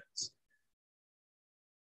to 10s.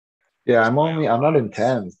 Yeah, I'm not in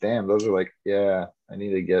 10s. Damn, those are like, yeah, I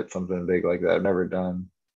need to get something big like that. I've never done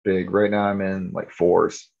big. Right now I'm in like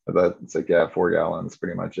 4s. It's like, yeah, 4 gallons,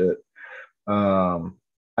 pretty much it.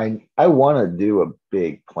 I want to do a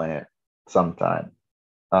big plant sometime.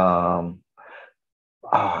 The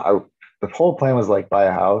whole plan was like buy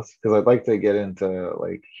a house because I'd like to get into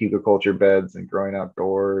like hugelkultur beds and growing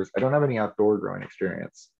outdoors. I don't have any outdoor growing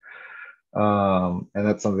experience. And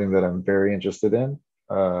that's something that I'm very interested in.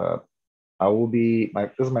 This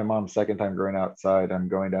is my mom's second time growing outside. I'm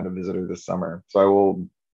going down to visit her this summer. So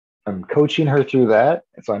I'm coaching her through that.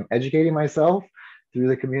 So I'm educating myself through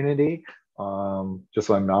the community, just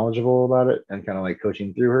so I'm knowledgeable about it and kind of like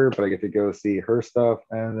coaching through her, but I get to go see her stuff.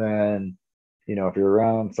 And then, if you're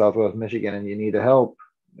around Southwest Michigan and you need help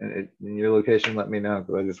in your location, let me know.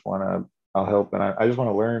 Cause I'll help. And I just want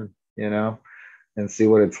to learn, and see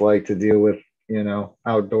what it's like to deal with,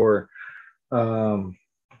 outdoor, because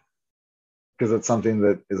it's something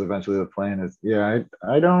that is eventually the plan is,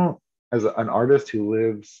 I don't, as an artist who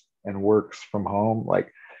lives and works from home,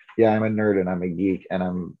 like, yeah, I'm a nerd and I'm a geek and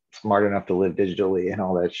I'm smart enough to live digitally and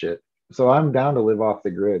all that shit. So I'm down to live off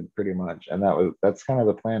the grid pretty much. And that's kind of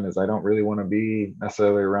the plan is I don't really want to be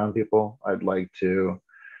necessarily around people. I'd like to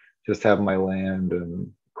just have my land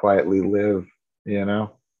and quietly live,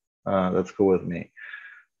 that's cool with me.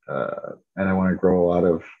 And I want to grow a lot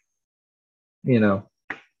of,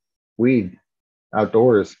 weed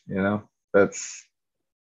outdoors, that's,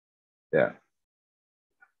 yeah.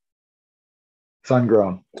 Sun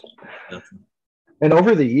grown. And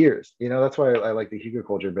over the years, that's why I like the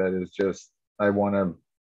hugelkultur bed is just, I want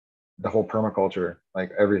the whole permaculture,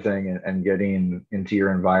 like everything and getting into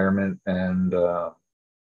your environment and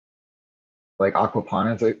like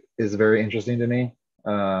aquaponics is very interesting to me.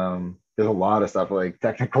 There's a lot of stuff like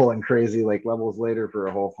technical and crazy like levels later for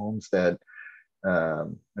a whole homestead.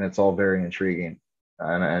 And it's all very intriguing.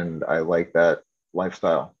 And I like that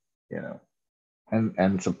lifestyle,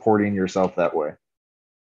 and supporting yourself that way.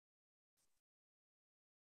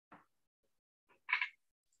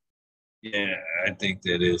 Yeah, I think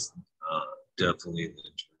that is definitely the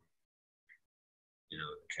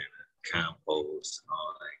kind of compost and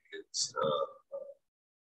all that good stuff.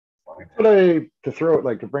 But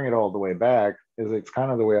to bring it all the way back is it's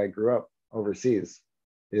kind of the way I grew up overseas.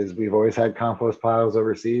 Is we've always had compost piles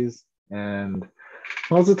overseas, and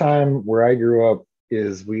most of the time where I grew up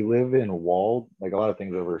is we live in walled, like a lot of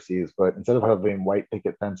things overseas, but instead of having white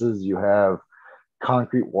picket fences, you have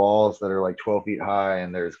concrete walls that are like 12 feet high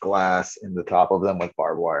and there's glass in the top of them with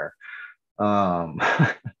barbed wire.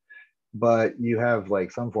 But you have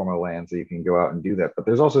like some form of land so you can go out and do that. But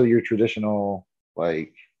there's also your traditional,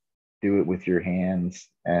 like, do it with your hands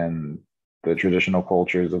and the traditional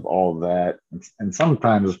cultures of all of that. And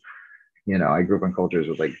sometimes, I grew up in cultures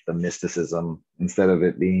with like the mysticism instead of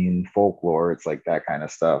it being folklore. It's like that kind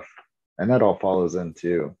of stuff. And that all follows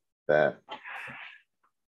into that.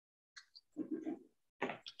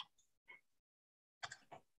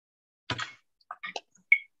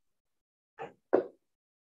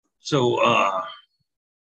 So,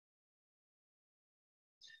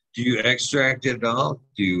 do you extract it all?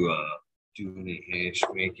 Do you do any hash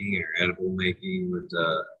making or edible making with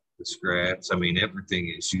the scraps. I mean,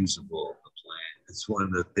 everything is usable on the plant. It's one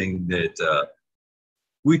of the things that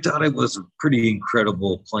we thought it was a pretty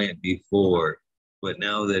incredible plant before, but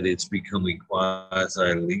now that it's becoming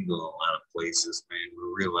quasi legal in a lot of places, man,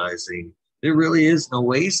 we're realizing there really is no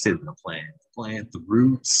waste in the plant. The plant, the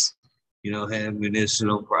roots, have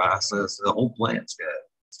medicinal process. The whole plant's got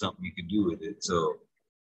something you can do with it. So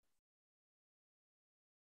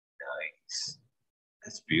nice.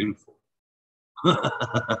 That's beautiful.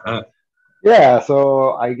 Yeah,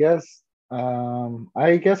 so I guess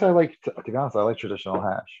I like to be honest, I like traditional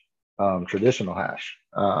hash. Traditional hash.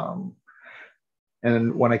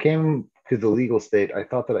 And when I came to the legal state, I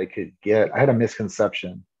thought that I had a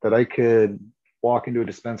misconception that I could walk into a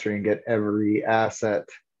dispensary and get every asset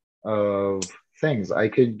of things. I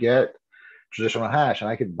could get traditional hash and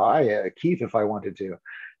I could buy a keef if I wanted to,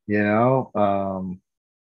 you know,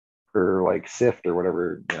 or like sift or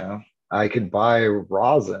whatever, I could buy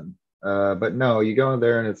rosin. But no, you go in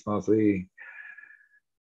there and it's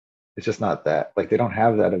just not that. Like they don't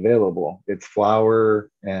have that available. It's flour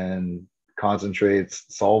and concentrates,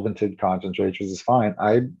 solvented concentrates, which is fine.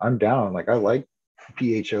 I'm down. Like I like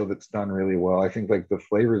PHO that's done really well. I think like the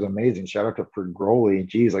flavor is amazing. Shout out to Pergroli.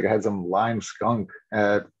 Geez, like I had some lime skunk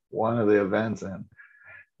at one of the events and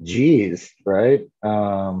geez, right?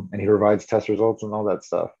 And he provides test results and all that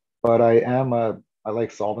stuff. But I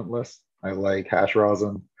like solventless. I like hash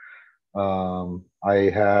rosin.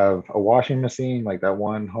 I have a washing machine, like that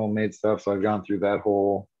one homemade stuff. So I've gone through that.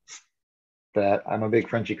 I'm a big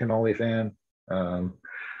Frenchy Cannoli fan.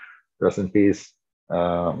 Rest in peace.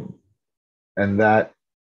 And that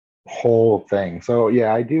whole thing. So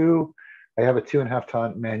yeah, I have a 2.5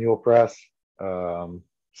 ton manual press.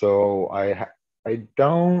 So I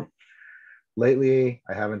don't lately.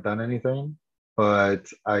 I haven't done anything,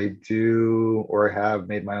 but I do, or I have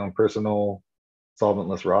made my own personal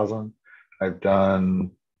solventless rosin. I've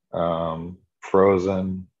done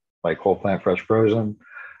frozen, like whole plant fresh frozen.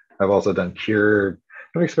 I've also done cured.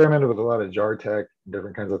 I've experimented with a lot of jar tech,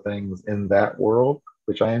 different kinds of things in that world,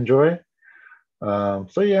 which I enjoy.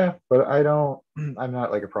 So yeah, but I'm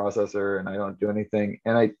not like a processor and I don't do anything.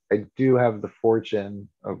 And I do have the fortune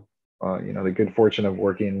of, the good fortune of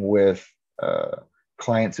working with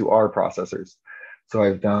clients who are processors. So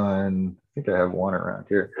I think I have one around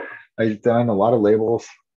here. I've done a lot of labels.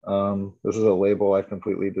 This is a label I've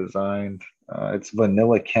completely designed. It's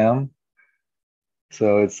Vanilla Chem.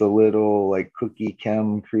 So it's a little like cookie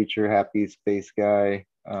chem creature, happy space guy.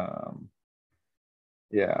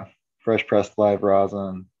 Yeah, fresh pressed live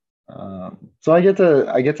rosin. So I get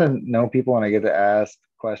to know people and I get to ask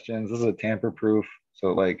questions. This is a tamper proof,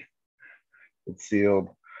 so like it's sealed.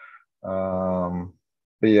 But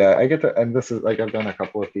yeah, and this is like I've done a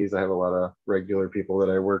couple of these. I have a lot of regular people that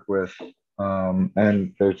I work with,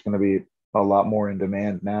 and there's going to be a lot more in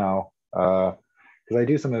demand now because I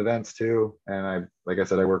do some events too, and like I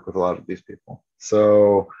said, I work with a lot of these people.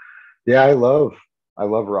 So yeah, I love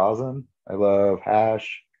rosin. I love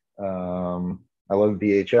hash. I love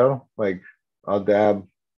BHO. Like I'll dab.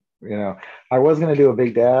 I was gonna do a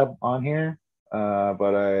big dab on here,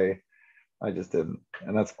 but I just didn't,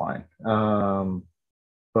 and that's fine.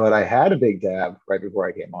 But I had a big dab right before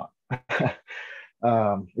I came on.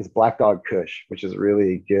 It's Black Dog Kush, which is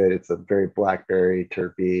really good. It's a very blackberry,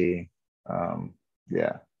 terpy. Um,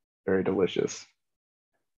 yeah, very delicious.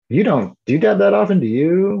 You don't do you dab that often? Do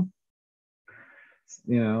you?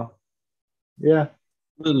 You know, yeah.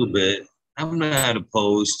 A little bit. I'm not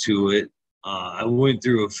opposed to it. I went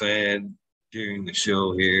through a fad during the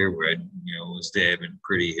show here where I, was dabbing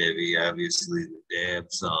pretty heavy. Obviously, the dab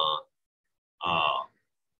song.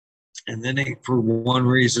 And then for one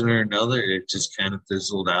reason or another, it just kind of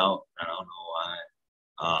fizzled out. I don't know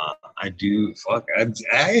why. I do. Fuck. I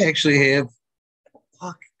actually have.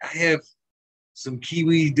 Fuck. I have some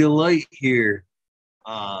Kiwi Delight here,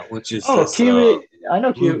 which is Oh, this kiwi. I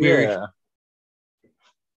know kiwi. blueberry. Yeah,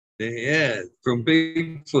 Yeah, from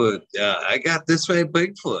Bigfoot. I got this way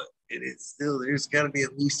Bigfoot, and it's still there's got to be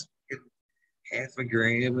at least half a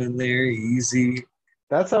gram in there, easy.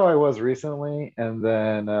 that's how I was recently. And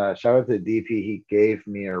then shout out to DP. He gave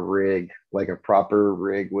me a rig, like a proper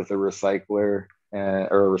rig with a recycler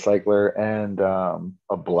and a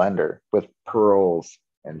blender with pearls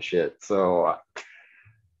and shit. So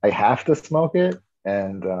I have to smoke it.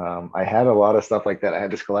 And I had a lot of stuff like that. I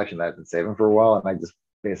had this collection that I've been saving for a while, and I just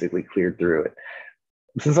basically cleared through it.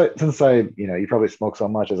 Since I, you probably smoke so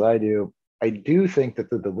much as I do. I do think that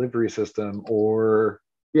the delivery system, or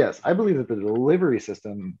yes, I believe that the delivery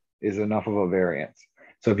system is enough of a variance.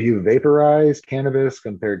 So if you vaporize cannabis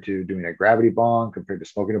compared to doing a gravity bong, compared to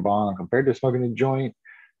smoking a bong, compared to smoking a joint,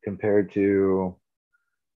 compared to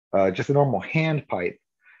just a normal hand pipe,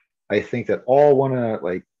 I think that all want to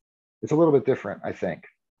like, it's a little bit different, I think.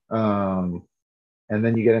 Um, and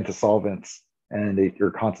then you get into solvents and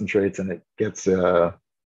your concentrates, and it gets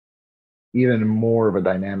even more of a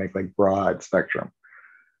dynamic, like broad spectrum.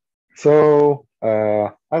 So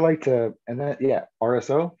I like to, and then yeah,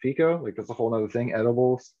 RSO, FICO, like that's a whole other thing,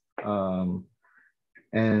 edibles. Um,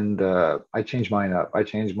 and I changed mine up. I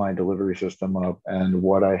changed my delivery system up and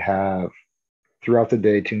what I have throughout the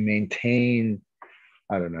day to maintain,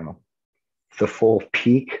 I don't know, the full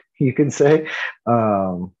peak, you can say,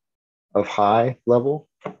 of high level.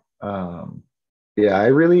 Um, yeah,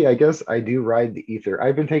 I guess I do ride the ether.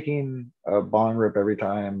 I've been taking a bong rip every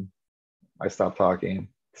time I stop talking.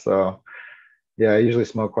 So yeah, I usually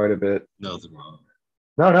smoke quite a bit. Nothing wrong.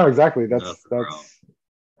 No, exactly. That's Nothing wrong. that's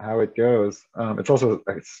how it goes. It's also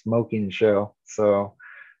a smoking show, so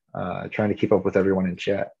trying to keep up with everyone in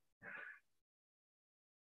chat.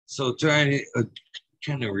 So trying to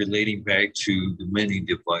kind of relating back to the many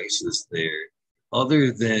devices there,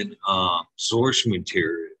 other than source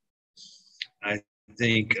material, I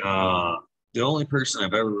think the only person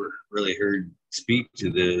I've ever really heard speak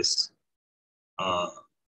to this, uh,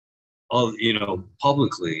 all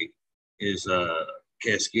publicly, is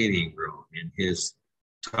Cascading Room and his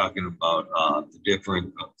talking about the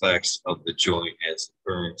different effects of the joint as it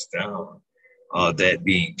burns down, that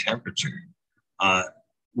being temperature, uh,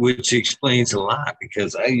 which explains a lot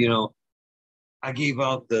because I gave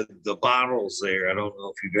out the bottles there. I don't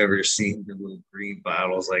know if you've ever seen the little green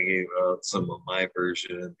bottles. I gave out some of my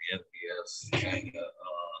version of the NPS kind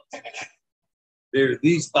of. There,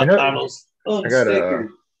 these I know bottles. Oh, I got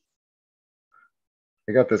stickers.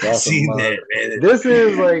 I got this I've awesome seen mug. that, man. This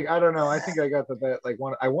is like, I don't know. I think I got the best. Like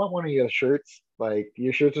one, I want one of your shirts. Like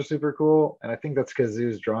your shirts are super cool, and I think that's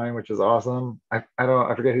Kazoo's drawing, which is awesome. I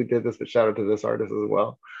forget who did this, but shout out to this artist as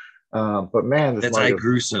well. But man, this That's mug I is,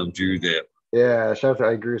 Gruesome drew that. yeah. Shout out to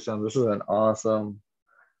I Grew Some. This is an awesome,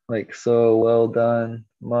 like so well done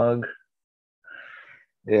mug.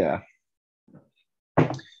 Yeah.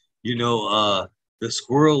 The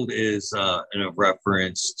squirrel is in a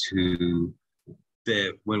reference to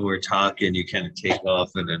that when we're talking, you kind of take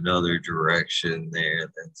off in another direction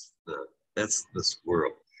there. That's the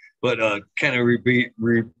squirrel. But kind of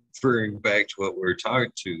referring back to what we're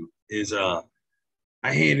talking to is I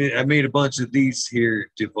made a bunch of these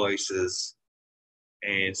here devices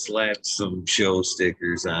and slapped some show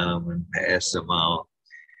stickers on them and passed them out.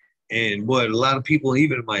 And what a lot of people,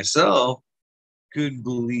 even myself, couldn't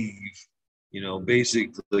believe,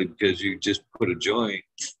 basically because you just put a joint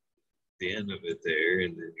at the end of it there,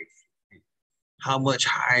 and then how much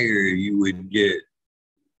higher you would get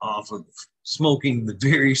off of smoking the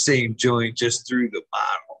very same joint just through the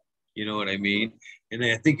bottle. You know what I mean? And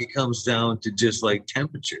I think it comes down to just like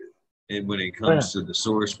temperature. And when it Oh, yeah. comes to the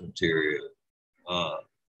source material,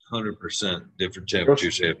 100% different Go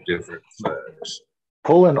temperatures have different effects.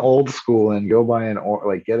 pull an old school and go buy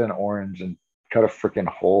like get an orange and cut a freaking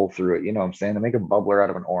hole through it. You know what I'm saying? To make a bubbler out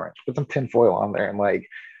of an orange. Put some tin foil on there and like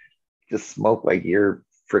just smoke like you're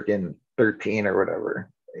freaking 13 or whatever.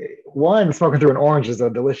 One, smoking through an orange is a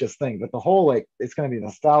delicious thing, but the whole like it's gonna be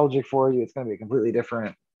nostalgic for you. It's gonna be a completely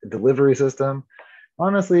different delivery system.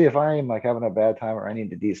 Honestly, if I'm like having a bad time or I need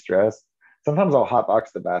to de-stress, sometimes I'll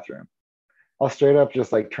hotbox the bathroom. I'll straight up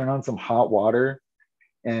just like turn on some hot water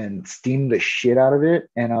and steam the shit out of it,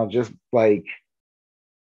 and I'll just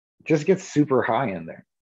get super high in there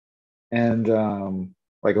and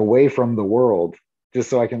like away from the world, just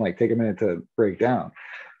so I can like take a minute to break down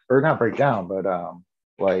or not break down, but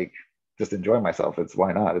like just enjoy myself. It's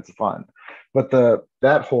why not? It's fun. But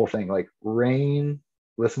that whole thing, like rain,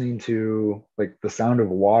 listening to like the sound of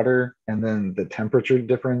water and then the temperature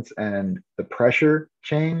difference and the pressure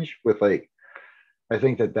change with like I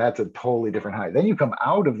think that that's a totally different high. Then you come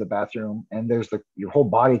out of the bathroom and there's like your whole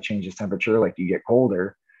body changes temperature, like you get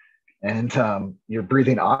colder and you're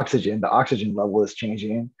breathing oxygen. The oxygen level is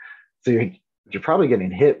changing. So you're probably getting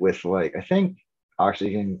hit with like, I think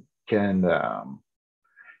oxygen can,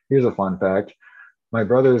 here's a fun fact. My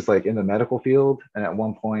brother's like in the medical field. And at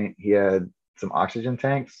one point he had some oxygen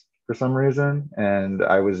tanks for some reason. And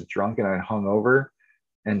I was drunk and I hung over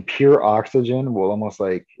and pure oxygen will almost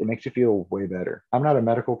like it makes you feel way better. I'm not a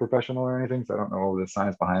medical professional or anything, so I don't know all the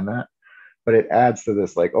science behind that, but it adds to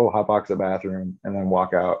this like, oh, hotbox a bathroom and then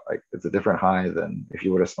walk out. Like it's a different high than if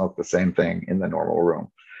you would have smoked the same thing in the normal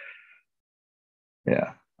room.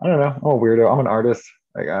 Yeah, I don't know. I'm a weirdo. I'm an artist.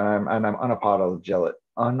 Like I'm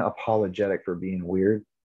unapologetic for being weird.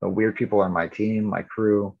 The weird people are my team, my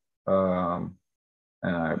crew, and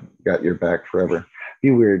I got your back forever.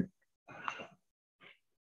 Be weird.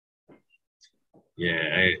 Yeah,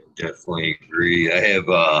 I definitely agree. I have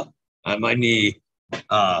on my knee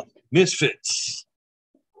Misfits.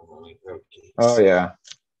 Oh yeah.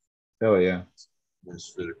 Oh yeah.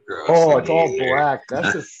 Misfit across Oh, the it's all knee there. black.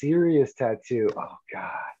 That's a serious tattoo. Oh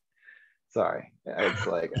God. Sorry. It's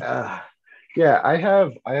like yeah, I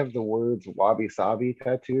have the words wabi sabi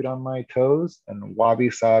tattooed on my toes, and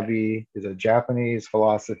wabi sabi is a Japanese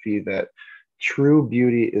philosophy that true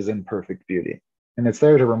beauty is imperfect beauty. And it's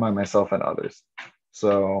there to remind myself and others.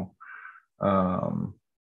 So um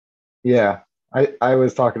yeah, I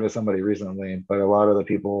was talking to somebody recently, but a lot of the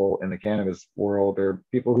people in the cannabis world are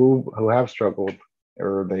people who have struggled,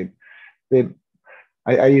 or they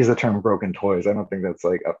I use the term broken toys. I don't think that's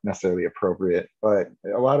like necessarily appropriate, but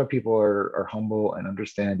a lot of people are humble and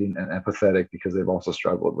understanding and empathetic because they've also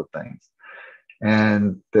struggled with things.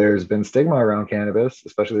 And there's been stigma around cannabis,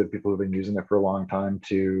 especially the people who've been using it for a long time,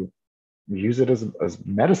 to use it as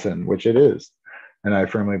medicine, which it is. And I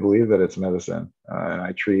firmly believe that it's medicine. And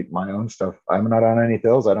I treat my own stuff. I'm not on any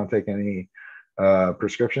pills. I don't take any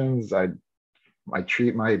prescriptions. I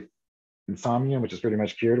treat my insomnia, which is pretty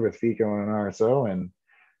much cured with FICO and RSO, and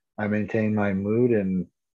I maintain my mood and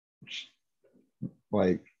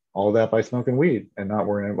like all that by smoking weed and not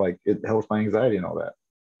worrying. Like it helps my anxiety and all that.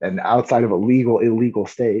 And outside of a illegal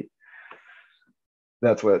state,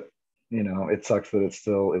 that's what, it sucks that it's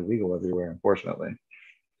still illegal everywhere, unfortunately.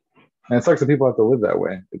 And it sucks that people have to live that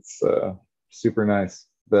way. It's super nice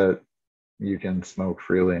that you can smoke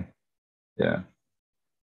freely. Yeah.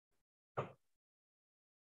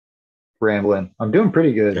 Rambling. I'm doing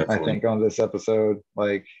pretty good, I Definitely. think, on this episode.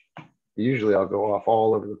 Like, usually I'll go off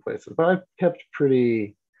all over the place, but I've kept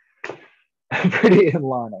pretty pretty in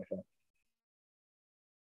line, I think.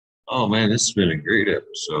 Oh man, this has been a great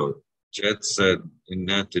episode. Chet said, and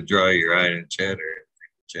not to draw your eye to chatter,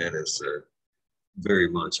 Chet has said very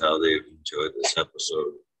much how they've enjoyed this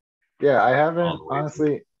episode Yeah, I all haven't the way through.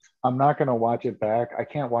 honestly. I'm not gonna watch it back. I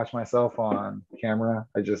can't watch myself on camera.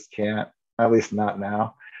 I just can't. At least not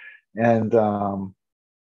now. And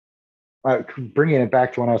bringing it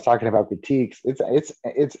back to when I was talking about critiques,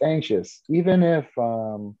 it's anxious. Even if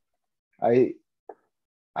I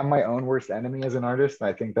I'm my own worst enemy as an artist, and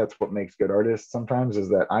I think that's what makes good artists sometimes is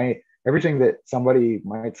that I everything that somebody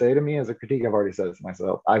might say to me as a critique, I've already said it to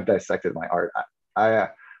myself. I've dissected my art. I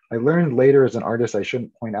learned later as an artist I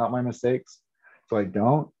shouldn't point out my mistakes, so I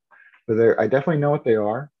don't. But I definitely know what they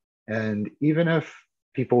are, and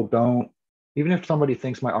people don't, even if somebody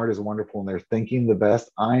thinks my art is wonderful and they're thinking the best,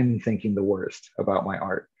 I'm thinking the worst about my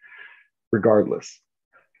art, regardless.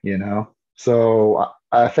 So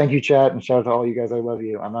thank you, chat, and shout out to all you guys. I love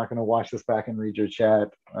you. I'm not going to watch this back and read your chat,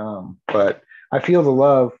 but I feel the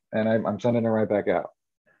love, and I'm sending it right back out.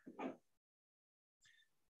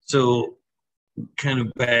 So, kind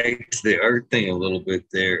of back to the art thing a little bit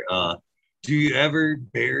there. Do you ever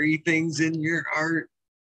bury things in your art?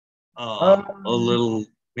 A little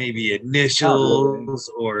maybe Not really. initials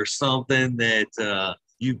or something that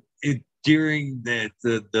during the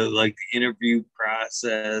like the interview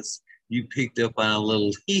process you picked up on a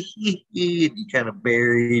little and you kind of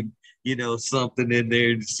buried something in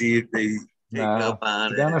there to see if they pick up Nah, on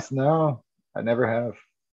to be it. honest, no, I never have.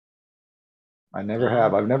 I never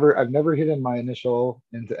have. No. I've never hidden my initial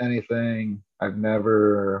into anything. I've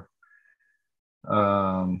never.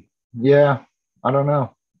 Yeah, I don't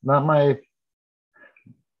know. Not my.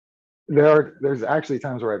 There's actually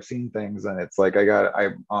times where I've seen things and it's like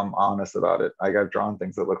I'm honest about it. I got drawn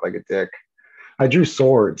things that look like a dick. I drew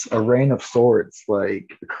swords, a rain of swords, like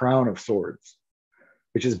the crown of swords,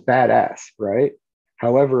 which is badass, right?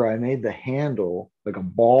 However, I made the handle like a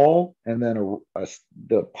ball, and then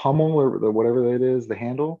the pommel or whatever it is, the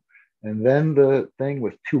handle, and then the thing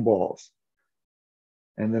with two balls,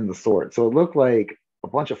 and then the sword. So it looked like a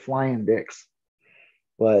bunch of flying dicks.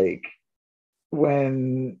 Like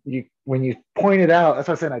when you point it out, that's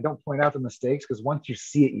why I said I don't point out the mistakes, because once you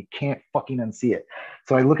see it, you can't fucking unsee it.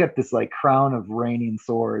 So I look at this like crown of raining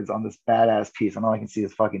swords on this badass piece, and all I can see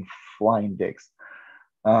is fucking flying dicks.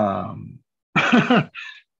 Um,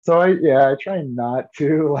 so I try not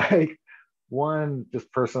to like, one,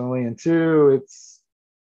 just personally, and two, it's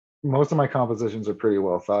most of my compositions are pretty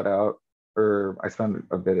well thought out, or I spend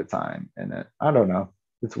a bit of time in it. I don't know.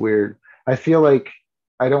 It's weird. I feel like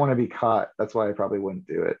I don't want to be caught. That's why I probably wouldn't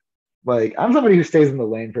do it. Like I'm somebody who stays in the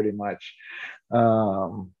lane pretty much.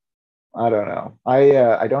 Um, I don't know.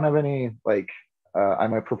 I don't have any like.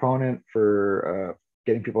 I'm a proponent for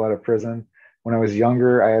getting people out of prison. When I was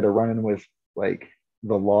younger, I had a run in with like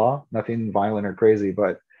the law, nothing violent or crazy,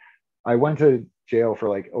 but I went to jail for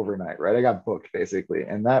like overnight, right? I got booked basically.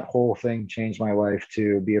 And that whole thing changed my life.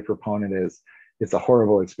 To be a proponent is it's a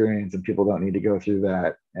horrible experience and people don't need to go through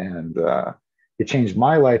that. And it changed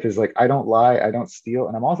my life is like, I don't lie, I don't steal.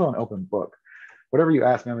 And I'm also an open book. Whatever you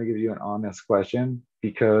ask me, I'm gonna give you an honest question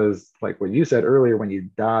because like what you said earlier, when you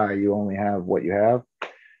die, you only have what you have.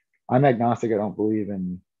 I'm agnostic. I don't believe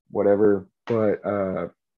in whatever, but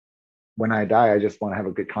when I die, I just want to have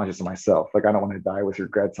a good conscience of myself. Like I don't want to die with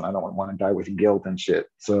regrets, and I don't want to die with guilt and shit.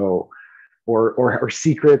 So, or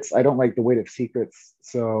secrets. I don't like the weight of secrets.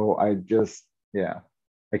 So I just yeah,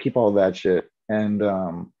 I keep all of that shit. And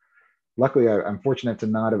luckily, I'm fortunate to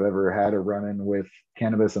not have ever had a run-in with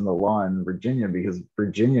cannabis and the law in Virginia because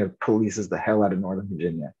Virginia polices the hell out of Northern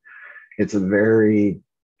Virginia. It's a very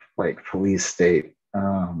like police state.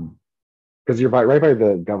 Because you're right by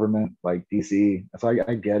the government, like DC. So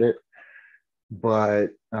I get it,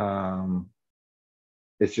 but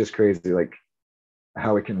it's just crazy, like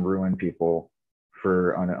how it can ruin people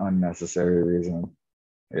for an unnecessary reason.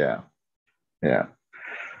 Yeah, yeah,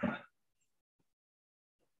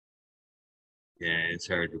 Yeah, it's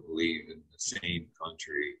hard to believe in the same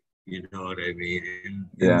country. You know what I mean? In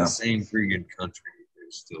the yeah. same freaking country,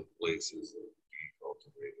 there's still places that are being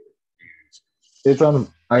cultivated and used. It's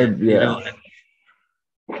on. I And yeah.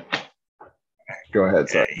 Go ahead.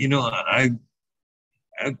 Sorry. you know, I,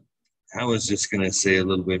 I was just gonna say a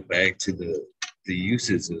little bit back to the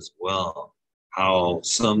uses as well. How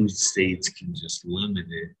some states can just limit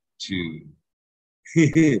it to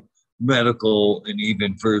medical and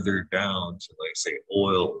even further down to like say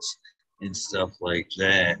oils and stuff like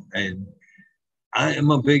that. And I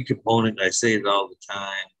am a big component. I say it all the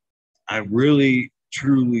time. I really,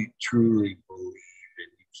 truly, truly believe,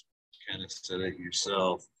 and you kind of said it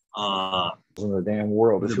yourself. In the damn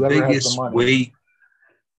world is The whoever has the biggest money. weight.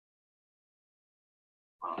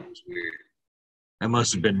 Oh, it was weird. I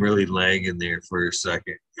must have been really lagging there for a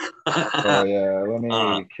second. Oh yeah. Let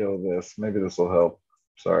uh, me kill this. Maybe this will help.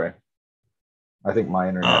 Sorry. I think my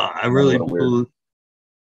internet I went a really, little weird.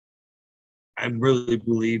 I really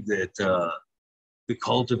believe that the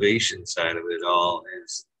cultivation side of it all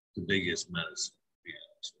is the biggest medicine, to be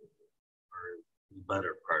honest with you, or the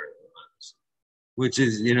better part of the medicine. Which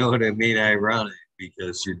is, you know what I mean, ironic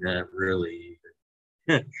because you're not really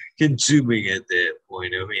consuming at that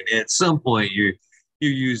point. I mean, at some point you're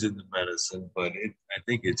using the medicine, but I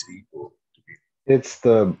think it's equal. It's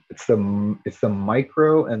the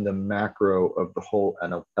micro and the macro of the whole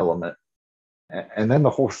element, and then the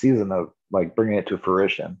whole season of like bringing it to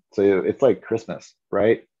fruition. So it's like Christmas,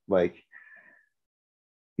 right? Like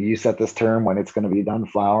you set this term when it's going to be done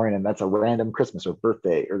flowering, and that's a random Christmas or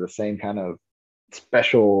birthday or the same kind of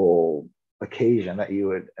special occasion that you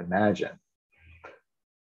would imagine.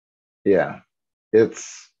 Yeah,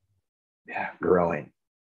 it's yeah, growing.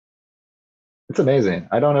 It's amazing.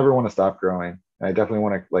 I don't ever want to stop growing. I definitely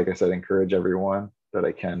want to, like I said, encourage everyone that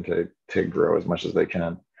I can to grow as much as they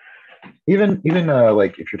can. Even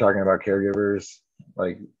like if you're talking about caregivers,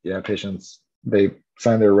 like yeah, patients they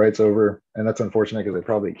sign their rights over, and that's unfortunate because they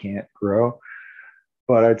probably can't grow.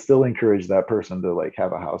 But I'd still encourage that person to like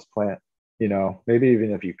have a house plant. Maybe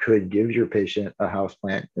even if you could give your patient a house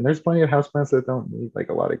plant, and there's plenty of house plants that don't need like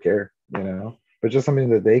a lot of care, but just something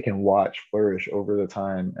that they can watch flourish over the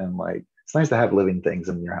time, and like it's nice to have living things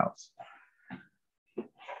in your house.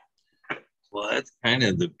 Well, that's kind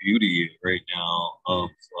of the beauty right now of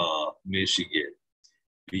Michigan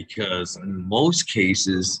because in most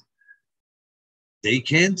cases they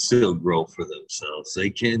can still grow for themselves. They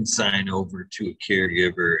can sign over to a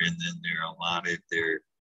caregiver and then they're allotted their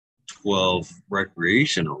 12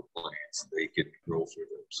 recreational plants they can grow for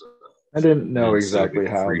I themselves didn't know and still get exactly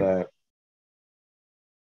the how free.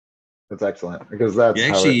 that's excellent because that's You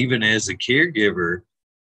how actually, it. even as a caregiver,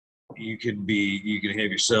 you can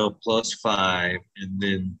have yourself plus five and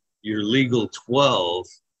then your legal 12,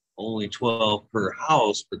 only 12 per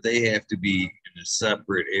house, but they have to be in a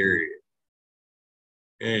separate area.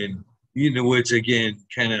 And which again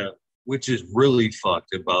kind of which is really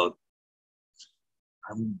fucked about.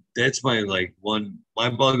 That's my like one my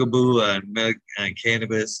bugaboo on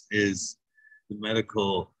cannabis is the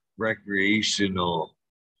medical recreational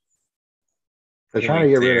They're trying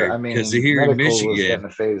to point get rid of. there I because mean, here in medical was Michigan, getting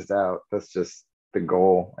phased out. That's just the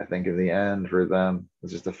goal, I think, in the end for them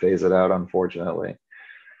is just to phase it out. Unfortunately,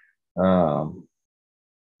 um,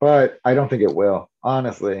 but I don't think it will,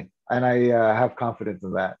 honestly, and I have confidence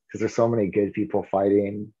in that because there's so many good people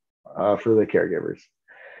fighting for the caregivers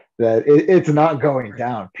that it's not going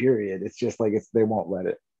down. Period. It's just like they won't let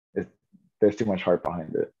it. There's too much heart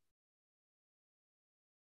behind it.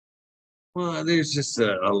 Well, there's just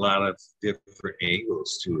a lot of different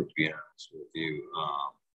angles to it, to be honest with you.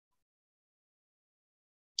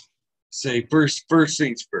 Say first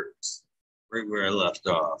things first, right where I left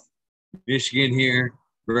off. Michigan here,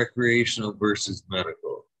 recreational versus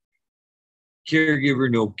medical. Caregiver,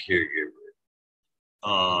 no caregiver.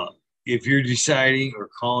 If you're deciding or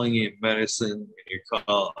calling it medicine,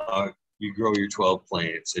 and you grow your 12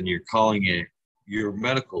 plants, and you're calling it your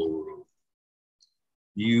medical room,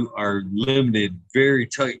 you are limited very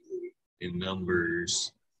tightly in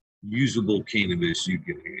numbers usable cannabis you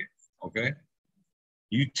can have. Okay,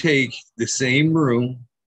 you take the same room,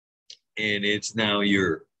 and it's now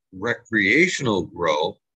your recreational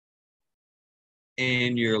grow,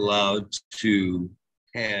 and you're allowed to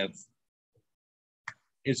have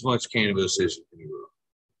as much cannabis as you can grow.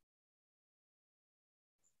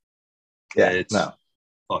 Yeah, It's no.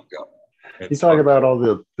 fucked up. You talk about all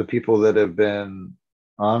the people that have been,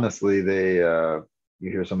 honestly, they you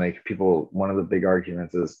hear so many people, one of the big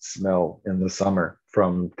arguments is smell in the summer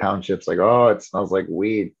from townships, like, oh, it smells like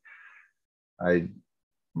weed. I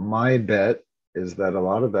My bet is that a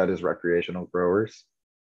lot of that is recreational growers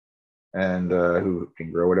and who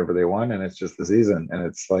can grow whatever they want, and it's just the season, and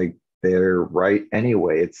it's like they're right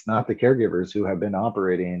anyway. It's not the caregivers who have been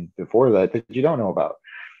operating before that you don't know about.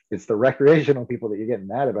 It's the recreational people that you're getting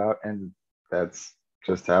mad about, and that's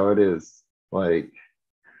just how it is. Like,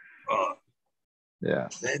 uh, yeah,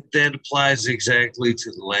 that applies exactly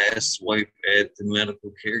to the last swipe at the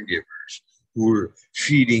medical caregivers who are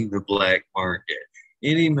feeding the black market.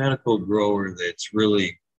 Any medical grower that's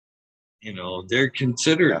really, they're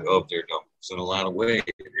considerate of their numbers in a lot of ways.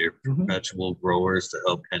 They're perpetual growers to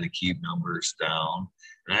help kind of keep numbers down.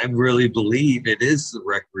 And I really believe it is the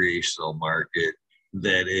recreational market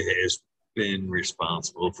that it has been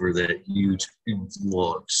responsible for that huge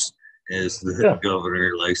influx, as the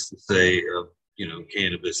governor likes to say, of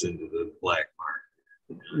cannabis into the black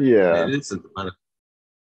market. yeah. It isn't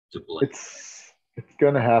to blame. It's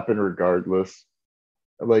gonna happen regardless.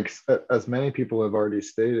 Like, as many people have already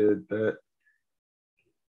stated, that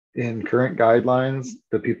in current guidelines,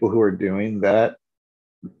 the people who are doing that,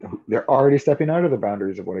 they're already stepping out of the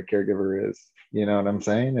boundaries of what a caregiver is. You know what I'm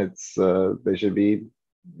saying? It's they should be,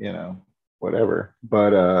 whatever.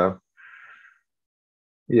 But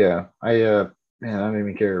yeah, man, I don't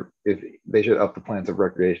even care if they should up the plants of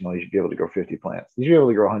recreational. You should be able to grow 50 plants. You should be able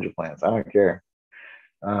to grow 100 plants. I don't care.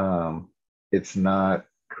 Um, it's not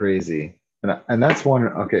crazy, and that's one.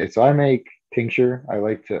 Okay, so I make tincture. I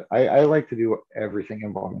like to do everything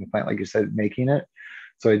involving the plant, like you said, making it.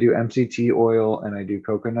 So I do MCT oil and I do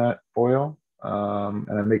coconut oil,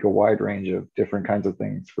 and I make a wide range of different kinds of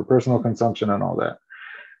things for personal consumption and all that.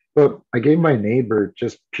 But I gave my neighbor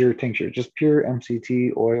just pure tincture, just pure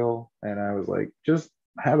MCT oil, and I was like, just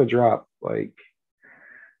have a drop, like,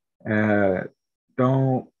 uh,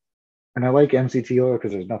 don't. And I like MCT oil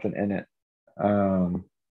because there's nothing in it. Um,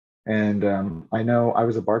 and I know I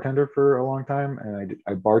was a bartender for a long time, and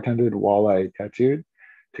I bartended while I tattooed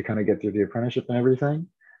to kind of get through the apprenticeship and everything.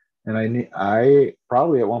 And I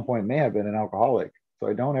probably at one point may have been an alcoholic, so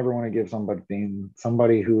I don't ever want to give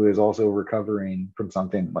somebody who is also recovering from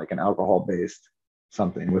something like an alcohol based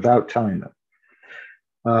something without telling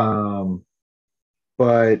them.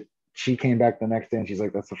 But she came back the next day and she's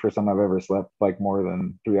like, that's the first time I've ever slept like more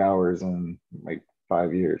than 3 hours in like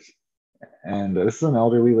 5 years. And this is an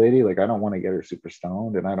elderly lady. Like, I don't want to get her super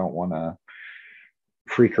stoned and I don't want to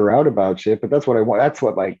freak her out about shit, but that's what I want. That's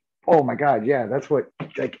what, like, oh my God, yeah, that's what,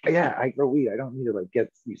 like, yeah, I grow weed. I don't need to like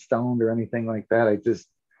get stoned or anything like that.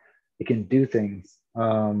 It can do things.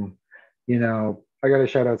 I got to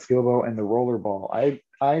shout out Skillbo and the rollerball. I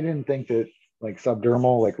didn't think that like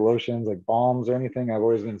subdermal, like lotions, like balms or anything. I've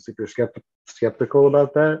always been super skeptical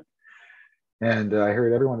about that. And I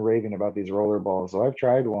heard everyone raving about these roller balls. So I've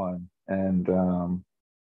tried one, and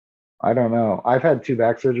I don't know. I've had two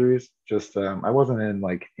back surgeries. Just I wasn't in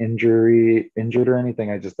like injured or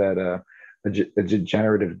anything. I just had a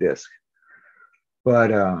degenerative disc. But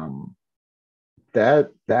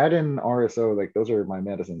that and RSO, like those are my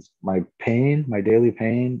medicines. My daily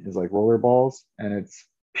pain is like roller balls, and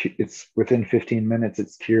it's within 15 minutes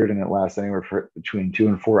it's cured, and it lasts anywhere for between 2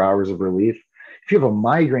 and 4 hours of relief. If you have a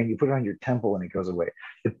migraine, you put it on your temple and it goes away.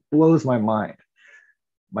 It blows my mind.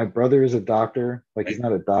 My brother is a doctor. Like, he's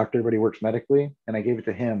not a doctor, but he works medically, and I gave it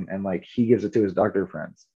to him, and like he gives it to his doctor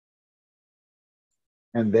friends.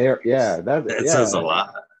 And that says a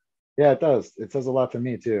lot. Yeah, it does. It says a lot to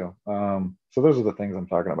me too. So those are the things I'm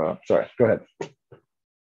talking about. Sorry, go ahead.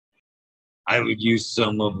 I would use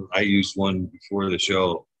some of them. I used one before the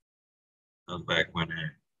show. Back when I,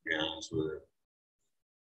 to be honest with it.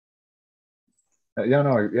 Yeah,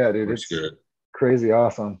 no, yeah, dude, Works it's good. crazy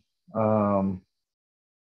awesome. Um,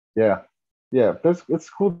 yeah, yeah, that's it's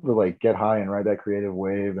cool to like get high and ride that creative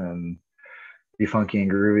wave and be funky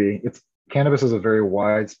and groovy. It's cannabis is a very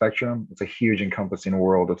wide spectrum. It's a huge encompassing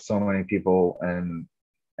world of so many people and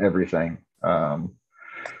everything.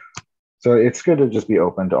 So it's good to just be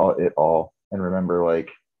open to all and remember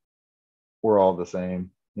like we're all the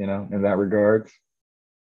same, in that regards.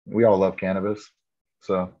 We all love cannabis.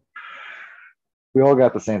 So we all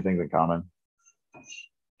got the same things in common.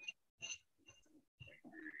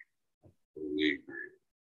 Totally agree.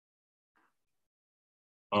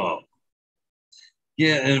 Oh,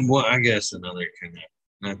 yeah, and what I guess another kind of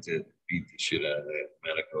not to beat the shit out of that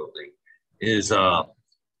medical thing is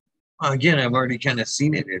again, I've already kind of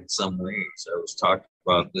seen it in some ways. I was talking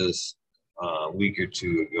about this a week or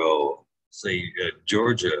two ago. Say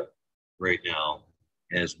Georgia right now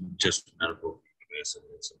has just medical cannabis and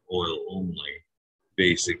it's an oil only,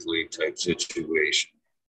 basically type situation.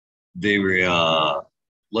 They were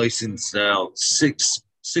licensed out six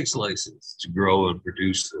licenses to grow and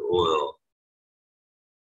produce the oil.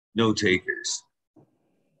 No takers.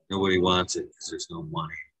 Nobody wants it because there's no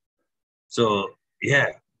money. So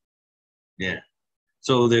yeah, yeah.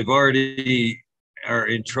 So they've already are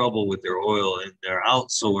in trouble with their oil and they're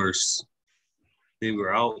outsourced. They were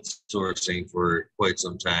outsourcing for quite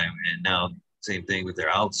some time, and now same thing with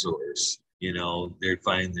their outsource. They're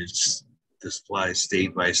finding this the supply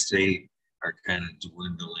state by state are kind of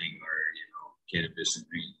dwindling, or cannabis is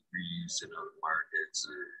being reused in other markets,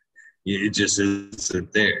 or it just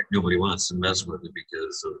isn't there. Nobody wants to mess with it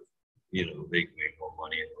because of they can make more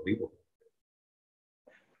money in the legal.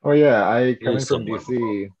 Oh yeah, I It coming is from somewhat of a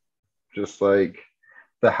bummer. DC, just like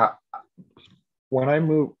the when I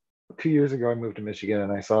moved 2 years ago, I moved to Michigan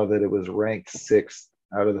and I saw that it was ranked sixth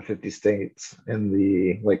out of the 50 states in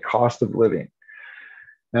the like cost of living.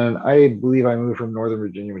 And I believe I moved from Northern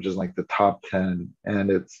Virginia, which is like the top 10. And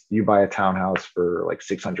it's you buy a townhouse for like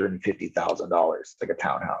 $650,000, like a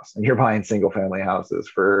townhouse. And you're buying single family houses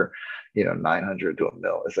for, 900 to a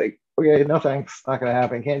mil. It's like, okay, no thanks. Not gonna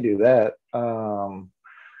happen. Can't do that.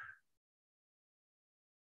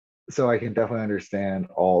 So I can definitely understand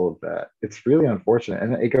all of that. It's really unfortunate.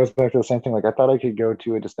 And it goes back to the same thing. Like I thought I could go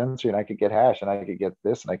to a dispensary and I could get hash and I could get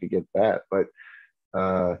this and I could get that. But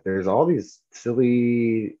there's all these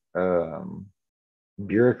silly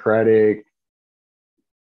bureaucratic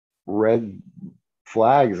red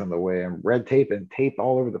flags in the way and red tape and tape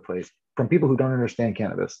all over the place from people who don't understand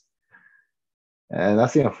cannabis. And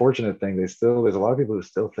that's the unfortunate thing. There's a lot of people who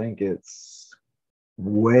still think it's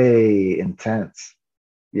way intense,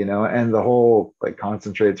 and the whole like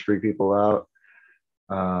concentrates freak people out.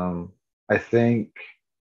 I think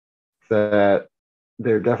that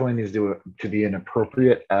there definitely needs to be an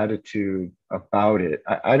appropriate attitude about it.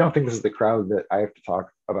 I don't think this is the crowd that I have to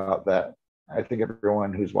talk about that. I think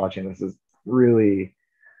everyone who's watching this is really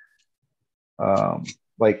um,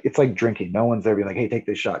 like it's like drinking. No one's there being like, "Hey, take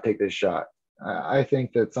this shot, take this shot." I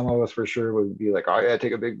think that some of us for sure would be like, "Oh yeah,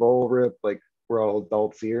 take a big bowl rip." Like we're all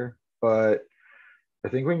adults here, but I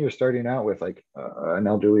think when you're starting out with like an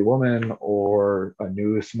elderly woman or a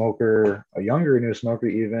new smoker, a younger new smoker,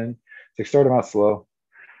 even, like start them out slow.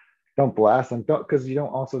 Don't blast them, don't because you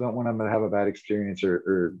don't want them to have a bad experience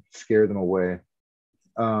or scare them away.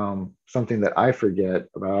 Something that I forget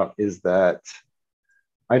about is that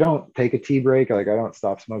I don't take a tea break. Like I don't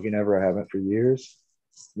stop smoking ever. I haven't for years.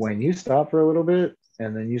 When you stop for a little bit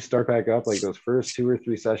and then you start back up, like those first 2 or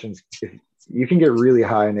 3 sessions, if you can get really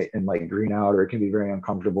high and like green out, or it can be very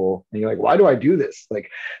uncomfortable. And you're like, why do I do this? Like,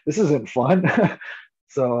 this isn't fun.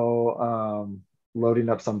 So, loading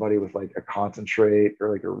up somebody with like a concentrate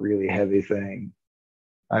or like a really heavy thing,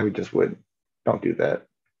 I would don't do that.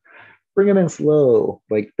 Bring them in slow,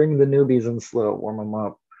 like bring the newbies in slow, warm them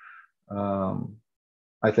up. Um,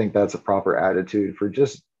 I think that's a proper attitude for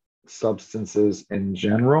just substances in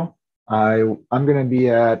general. I'm gonna be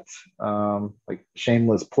at like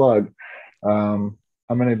shameless plug. I'm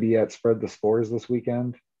gonna be at Spread the Spores this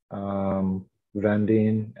weekend,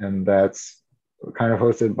 vending, and that's kind of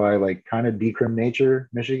hosted by like kind of Decrim Nature,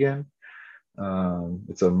 Michigan.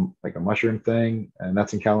 It's a like a mushroom thing, and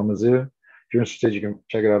that's in Kalamazoo. If you're interested, you can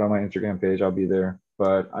check it out on my Instagram page. I'll be there.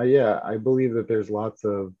 But yeah, I believe that there's lots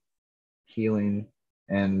of healing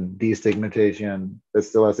and destigmatization that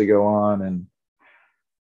still has to go on, and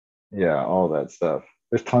yeah, all that stuff.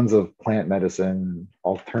 There's tons of plant medicine,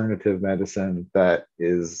 alternative medicine that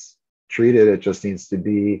is treated. It just needs to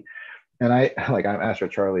be. And I'm Astro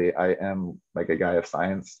Charlie. I am like a guy of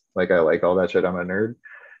science. Like I like all that shit. I'm a nerd.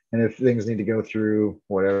 And if things need to go through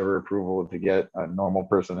whatever approval to get a normal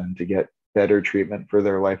person and to get better treatment for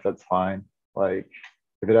their life, that's fine. Like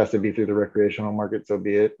if it has to be through the recreational market, so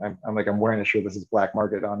be it. I'm like, I'm wearing a shirt that says black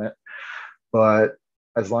market on it. But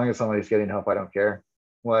as long as somebody's getting help, I don't care.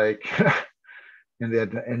 Like in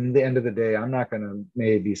the end of the day, I'm not gonna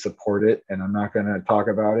maybe support it and I'm not gonna talk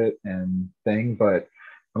about it and thing, but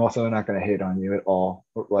I'm also not gonna hate on you at all.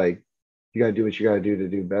 Like you gotta do what you gotta do to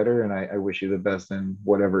do better. And I wish you the best in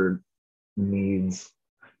whatever needs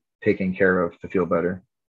taken care of to feel better.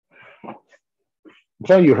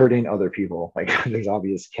 Without you hurting other people. Like there's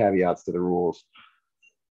obvious caveats to the rules.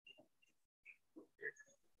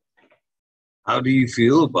 How do you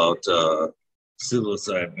feel about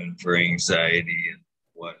psilocybin for anxiety and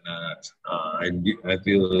whatnot? I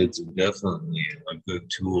feel it's definitely a good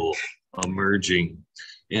tool emerging,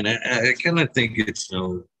 and I kind of think it's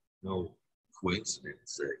no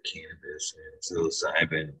coincidence that cannabis and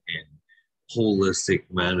psilocybin and holistic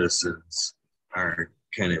medicines are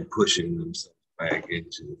kind of pushing themselves back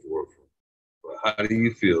into the forefront. But how do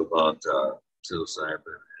you feel about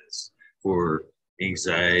psilocybin as for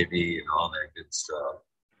anxiety and all that good stuff?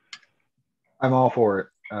 I'm all for it.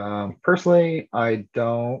 Personally, I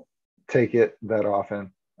don't take it that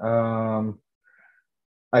often.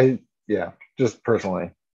 Yeah, just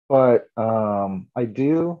personally, but I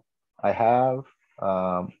do. I have.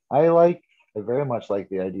 I very much like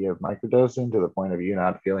the idea of microdosing to the point of you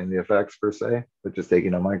not feeling the effects per se, but just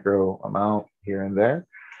taking a micro amount here and there.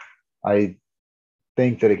 I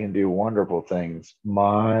think that it can do wonderful things.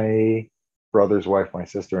 My brother's wife, my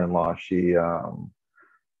sister-in-law, she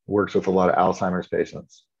works with a lot of Alzheimer's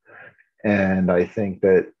patients. And I think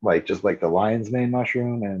that like just like the lion's mane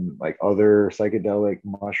mushroom and like other psychedelic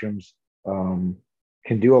mushrooms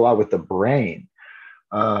can do a lot with the brain.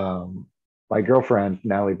 My girlfriend,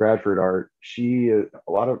 Natalie Bradford Art,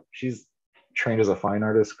 she's trained as a fine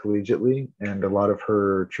artist collegiately, and a lot of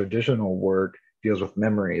her traditional work deals with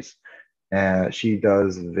memories. And she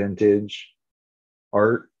does vintage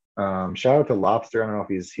art. Shout out to Lobster. I don't know if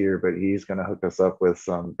he's here, but he's going to hook us up with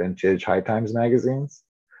some vintage High Times magazines.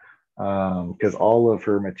 Because all of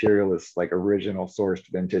her material is like original sourced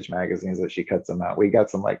vintage magazines that she cuts them out. We got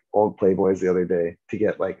some like old Playboys the other day to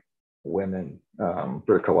get like women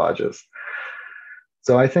for collages.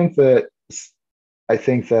 So I think that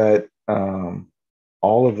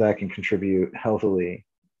all of that can contribute healthily,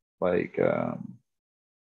 like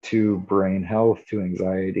to brain health, to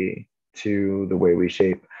anxiety, to the way we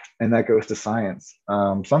shape, and that goes to science.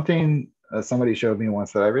 Something somebody showed me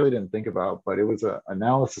once that I really didn't think about, but it was an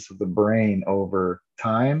analysis of the brain over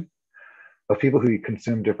time of people who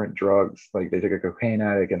consume different drugs. Like they took a cocaine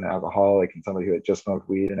addict and an alcoholic and somebody who had just smoked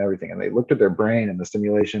weed and everything, and they looked at their brain and the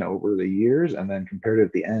stimulation over the years and then compared it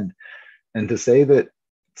at the end. And to say that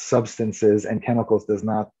substances and chemicals does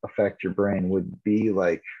not affect your brain would be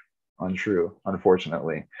like untrue,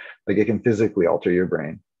 unfortunately. Like it can physically alter your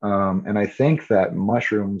brain. And I think that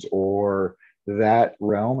mushrooms or that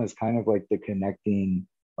realm is kind of like the connecting,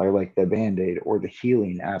 or like the band-aid or the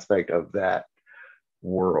healing aspect of that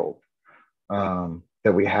world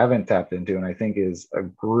that we haven't tapped into, and I think is a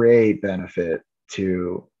great benefit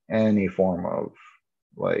to any form of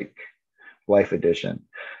like life addition.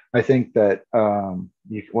 I think that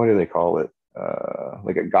what do they call it?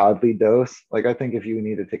 Like a godly dose. Like I think if you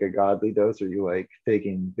need to take a godly dose or you like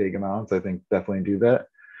taking big amounts, I think definitely do that.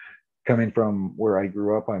 Coming from where I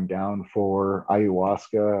grew up, I'm down for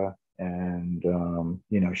ayahuasca and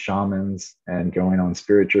shamans and going on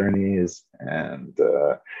spirit journeys and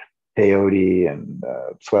peyote and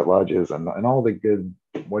sweat lodges and all the good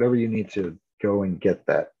whatever you need to go and get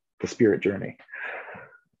that the spirit journey.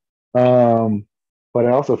 But I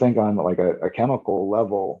also think on like a chemical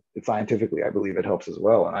level, it scientifically, I believe it helps as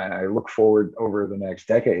well. And I look forward over the next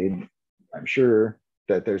decade, I'm sure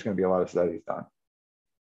that there's going to be a lot of studies done.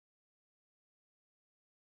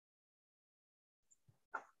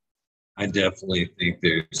 I definitely think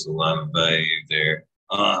there's a lot of value there.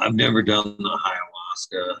 I've never done the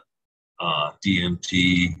ayahuasca,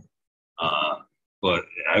 DMT, uh, but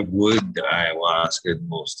I would ayahuasca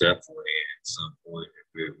most definitely at some point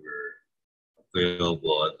if it were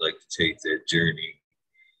available. I'd like to take that journey.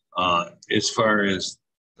 As far as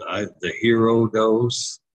the hero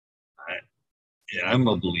dose, I'm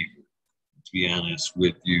a believer. To be honest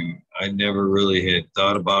with you, I never really had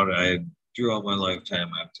thought about it. Throughout my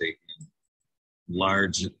lifetime, I've taken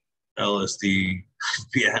large LSD. To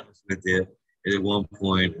be honest with you, and at one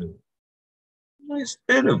point, a nice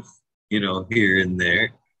bit of here and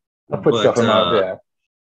there, I'll put stuff in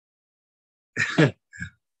my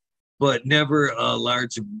but never a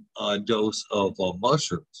large dose of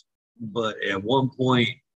mushrooms. But at one point,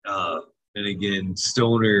 and again,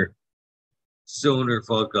 stoner stoner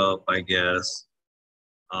fuck up, I guess.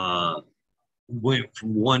 Uh, went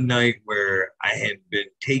from one night where I had been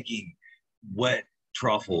taking wet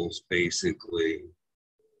truffles, basically,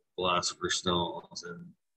 philosopher's stones, and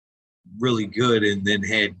really good, and then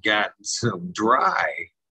had gotten some dry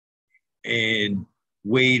and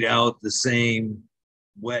weighed out the same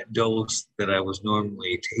wet dose that I was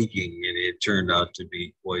normally taking, and it turned out to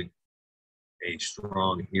be quite a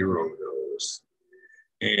strong hero dose.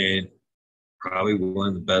 And probably one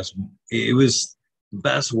of the best. It was the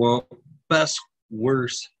best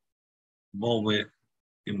worst moment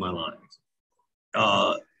in my life.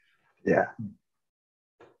 Uh, Yeah.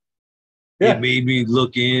 It made me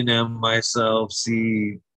look in at myself,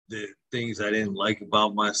 see the things I didn't like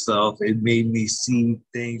about myself. It made me see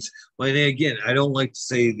things. But again, I don't like to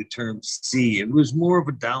say the term see. It was more of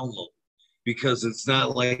a download because it's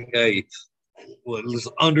not like I was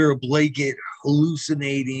under a blanket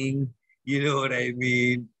hallucinating. You know what I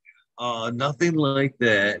mean? Nothing like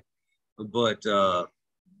that. But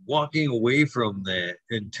walking away from that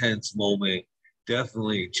intense moment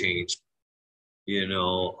definitely changed.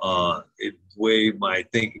 It weighed my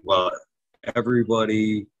thinking about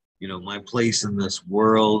everybody, my place in this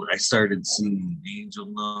world. I started seeing angel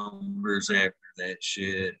numbers after that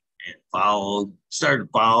shit and started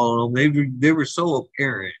following them. They were so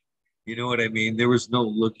apparent. You know what I mean? There was no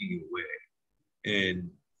looking away.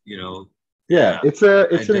 And, Yeah, I it's an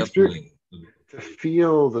experience definitely, to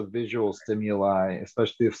feel the visual stimuli,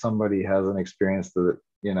 especially if somebody hasn't experienced it.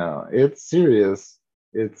 It's serious.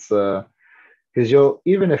 It's because you'll,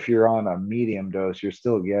 even if you're on a medium dose, you're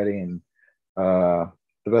still getting uh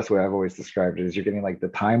the best way I've always described it is you're getting like the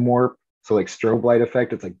time warp. So like strobe light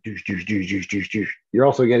effect, it's like doosh, doosh, doosh, doosh, doosh, doosh. You're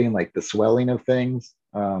also getting like the swelling of things,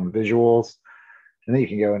 visuals, and then you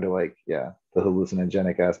can go into like, yeah, the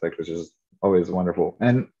hallucinogenic aspect, which is always wonderful.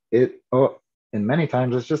 And and many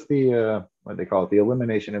times it's just the what they call it, the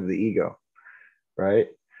elimination of the ego, right?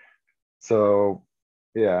 So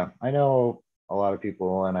yeah, I know a lot of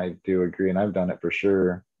people, and I do agree, and I've done it for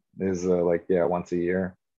sure. Is like, yeah, once a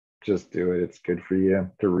year, just do it. It's good for you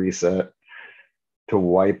to reset, to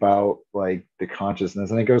wipe out like the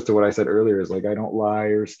consciousness. And it goes to what I said earlier: is like I don't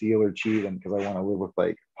lie or steal or cheat, and because I want to live with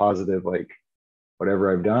like positive, like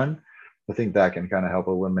whatever I've done. I think that can kind of help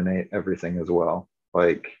eliminate everything as well.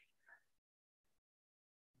 Like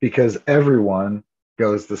because everyone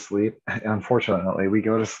goes to sleep. Unfortunately, we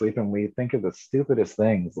go to sleep and we think of the stupidest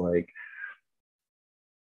things. Like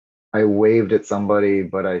I waved at somebody,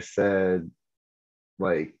 but I said,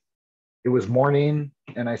 like, it was morning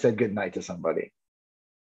and I said good night to somebody.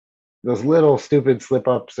 Those little stupid slip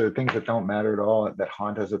ups or things that don't matter at all that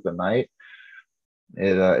haunt us at the night,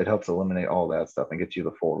 it helps eliminate all that stuff and get you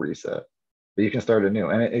the full reset. But you can start anew.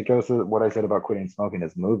 And it goes to what I said about quitting smoking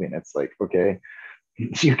is moving. It's like, okay,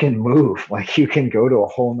 you can move, like you can go to a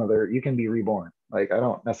whole nother, you can be reborn. Like I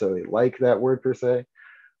don't necessarily like that word per se,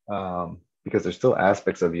 because there's still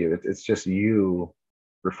aspects of you. It's just you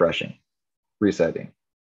refreshing, resetting.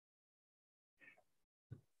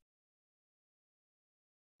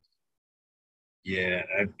 yeah,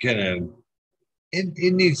 I've kind of,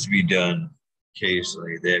 it needs to be done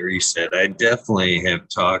occasionally, that reset. I definitely have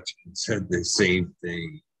talked and said the same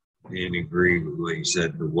thing and agree with what you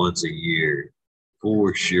said, the once a year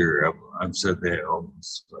for sure. I've said that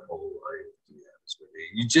almost my whole life, to be honest with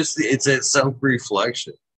you. It's that self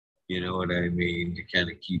reflection, you know what I mean, to kind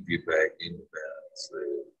of keep you back in balance.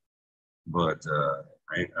 But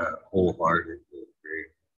I wholeheartedly agree.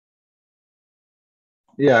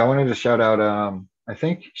 Yeah, I wanted to shout out, I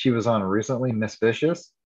think she was on recently, Miss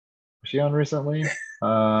Vicious. Was she on recently?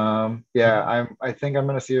 Yeah, I think I'm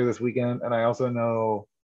gonna see her this weekend. And I also know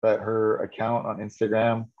that her account on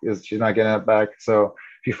Instagram is, she's not getting it back. So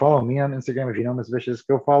if you follow me on Instagram, if you know Miss Vicious,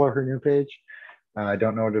 go follow her new page. I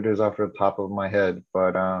don't know what it is off the top of my head,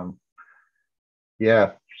 but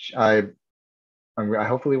yeah, I I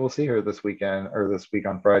hopefully will see her this weekend or this week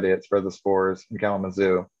on Friday at Spread the Spores in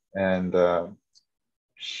Kalamazoo. And I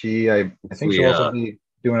think Hopefully, she'll also be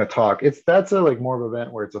doing a talk. That's a like more of an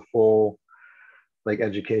event where it's a full like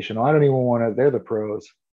educational. I don't even want to, they're the pros.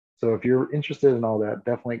 So if you're interested in all that,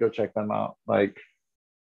 definitely go check them out. Like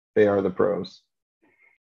they are the pros.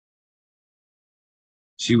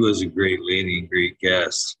 she was a great lady, great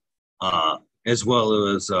guest, as well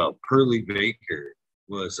as Pearlie Baker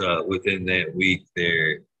was within that week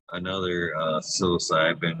there. Another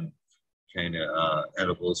psilocybin kind of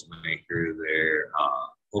edibles maker there.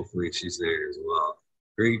 Hopefully, she's there as well.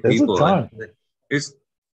 Great There's a people, and ton. it's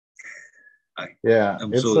I, Yeah,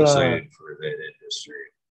 I'm it's so excited for that industry.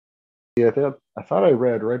 Yeah, I thought I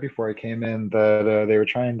read right before I came in that they were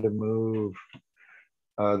trying to move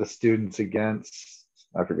the students against,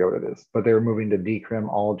 I forget what it is, but they were moving to decrim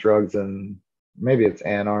all drugs, and maybe it's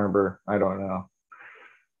Ann Arbor. I don't know.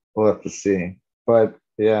 We'll have to see. But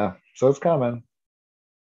yeah, so it's coming.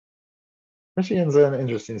 Michigan's an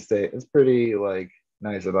interesting state. It's pretty like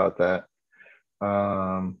nice about that.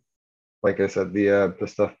 Um, like I said, the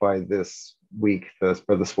stuff by this week, the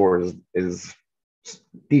spread the spore is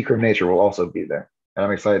decrim nature will also be there, and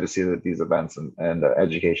I'm excited to see that these events and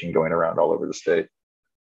education going around all over the state.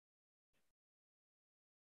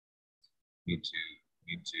 Me too.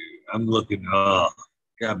 Me too. I'm looking. Oh,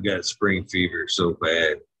 I've got spring fever so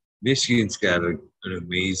bad. Michigan's got an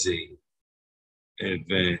amazing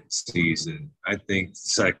event season. I think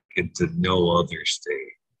second to no other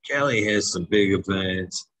state. Cali has some big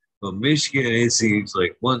events, but Michigan, it seems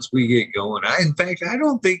like once we get going, in fact, I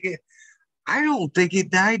don't think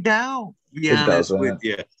it died down. To be It honest with doesn't.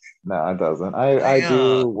 you, No, it doesn't. I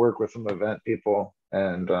do work with some event people,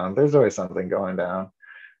 and there's always something going down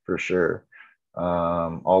for sure.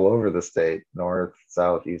 All over the state, north,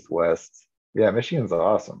 south, east, west. Yeah, Michigan's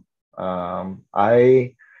awesome.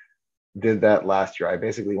 I did that last year. I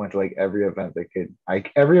basically went to like every event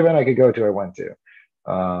every event I could go to, I went to.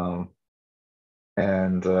 Um,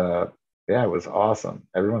 and yeah, it was awesome.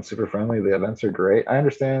 Everyone's super friendly. The events are great. I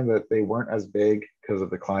understand that they weren't as big because of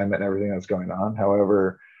the climate and everything that's going on.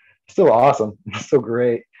 However, still awesome, still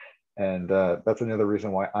great. And that's another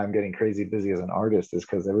reason why I'm getting crazy busy as an artist is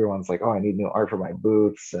because everyone's like, oh, I need new art for my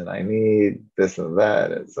booths and I need this and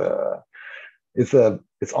that.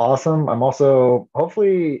 It's awesome. I'm also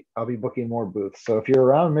hopefully I'll be booking more booths. So if you're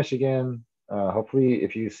around Michigan, hopefully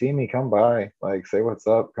if you see me, come by, like say what's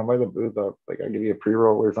up, come by the booth up, like I'll give you a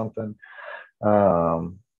pre-roll or something.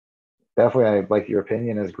 Um, Definitely I like your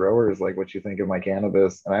opinion as growers, like what you think of my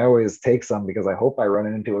cannabis. And I always take some because I hope I run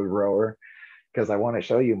into a grower because I want to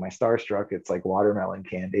show you my Starstruck. It's like watermelon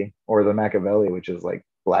candy, or the Machiavelli, which is like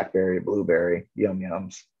blackberry, blueberry, yum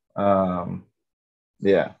yums.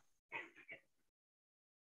 Yeah,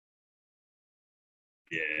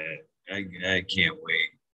 yeah, I can't wait.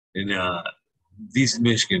 And these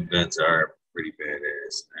Michigan events are pretty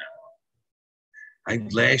badass now. I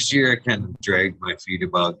last year I kind of dragged my feet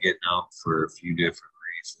about getting out for a few different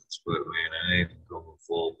reasons, but man, I ain't going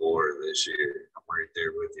full bore this year. I'm right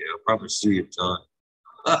there with you. I'll probably see a ton.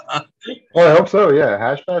 well, I hope so. Yeah,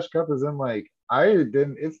 Hash Bash Cup is in like I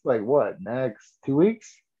didn't. It's like what next 2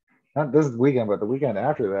 weeks? Not this weekend, but the weekend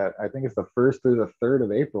after that. I think it's the first through the third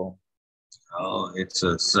of April. Oh, it's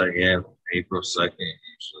a second, April 2nd,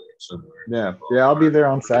 usually somewhere. Yeah, yeah. I'll be there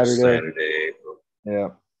on Saturday. Saturday, April. Yeah,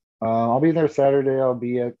 I'll be there Saturday. I'll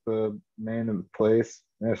be at the main place.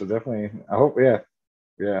 Yeah, so definitely. I hope. Yeah,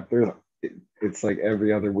 yeah. It's like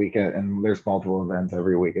every other weekend, and there's multiple events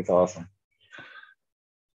every week. It's awesome.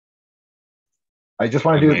 I just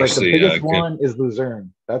want to I'm do like the actually biggest one is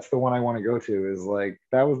Luzerne. That's the one I want to go to. Is like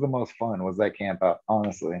that was the most fun. Was that camp out?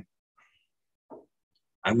 Honestly.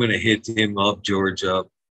 I'm gonna hit him up, George, up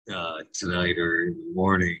tonight or in the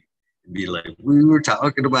morning, and be like, "We were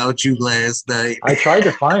talking about you last night." I tried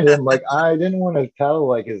to find him. Like I didn't want to tell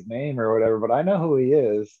like his name or whatever, but I know who he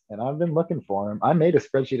is, and I've been looking for him. I made a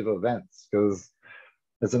spreadsheet of events because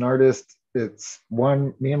as an artist, it's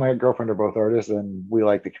one. Me and my girlfriend are both artists, and we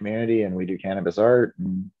like the community, and we do cannabis art.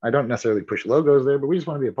 And I don't necessarily push logos there, but we just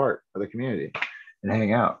want to be a part of the community and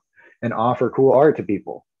hang out and offer cool art to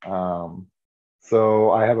people. So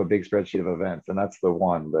I have a big spreadsheet of events, and that's the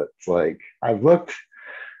one that's like I've looked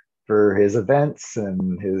for his events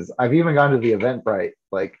and his. I've even gone to the Eventbrite,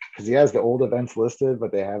 like because he has the old events listed,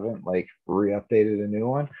 but they haven't like re-updated a new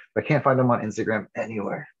one. But I can't find him on Instagram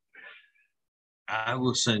anywhere. I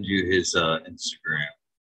will send you his Instagram.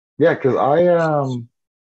 Yeah, because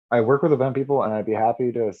I work with event people, and I'd be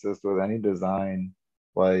happy to assist with any design,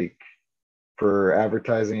 like for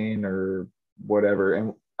advertising or whatever.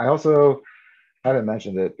 And I also I haven't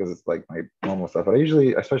mentioned it because it's like my normal stuff, but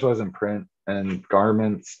I specialize in print and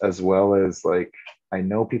garments as well as like I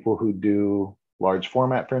know people who do large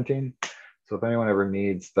format printing. So if anyone ever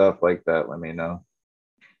needs stuff like that, let me know.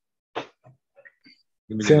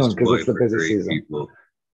 Soon because it's the busy season. People.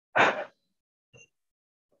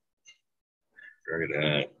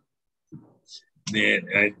 Right. Man,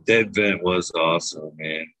 that event was awesome,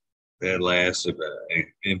 man. That last event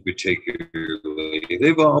in particular,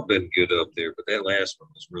 they've all been good up there, but that last one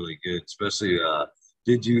was really good. Especially,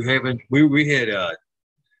 did you haven't we had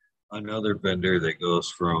another vendor that goes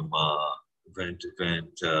from event to event,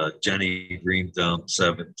 Jenny Green Thumb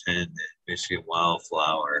 710 and Michigan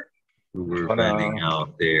Wildflower, who were vending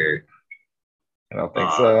out there. I don't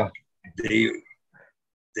think so. they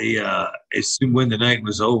as soon when the night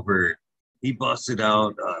was over, he busted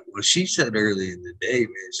out. Well, she said early in the day,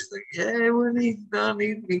 man, she's like, yeah, when he's done,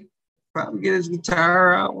 he'd probably get his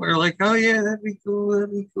guitar out. We're like, oh yeah, that'd be cool,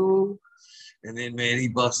 that'd be cool. And then, man, he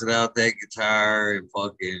busted out that guitar and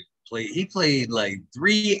fucking played. He played like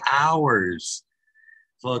 3 hours.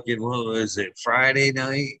 Fucking, what was it? Friday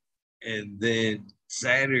night, and then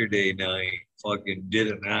Saturday night, fucking did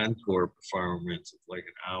an encore performance of like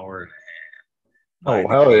an hour and a by Oh, the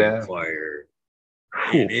hell yeah. campfire,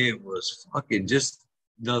 Whew. and it was fucking just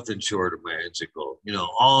nothing short of magical. You know,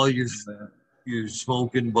 all your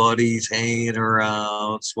smoking buddies hanging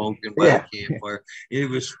around, smoking by Yeah. the campfire.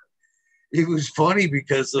 It was funny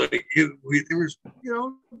because there was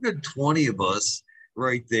a good 20 of us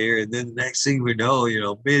right there, and then the next thing we know,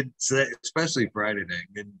 especially Friday night,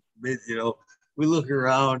 mid, we look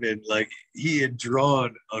around and like he had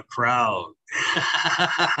drawn a crowd.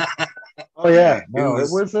 Oh yeah. It No,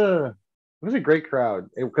 was it was a great crowd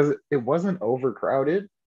because it wasn't overcrowded.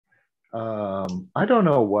 I don't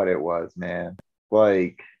know what it was, man.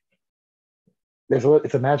 Like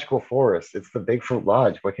it's a magical forest. It's the Bigfoot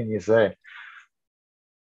Lodge. What can you say?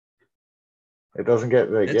 It doesn't get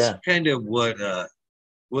like that's yeah. kind of what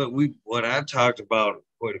I've talked about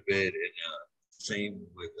quite a bit, and same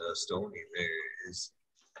with Stony there is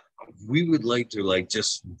we would like to like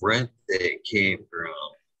just rent that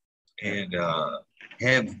campground and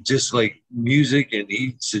have just like music and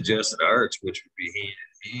he suggested arts, which would be hand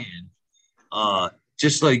in hand.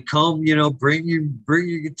 Just like come, bring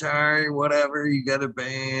your guitar, whatever. You got a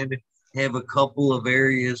band, have a couple of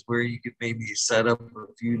areas where you could maybe set up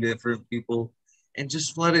a few different people and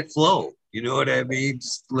just let it flow. You know what I mean?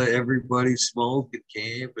 Just let everybody smoke and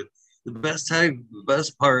camp. And the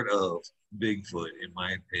best part of Bigfoot, in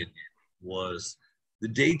my opinion, was the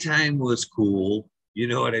daytime was cool. You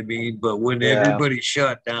know what I mean? But when Yeah. everybody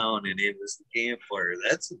shut down and it was the campfire,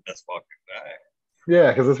 that's the best fucking time.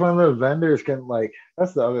 Yeah, because it's one of those vendors can like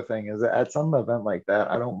that's the other thing is that at some event like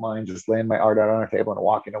that, I don't mind just laying my art out on a table and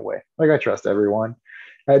walking away. Like I trust everyone.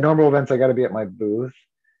 At normal events, I got to be at my booth,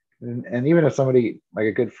 and even if somebody like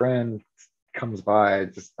a good friend comes by,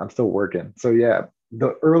 I'm still working. So yeah,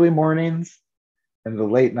 the early mornings and the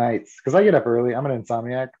late nights because I get up early. I'm an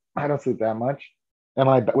insomniac. I don't sleep that much, and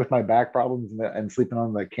my with my back problems and sleeping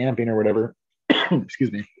on the camping or whatever.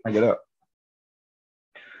 Excuse me, I get up.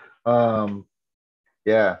 Um,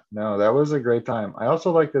 Yeah, no, that was a great time. I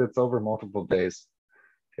also like that it's over multiple days.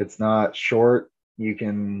 It's not short. You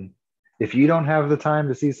can, if you don't have the time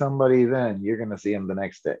to see somebody, then you're going to see them the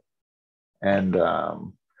next day. And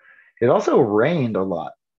it also rained a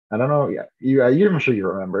lot. I don't know. Yeah, I'm sure you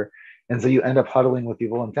remember. And so you end up huddling with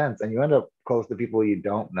people in tents, and you end up close to people you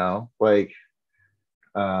don't know. Like,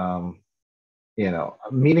 um,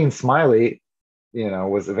 meeting Smiley,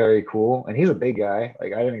 was very cool. And he's a big guy.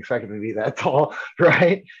 Like I didn't expect him to be that tall,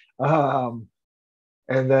 right? Um,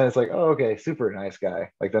 and then it's like, oh, okay, super nice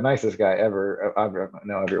guy, like the nicest guy ever. I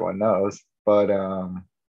know everyone knows, but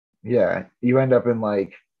yeah, you end up in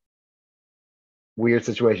like weird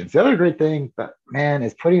situations. The other great thing, but man,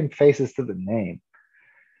 is putting faces to the name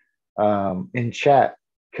in chat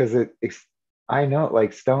because I know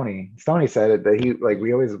like Stony said it that he like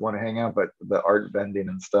we always want to hang out, but the art bending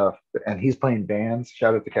and stuff, and he's playing bands.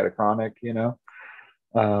 Shout out to Catachronic.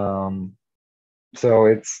 Um, so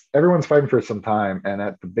it's everyone's fighting for some time, and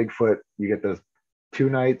at the Bigfoot, you get those 2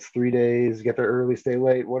 nights, 3 days, you get there early, stay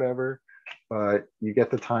late, whatever. But you get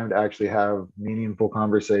the time to actually have meaningful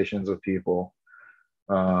conversations with people.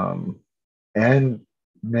 And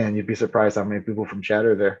man, you'd be surprised how many people from chat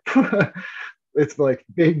are there. It's like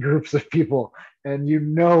big groups of people, and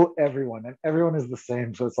everyone, and everyone is the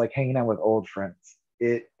same. So it's like hanging out with old friends.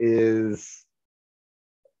 It is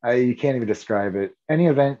you can't even describe it. Any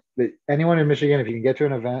event that anyone in Michigan, if you can get to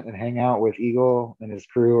an event and hang out with Eagle and his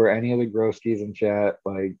crew or any of the Groskis in chat,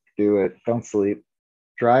 like do it. Don't sleep.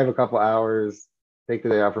 Drive a couple hours. Take the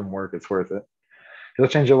day off from work. It's worth it. It'll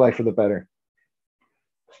change your life for the better.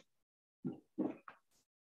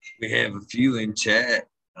 We have a few in chat.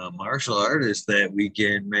 Martial artist that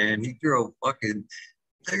weekend, man. He drove fucking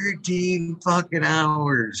 13 fucking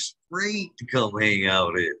hours straight to come hang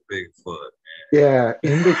out at Bigfoot. Yeah,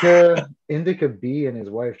 Indica B and his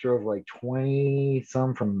wife drove like 20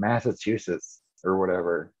 some from Massachusetts or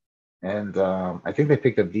whatever. And I think they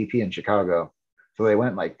picked up DP in Chicago. So they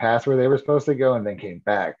went like past where they were supposed to go and then came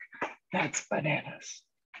back. That's bananas.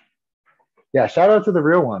 Yeah, shout out to the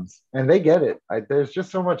real ones. And they get it. There's just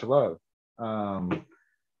so much love.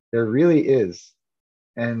 There really is.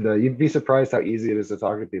 And you'd be surprised how easy it is to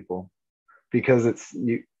talk to people because it's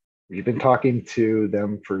We've been talking to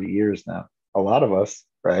them for years now. A lot of us,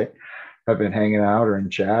 right, have been hanging out or in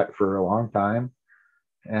chat for a long time.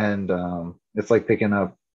 And it's like picking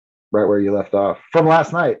up right where you left off from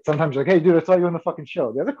last night. Sometimes you're like, hey, dude, I saw you on the fucking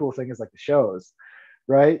show. The other cool thing is like the shows,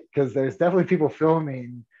 right? Because there's definitely people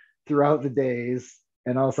filming throughout the days,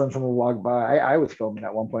 and all of a sudden someone will walk by. I was filming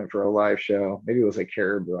at one point for a live show. Maybe it was like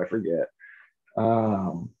Caribou, I forget.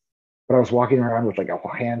 Um, but I was walking around with like a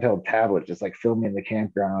handheld tablet, just like filming the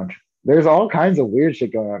campground. There's all kinds of weird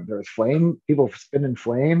shit going on. There's people spinning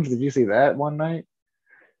flames. Did you see that one night?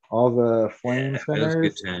 All the flame Yeah, that was a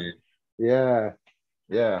good spinners. time. Yeah,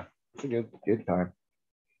 yeah, it's a good time.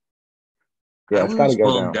 I Yeah, it's got to was go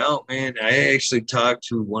bummed down. out, man. I actually talked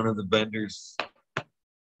to one of the vendors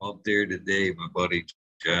up there today, my buddy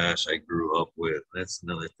Josh, I grew up with. That's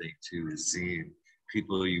another thing too, is seeing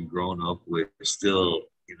people you've grown up with still,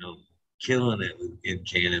 killing it in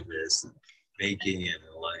cannabis and making it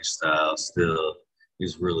a lifestyle still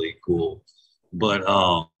is really cool. But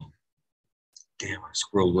damn, I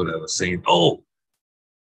scrolled what I was saying. Oh,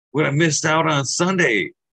 what I missed out on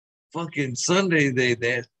Sunday. Fucking Sunday, they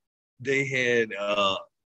had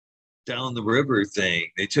down the river thing.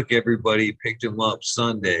 They took everybody, picked them up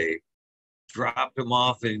Sunday, dropped them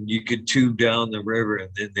off, and you could tube down the river, and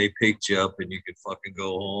then they picked you up, and you could fucking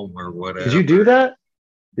go home or Did you do whatever. that?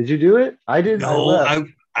 Did you do it? I didn't. I No, left.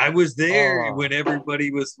 I was there Oh, when everybody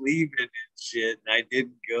was leaving and shit, and I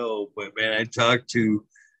didn't go. But man, I talked to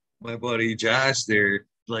my buddy Josh there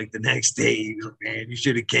like the next day. He was like, man, you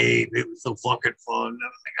should have came. It was so fucking fun. I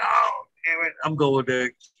was like, oh, damn it, I'm going to.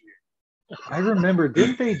 I remember.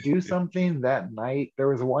 Didn't they do something that night? There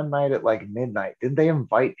was one night at like midnight. Didn't they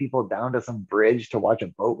invite people down to some bridge to watch a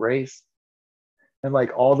boat race? And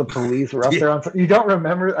like all the police were up Yeah, there on. You don't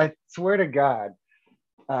remember? I swear to God.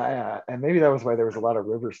 And maybe that was why there was a lot of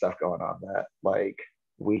river stuff going on that like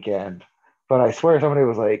weekend. But I swear somebody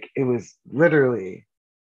was like, it was literally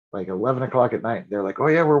like 11 o'clock at night. They're like, oh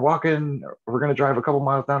yeah, we're going to drive a couple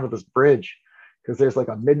miles down to this bridge because there's like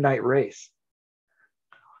a midnight race.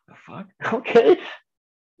 The fuck? Okay,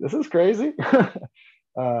 this is crazy.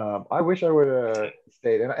 I wish I would have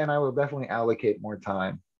stayed, and I will definitely allocate more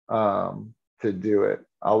time to do it.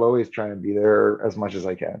 I'll always try and be there as much as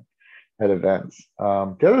I can at events.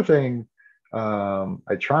 The other thing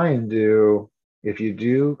I try and do, if you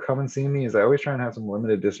do come and see me, is I always try and have some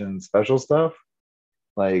limited edition special stuff,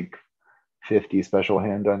 like 50 special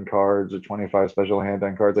hand done cards or 25 special hand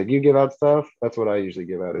done cards. Like you give out stuff, that's what I usually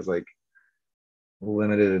give out is like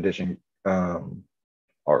limited edition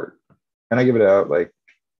art. And I give it out like,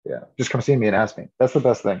 yeah, just come see me and ask me. That's the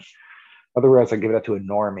best thing. Otherwise, I give it out to a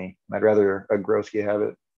normie. I'd rather a Groski have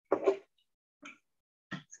it.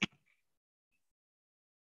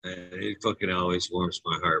 it fucking always warms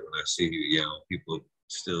my heart when I see people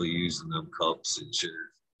still using them cups and shit.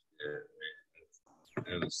 Yeah,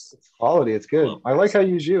 man, It's quality. It's good. love I that like how sort of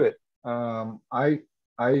you do shit. it.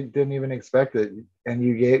 I didn't even expect it, and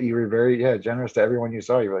you were very generous to everyone you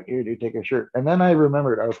saw. You were like, here, dude, take a shirt. And then I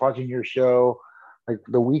remembered I was watching your show like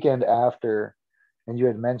the weekend after, and you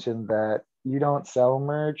had mentioned that you don't sell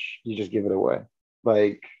merch, you just give it away,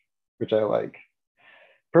 like which I like.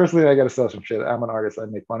 Personally, I got to sell some shit. I'm an artist. I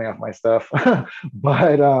make money off my stuff,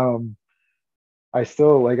 but I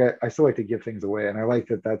still like to give things away, and I like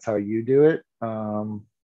that that's how you do it.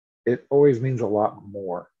 It always means a lot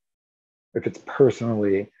more if it's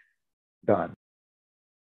personally done.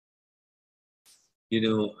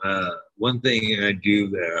 One thing I do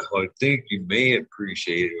that I think you may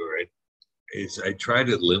appreciate is I try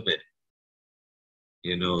to limit,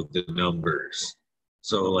 the numbers.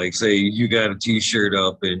 So, like, say you got a T-shirt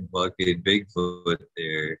up in fucking Bigfoot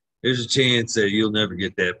there's a chance that you'll never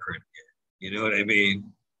get that print again. You know what I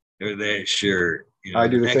mean? Or that shirt. I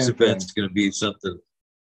The do the next same thing. event's going to be something.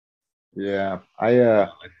 Yeah, I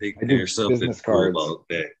think I do there's something business cool cards. about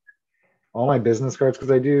that. All my business cards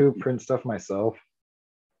because I do print stuff myself.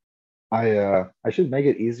 I should make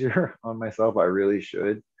it easier on myself. I really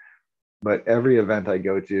should. But every event I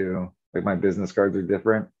go to, like my business cards are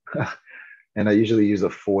different. And I usually use a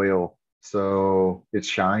foil. So it's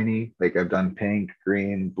shiny. Like I've done pink,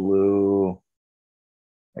 green, blue,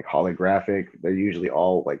 like holographic. They're usually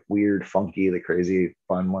all like weird, funky, the crazy,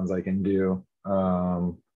 fun ones I can do.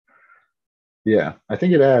 Yeah, I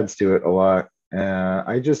think it adds to it a lot.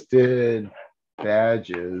 I just did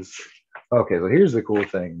badges. Okay, so here's the cool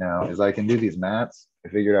thing now is I can do these mats. I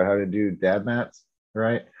figured out how to do dad mats,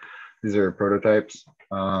 right? These are prototypes.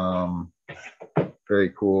 Very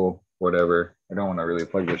cool, whatever. I don't want to really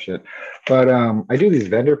plug this shit. But I do these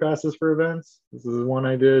vendor passes for events. This is one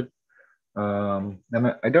I did. And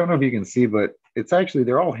I don't know if you can see, but It's actually,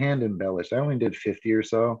 they're all hand embellished. I only did 50 or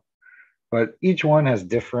so, but each one has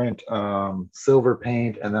different silver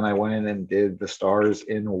paint. And then I went in and did the stars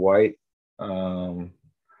in white um,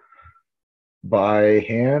 by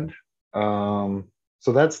hand.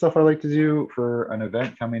 So that's stuff I like to do for an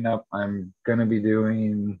event coming up. I'm going to be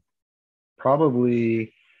doing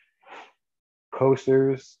probably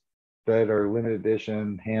coasters that are limited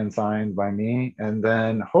edition, hand signed by me. And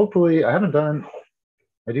then hopefully, I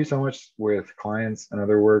do so much with clients and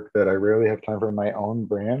other work that I rarely have time for my own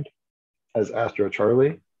brand as Astro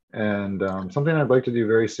Charlie. And something I'd like to do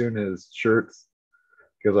very soon is shirts,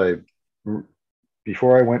 because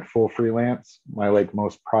before I went full freelance, my like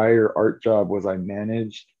most prior art job was I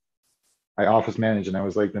office managed, and I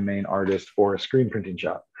was like the main artist for a screen printing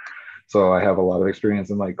shop. So I have a lot of experience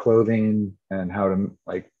in like clothing and how to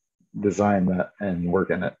like design that and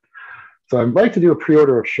work in it. So I'd like to do a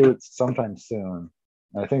pre-order of shirts sometime soon.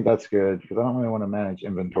 I think that's good because I don't really want to manage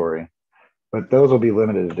inventory, but those will be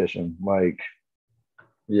limited edition. Like,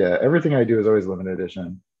 yeah, everything I do is always limited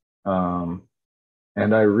edition. Um,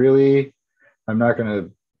 and I'm not going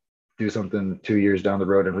to do something 2 years down the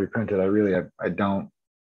road and reprint it. I don't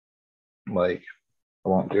like, I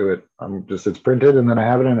won't do it. It's printed and then I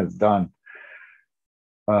have it and it's done.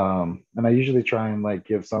 And I usually try and like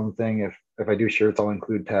give something. If I do shirts, I'll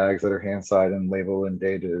include tags that are hand signed and labeled and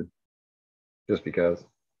dated, just because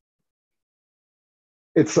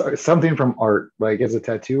it's something from art. Like as a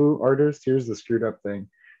tattoo artist, here's the screwed up thing: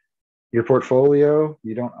 your portfolio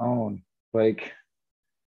you don't own. Like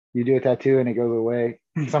you do a tattoo and it goes away.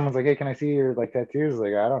 Someone's like, "Hey, can I see your like tattoos?"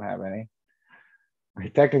 Like, I don't have any.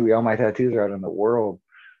 Technically, all my tattoos are out in the world.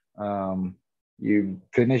 You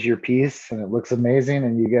finish your piece and it looks amazing,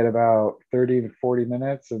 and you get about 30 to 40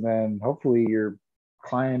 minutes, and then hopefully your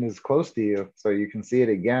client is close to you so you can see it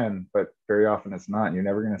again. But very often it's not. You're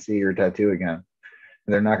never going to see your tattoo again.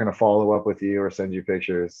 And they're not going to follow up with you or send you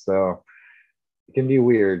pictures. So it can be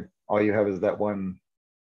weird. All you have is that one,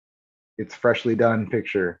 it's freshly done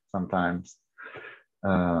picture sometimes.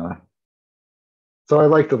 So I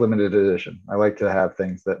like the limited edition. I like to have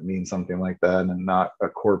things that mean something like that and not a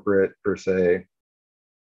corporate per se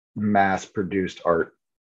mass produced art.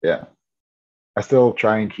 Yeah. I still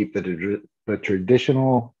try and keep the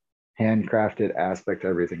traditional handcrafted aspect to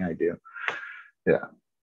everything I do. Yeah.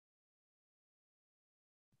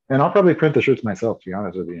 And I'll probably print the shirts myself, to be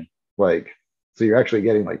honest with you. Like, so you're actually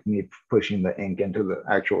getting like me pushing the ink into the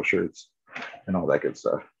actual shirts and all that good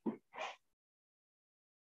stuff.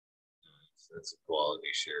 That's a quality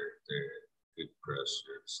shirt. They're good press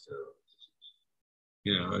shirts too.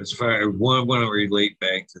 You know, as far as one want to relate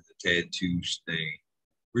back to the tattoos thing.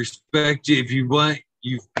 Respect if you want,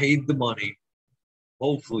 you've paid the money.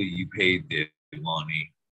 Hopefully you paid the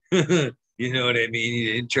money. You know what I mean?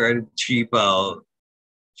 You didn't try to cheap out.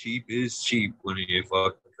 Cheap is cheap when it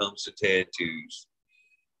fucking comes to tattoos.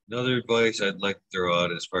 Another advice I'd like to throw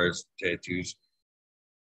out as far as tattoos: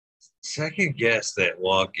 second guess that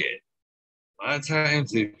walk in. A lot of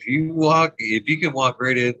times, if you can walk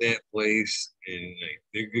right in that place and like,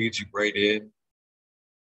 they're gonna get you right in.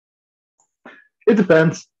 It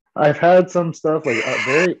depends. I've had some stuff like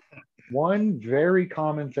one very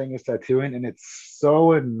common thing is tattooing, and it's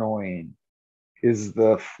so annoying, is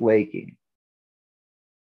the flaking.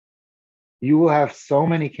 You will have so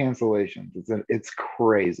many cancellations. It's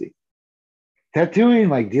crazy. Tattooing,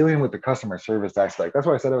 like dealing with the customer service aspect. That's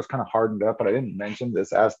why I said it was kind of hardened up, but I didn't mention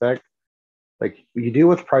this aspect. Like you deal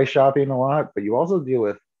with price shopping a lot, but you also deal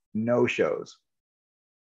with no shows.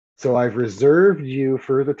 So I've reserved you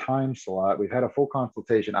for the time slot. We've had a full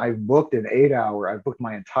consultation. I've booked an 8 hour. I've booked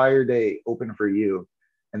my entire day open for you.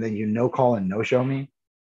 And then you no call and no show me.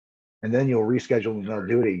 And then you'll reschedule and they'll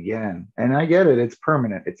do it again. And I get it. It's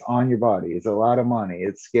permanent. It's on your body. It's a lot of money.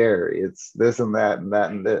 It's scary. It's this and that and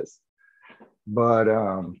that and this. But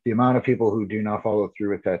the amount of people who do not follow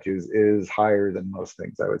through with tattoos is higher than most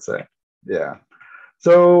things, I would say. Yeah.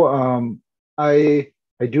 So I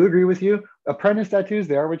do agree with you. Apprentice tattoos,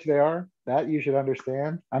 they are what they are. That you should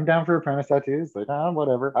understand. I'm down for apprentice tattoos. Like,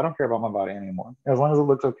 whatever. I don't care about my body anymore. As long as it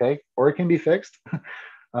looks okay, or it can be fixed.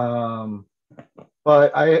 But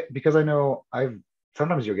because I know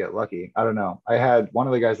sometimes you'll get lucky. I don't know. I had one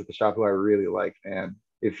of the guys at the shop who I really liked, and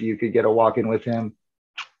if you could get a walk in with him,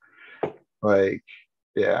 like,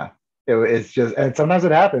 yeah, it's just, and sometimes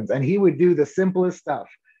it happens. And he would do the simplest stuff.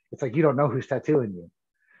 It's like, you don't know who's tattooing you.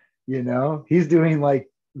 You know, he's doing like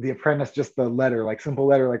the apprentice, just the letter, like simple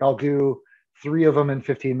letter. Like I'll do 3 of them in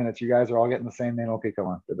 15 minutes. You guys are all getting the same name. Okay, come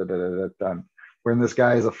on. Done. When this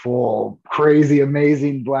guy is a full, crazy,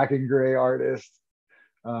 amazing black and gray artist.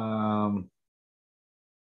 Yeah,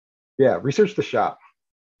 Yeah, research the shop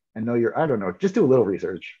and know I don't know, just do a little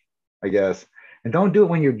research, I guess. And don't do it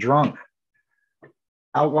when you're drunk.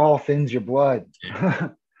 Alcohol thins your blood.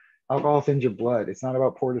 Alcohol thins your blood. It's not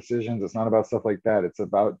about poor decisions. It's not about stuff like that. It's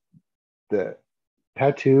about the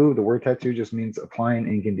tattoo. The word tattoo just means applying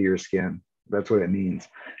ink into your skin. That's what it means.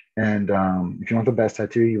 And if you want the best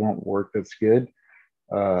tattoo, you want work that's good.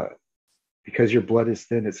 Because your blood is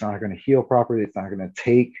thin, it's not going to heal properly. It's not going to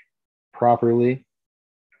take properly.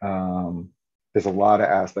 There's a lot of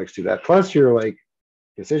aspects to that. Plus, your like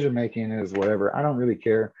decision making is whatever. I don't really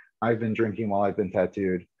care. I've been drinking while I've been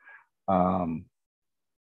tattooed. I've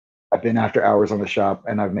been after hours on the shop,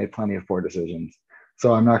 and I've made plenty of poor decisions.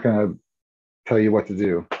 So I'm not going to tell you what to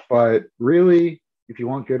do. But really, if you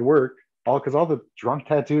want good work, because all the drunk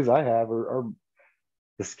tattoos I have are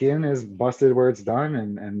the skin is busted where it's done,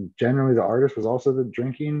 and generally the artist was also the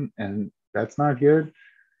drinking, and that's not good.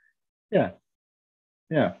 Yeah.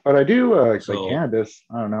 But I do like cannabis.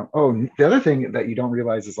 I don't know. Oh, the other thing that you don't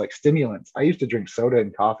realize is like stimulants. I used to drink soda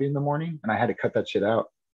and coffee in the morning, and I had to cut that shit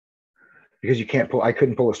out because I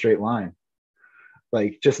couldn't pull a straight line.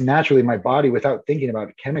 Like just naturally, my body, without thinking about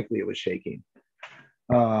it chemically, it was shaking.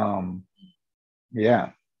 Yeah,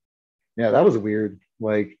 that was weird.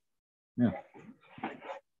 Like, yeah.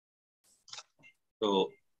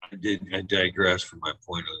 So I digress from my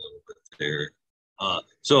point a little bit there.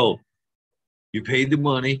 So you paid the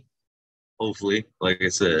money, hopefully, like I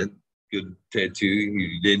said, good tattoo.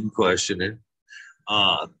 You didn't question it.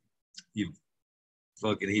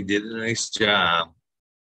 He did a nice job,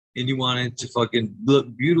 and you wanted to fucking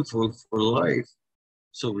look beautiful for life.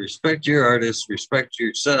 So respect your artist, respect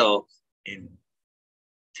yourself, and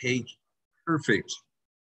take perfect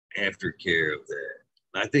aftercare of that.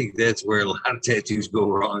 I think that's where a lot of tattoos go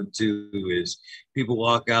wrong too, is people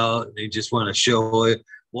walk out and they just want to show it,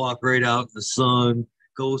 walk right out in the sun,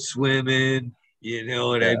 go swimming, you know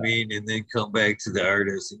what I mean? And then come back to the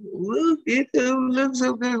artist and look, it looks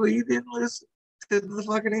so good, but you didn't listen to the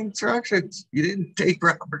fucking instructions. You didn't take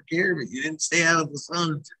proper care of it. You didn't stay out of the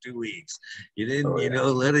sun for 2 weeks. You didn't,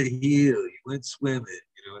 let it heal. You went swimming.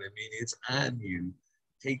 You know what I mean? It's on you.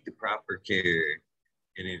 Take the proper care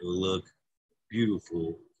and it will look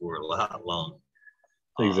beautiful for a lot longer.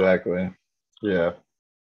 Exactly. Yeah.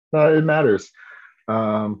 No, it matters.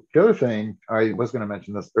 The other thing, I was going to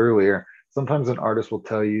mention this earlier, sometimes an artist will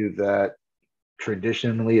tell you that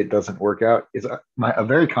traditionally it doesn't work out. A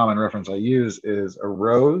very common reference I use is a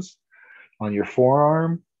rose on your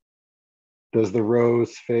forearm. Does the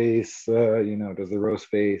rose face, does the rose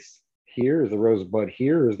face here? Is the rosebud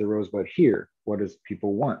here? Or is the rosebud here? What does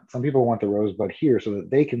people want? Some people want the rosebud here so that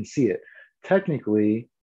they can see it. Technically,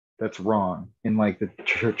 that's wrong. In like the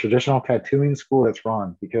traditional tattooing school, that's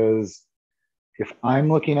wrong, because if I'm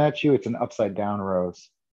looking at you, it's an upside down rose.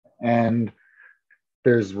 And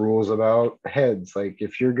there's rules about heads. Like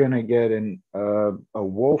if you're going to get a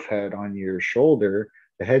wolf head on your shoulder,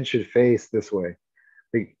 the head should face this way.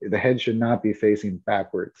 The head should not be facing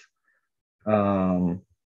backwards.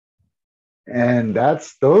 And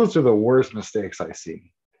those are the worst mistakes I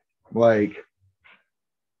see. Like,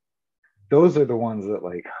 those are the ones that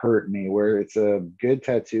like hurt me, where it's a good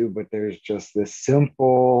tattoo, but there's just this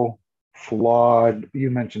simple, flawed, you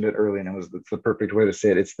mentioned it earlier, and it's the perfect way to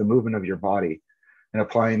say it. It's the movement of your body and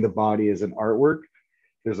applying the body as an artwork.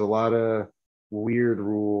 There's a lot of weird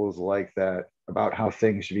rules like that about how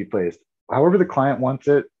things should be placed. However the client wants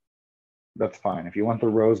it, that's fine. If you want the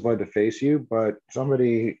rosebud to face you, but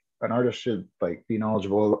an artist should like be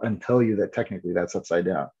knowledgeable and tell you that technically that's upside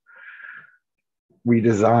down. We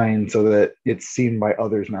design so that it's seen by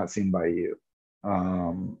others, not seen by you.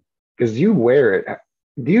 Because you wear it.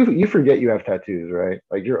 You forget you have tattoos, right?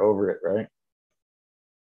 Like you're over it, right?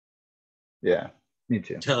 Yeah, me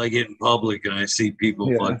too. Until I get in public and I see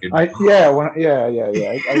people fucking. I got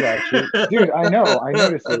you, dude. I know. I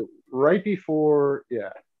noticed it right before.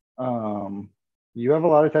 Yeah. You have a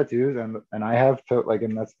lot of tattoos, and I have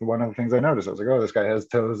and that's one of the things I noticed. I was like, oh, this guy has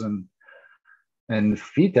toes and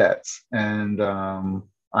feet tats, and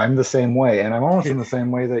I'm the same way, and I'm almost in the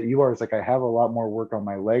same way that you are. It's like I have a lot more work on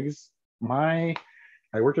my legs.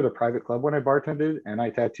 I worked at a private club when I bartended, and I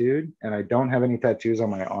tattooed, and I don't have any tattoos on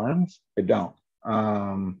my arms. I don't,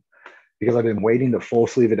 because I've been waiting to full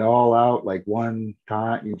sleeve it all out like one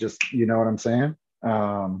time. You know what I'm saying?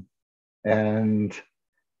 And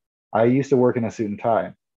I used to work in a suit and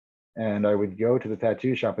tie, and I would go to the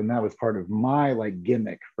tattoo shop, and that was part of my like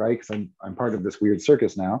gimmick, right? Because I'm part of this weird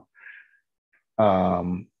circus now.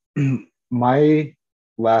 My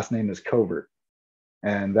last name is Covert,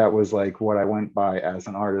 and that was like what I went by as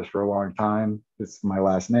an artist for a long time. It's my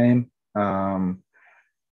last name.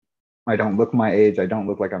 I don't look my age. I don't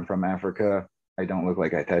look like I'm from Africa. I don't look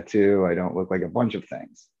like I tattoo. I don't look like a bunch of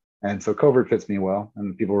things. And so covert fits me well,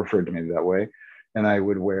 and people referred to me that way. And I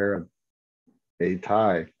would wear a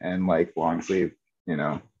tie and like long sleeve, you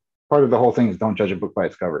know. Part of the whole thing is don't judge a book by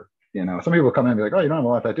its cover. You know, some people come in and be like, oh, you don't have a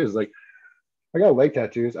lot of tattoos. It's like, I got leg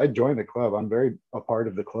tattoos. I joined the club. I'm very a part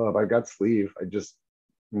of the club. I got sleeve. I just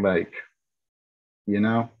like, you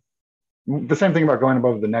know, the same thing about going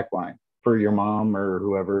above the neckline for your mom or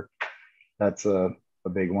whoever. That's a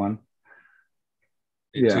big one.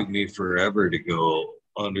 It Yeah. took me forever to go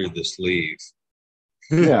under the sleeve.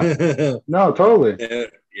 Yeah. No, totally.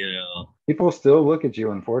 You know, People still look at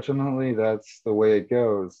you. Unfortunately, that's the way it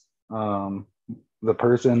goes. The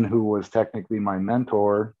person who was technically my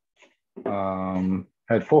mentor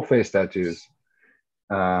had full face tattoos.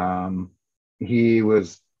 Um, he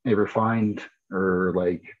was a refined or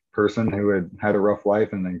like person who had had a rough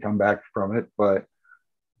life and then come back from it, but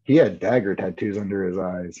he had dagger tattoos under his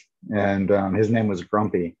eyes, and his name was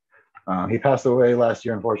Grumpy. He passed away last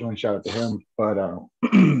year, unfortunately. Shout out to him, but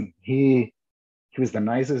he was the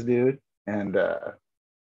nicest dude, and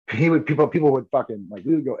he would people would fucking like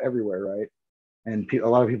we would go everywhere, right? And a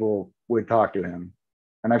lot of people would talk to him,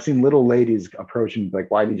 and I've seen little ladies approach him like,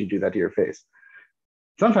 "Why did you do that to your face?"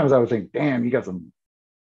 Sometimes I would think, "Damn, you got some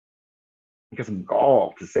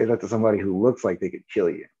gall to say that to somebody who looks like they could kill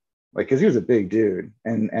you." Like, because he was a big dude,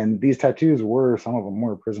 and these tattoos were some of them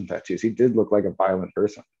were prison tattoos. He did look like a violent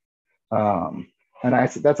person. Um, and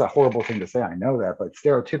that's a horrible thing to say. I know that, but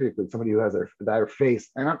stereotypically, somebody who has their face,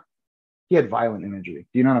 he had violent imagery.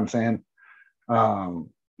 Do you know what I'm saying?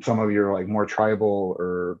 Some of your like more tribal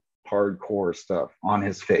or hardcore stuff on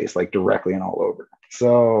his face, like directly and all over.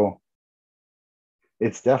 So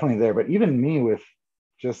it's definitely there. But even me with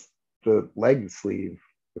just the leg sleeve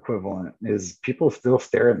equivalent is people still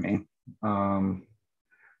stare at me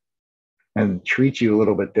and treat you a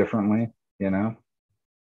little bit differently, you know?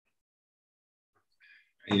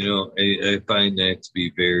 I find that to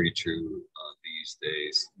be very true these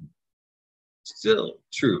days. Still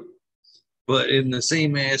true, but in the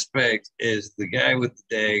same aspect as the guy with the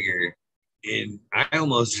dagger. And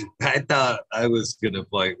I thought I was gonna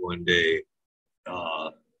fight one day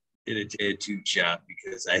uh, in a tattoo shop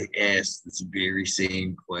because I asked this very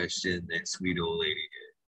same question that sweet old lady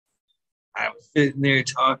did. I was sitting there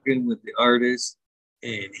talking with the artist,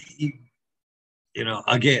 and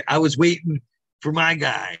again, I was waiting for my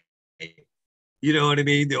guy. You know what I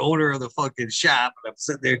mean? The owner of the fucking shop. And I'm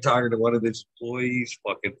sitting there talking to one of his employees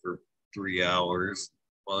fucking for 3 hours.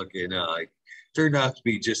 Fucking turned out to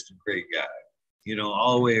be just a great guy,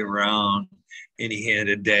 all the way around. And he had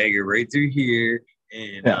a dagger right through here.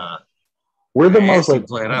 And Yeah. We're the I most asked him like,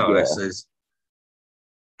 flat out. yeah.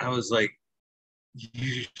 I was like,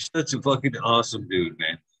 you're such a fucking awesome dude,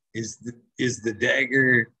 man. Is the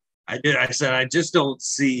dagger? I said, I just don't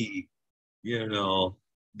see,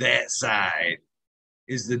 that side.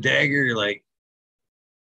 Is the dagger like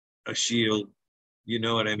a shield? You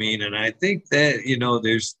know what I mean? And I think that,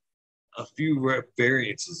 there's a few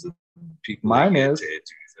variances of people Mine that get is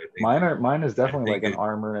tattoos. mine is I definitely like think an it,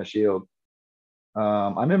 armor and a shield.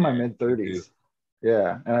 I'm in my yeah, mid me too. 30s.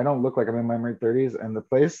 Yeah, and I don't look like I'm in my mid 30s. And the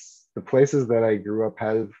places that I grew up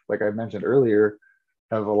have, like I mentioned earlier,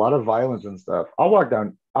 have a lot of violence and stuff. I'll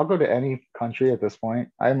go to any country at this point.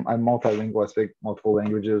 I'm multilingual. I speak multiple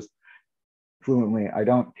languages fluently. I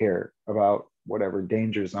don't care about whatever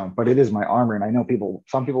danger zone, but it is my armor. And I know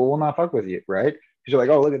some people will not fuck with you, right? Because you're like,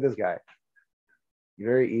 oh, look at this guy.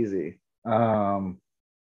 Very easy.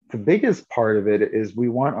 The biggest part of it is we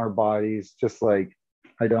want our bodies just like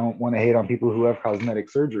I don't want to hate on people who have cosmetic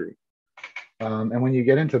surgery. And when you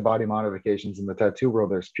get into body modifications in the tattoo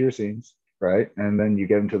world, there's piercings, right? And then you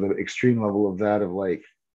get into the extreme level of that of like,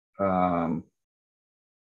 um,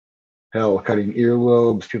 hell, cutting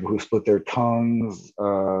earlobes, people who split their tongues,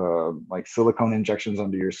 like silicone injections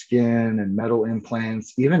under your skin and metal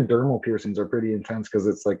implants. Even dermal piercings are pretty intense because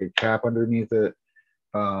it's like a cap underneath it.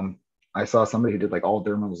 Um, I saw somebody who did like all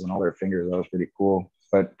dermals and all their fingers. That was pretty cool,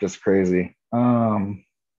 but just crazy.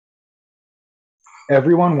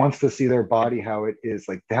 Everyone wants to see their body how it is,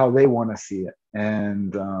 like how they want to see it,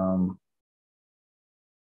 and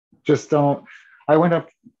just don't. I went up.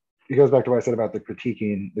 It goes back to what I said about the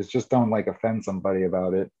critiquing. Is just don't like offend somebody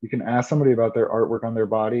about it. You can ask somebody about their artwork on their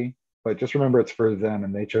body, but just remember it's for them,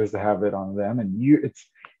 and they chose to have it on them, and you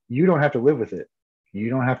don't have to live with it. You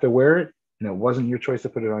don't have to wear it, and it wasn't your choice to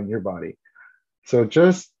put it on your body. So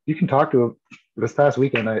just you can talk to him. This past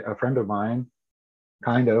weekend, a friend of mine,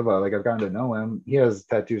 kind of like I've gotten to know him. He has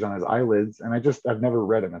tattoos on his eyelids, and I've never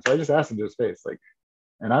read him, and so I just asked him to his face, like,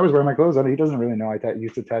 And I was wearing my clothes on. He doesn't really know I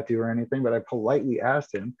used to tattoo or anything, but I politely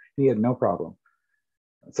asked him. He had no problem.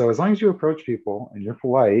 So as long as you approach people and you're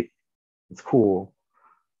polite, it's cool.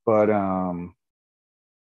 But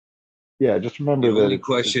yeah, just The remember that only it's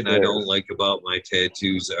question I don't theirs. like about my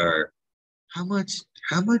tattoos are how much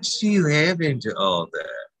do you have into all that?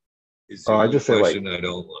 Is Oh, the I only just say like question I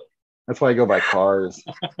don't like. that's why I go by cars.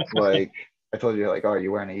 Like I told you, like, oh, are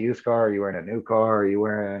you wearing a used car? Are you wearing a new car? Are you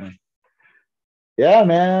wearing yeah,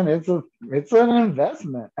 man, it's an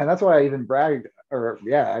investment. And that's why I even bragged, or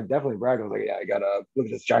yeah, I definitely bragged. I was like, yeah, I got a look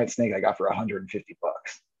at this giant snake I got for $150.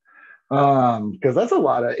 Because that's a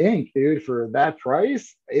lot of ink, dude, for that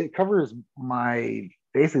price. It covers my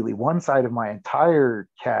basically one side of my entire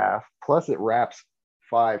calf, plus it wraps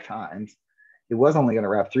 5 times. It was only going to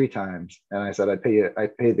wrap 3 times, and I said I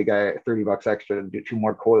paid the guy $30 extra to do 2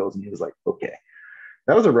 more coils, and he was like, okay.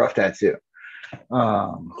 That was a rough tattoo.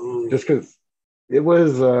 Just because it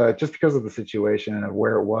was just because of the situation of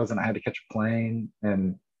where it was, and I had to catch a plane,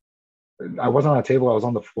 and I wasn't on a table, I was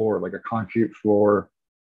on the floor, like a concrete floor.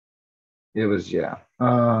 It was yeah.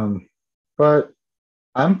 But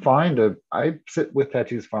I'm fine to I sit with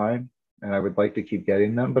tattoos fine, and I would like to keep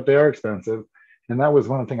getting them, but they are expensive. And that was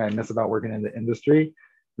one thing I miss about working in the industry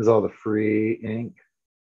is all the free ink.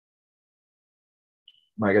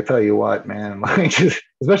 Like I tell you what, man, like just,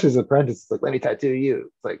 especially as an apprentice, it's like let me tattoo you.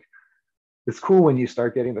 It's like it's cool when you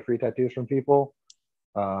start getting the free tattoos from people.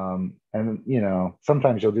 And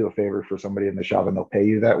sometimes you'll do a favor for somebody in the shop and they'll pay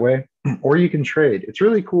you that way, or you can trade. It's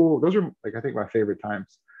really cool. Those are like I think my favorite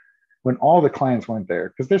times when all the clients went there,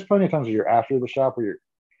 because there's plenty of times where you're after the shop where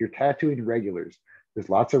you're tattooing regulars. There's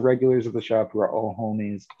lots of regulars at the shop who are all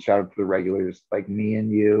homies. Shout out to the regulars like me and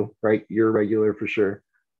you, right? You're a regular for sure.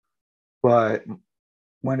 But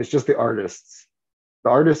when it's just the artists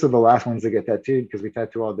are the last ones that get tattooed because we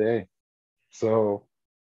tattoo all day. So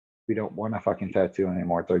we don't want to fucking tattoo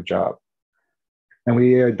anymore. It's our job. And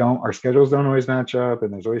we don't, our schedules don't always match up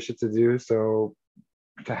and there's always shit to do. So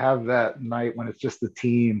to have that night when it's just the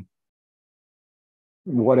team,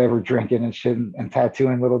 whatever, drinking and shit and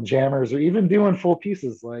tattooing little jammers or even doing full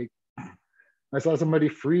pieces. Like I saw somebody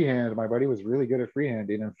freehand. My buddy was really good at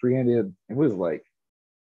freehanding and freehanded. It was like,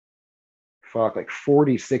 fuck, like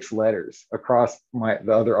 46 letters across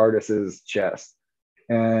the other artist's chest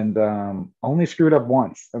and only screwed up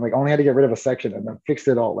once and like only had to get rid of a section and then fixed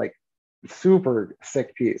it all like super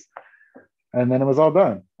sick piece and then it was all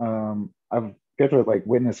done. I've get to like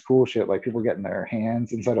witness cool shit like people getting their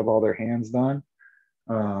hands instead of all their hands done.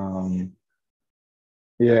 um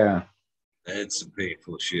yeah, That's some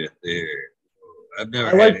painful shit there. I've never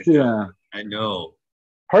I had like it to done. I know.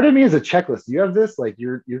 part of me is a checklist. Do you have this like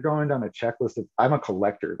you're going down a checklist of I'm a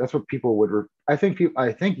collector. That's what people would I think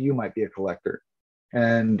you might be a collector.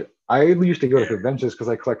 And I used to go to Yeah. conventions because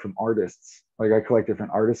I collect from artists. Like I collect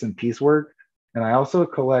different artists and piecework, and I also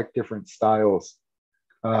collect different styles.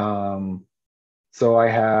 Um, so I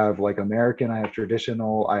have like American, I have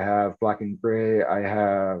traditional, I have black and gray, I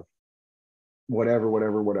have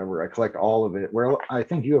whatever. I collect all of it. Where I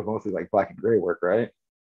think you have mostly like black and gray work, right?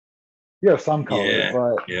 You have some color, Yeah.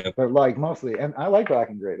 but Yeah. like mostly, and I like black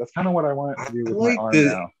and gray. That's kind of what I want I to do with my like arm the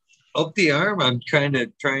now. up the arm. I'm kind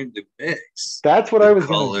of trying to mix That's what the I was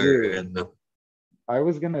gonna color do. and the I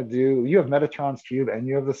was gonna do. You have Metatron's cube and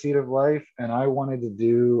you have the Seed of Life, and I wanted to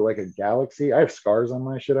do like a galaxy. I have scars on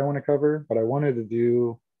my shit I want to cover, but I wanted to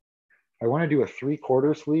do. I want to do a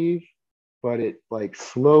 3/4 sleeve, but it like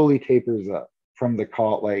slowly tapers up from the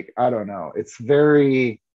call. Like I don't know. It's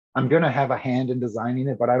very. I'm gonna have a hand in designing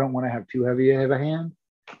it, but I don't want to have too heavy of a hand.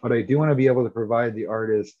 But I do want to be able to provide the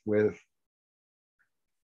artist with.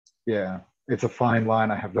 Yeah, it's a fine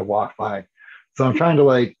line I have to walk by. So I'm trying to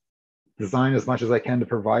like design as much as I can to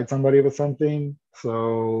provide somebody with something.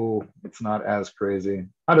 So it's not as crazy.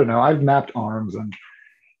 I don't know. I've mapped arms and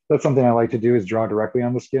that's something I like to do is draw directly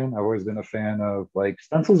on the skin. I've always been a fan of like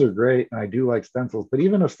stencils are great and I do like stencils, but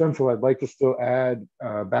even a stencil, I'd like to still add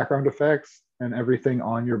background effects and everything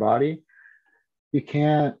on your body. You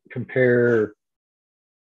can't compare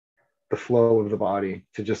the flow of the body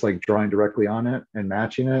to just like drawing directly on it and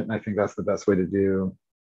matching it. And I think that's the best way to do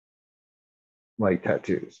like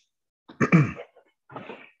tattoos.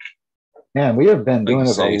 Man, we have been like doing you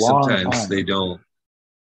this a say. long Sometimes time. they don't.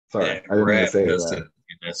 Sorry, That I didn't mean to rap say that. doesn't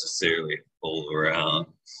necessarily hold around.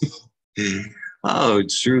 Oh,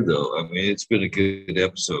 it's true though. I mean, it's been a good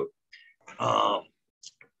episode. Um,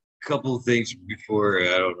 Couple of things before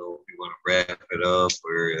I don't know if you want to wrap it up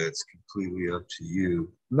or it's completely up to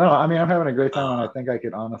you. No, I mean I'm having a great time, and I Uh, think I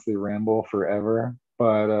could honestly ramble forever.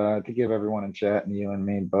 But to give everyone in chat and you and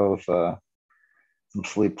me both some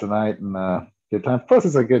sleep tonight and good time. Plus,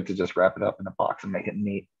 it's like good to just wrap it up in a box and make it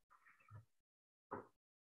neat.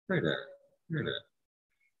 Right on. Right on.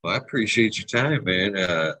 Well, I appreciate your time, man.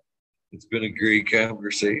 It's been a great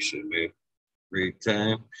conversation, man. Great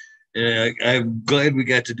time. And I'm glad we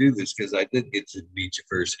got to do this because I did get to meet you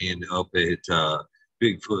firsthand up at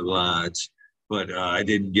Bigfoot Lodge, but I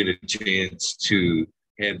didn't get a chance to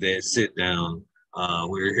have that sit down.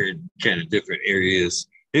 We were here in kind of different areas.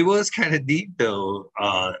 It was kind of neat, though,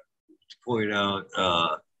 to point out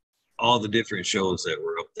all the different shows that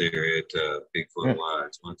were up there at Bigfoot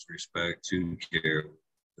Lodge. Much respect to Care,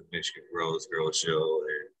 the Michigan Rose Girl Show,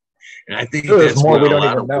 and I think There's that's more what we a don't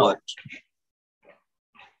lot even of know. what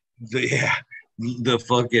the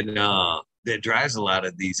fucking that drives a lot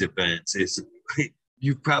of these events is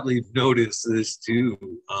you've probably noticed this too.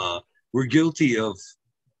 We're guilty of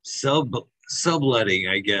subletting,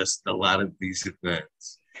 I guess, a lot of these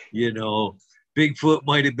events. You know, Bigfoot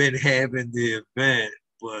might have been having the event,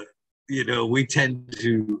 but you know, we tend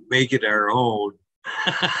to make it our own.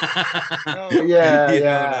 Oh, yeah, you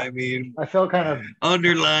yeah. know what I mean? I felt kind of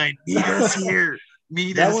Underline, meet us here.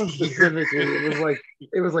 Meet that us one here. specifically.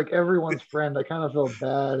 It was like everyone's friend. I kind of felt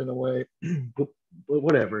bad in a way, but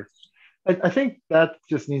whatever. I think that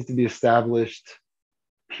just needs to be established.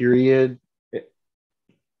 Period.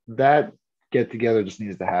 That get together just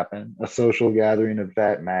needs to happen. A social gathering of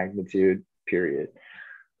that magnitude. Period.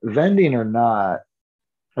 Vending or not,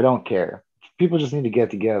 I don't care. People just need to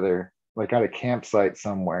get together, like at a campsite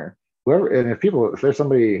somewhere. Whoever, and if there's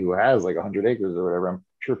somebody who has like 100 acres or whatever, I'm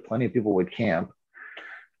sure plenty of people would camp.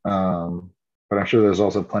 But I'm sure there's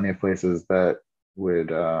also plenty of places that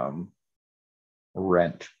would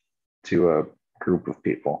rent to a group of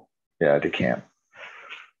people, yeah, to camp.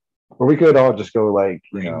 Or we could all just go like,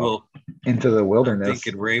 into the wilderness. I'm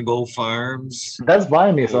thinking Rainbow Farms. That's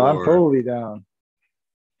by me, so I'm totally down.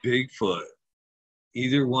 Bigfoot.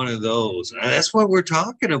 Either one of those. That's what we're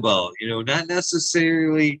talking about. Not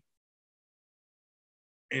necessarily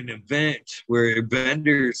an event where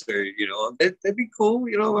vendors are, that'd be cool.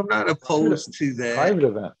 I'm not opposed to that. Private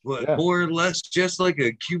event. But more or less just like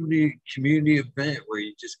a community event where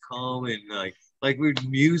you just come and like with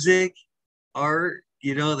music, art,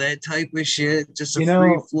 that type of shit. Just a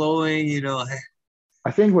free flowing,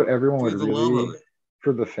 I think what everyone would really,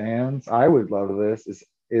 for the fans, I would love this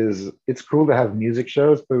is it's cool to have music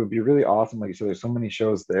shows, but it would be really awesome. Like you said, there's so many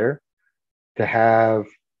shows there to have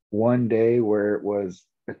one day where it was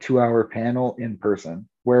a 2-hour panel in person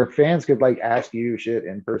where fans could like ask you shit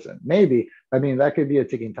in person. Maybe, I mean, that could be a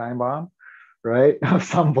ticking time bomb, right? Of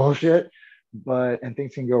some bullshit, and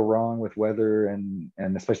things can go wrong with weather and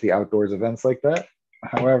especially outdoors events like that.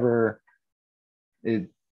 However, I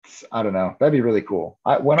don't know. That'd be really cool.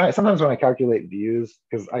 Sometimes when I calculate views,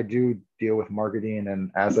 because I do deal with marketing and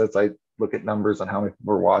assets, I look at numbers on how many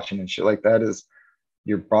people are watching and shit like that. Is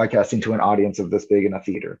you're broadcasting to an audience of this big in a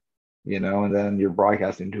theater, and then you're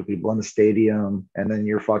broadcasting to people in the stadium, and then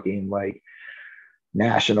you're fucking like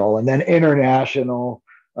national, and then international,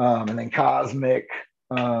 and then cosmic.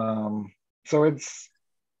 So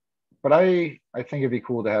but I think it'd be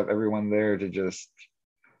cool to have everyone there to just.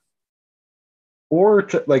 Or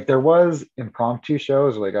to, like there was impromptu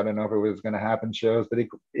shows, like I don't know if it was going to happen shows, but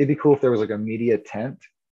it'd be cool if there was like a media tent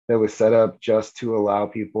that was set up just to allow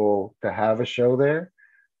people to have a show there,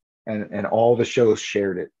 and all the shows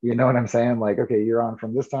shared it. You know what I'm saying? Like, okay, you're on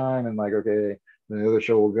from this time, and like, okay, the other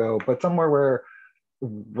show will go, but somewhere where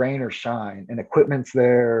rain or shine, and equipment's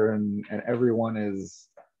there, and everyone is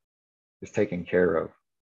taken care of.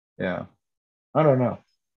 Yeah, I don't know.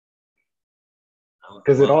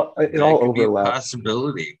 Because it all overlaps.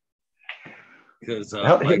 Possibility. Because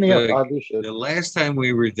hit me up. I'll do shit. The last time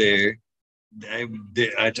we were there,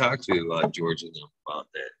 I talked to George and them about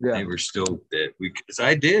that. Yeah. They were stoked that because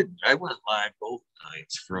I went live both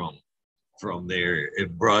nights from there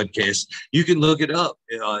and broadcast. You can look it up.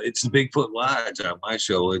 It's the Bigfoot Lodge on my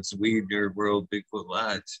show. It's Weed Nerd World Bigfoot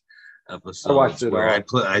Lodge episode. I watched it where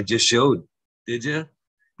I just showed. Did you?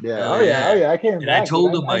 Yeah. Oh yeah. I came and back. I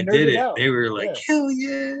told them I did it. Out. They were like, hell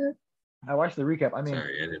yeah. I watched the recap. I mean,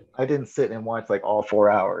 I didn't sit and watch like all 4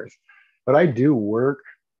 hours, but I do work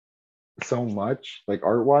so much, like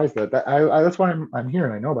art wise, that's why I'm here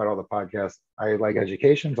and I know about all the podcasts. I like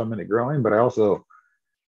education, so I'm into growing, but I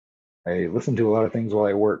listen to a lot of things while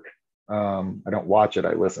I work. I don't watch it.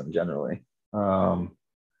 I listen generally.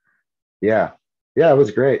 Yeah, it was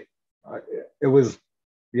great. It was.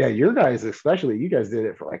 Yeah, your guys, especially, you guys did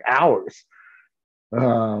it for like hours.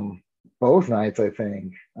 Both nights, I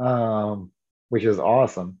think, which is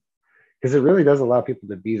awesome because it really does allow people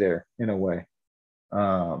to be there in a way.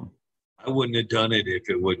 I wouldn't have done it if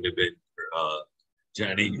it wouldn't have been for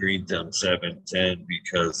Johnny Green Thumb 710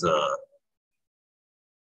 because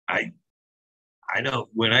I I know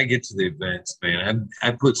when I get to the events, man,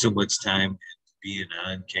 I put so much time into being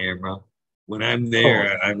on camera. When I'm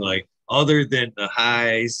there, I'm like, other than the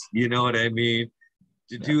highs, you know what I mean?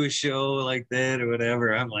 To do a show like that or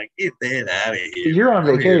whatever, I'm like, get that out of here. You're on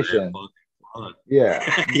vacation.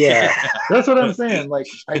 Yeah. That's what I'm saying. Like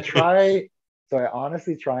I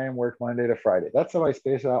honestly try and work Monday to Friday. That's how I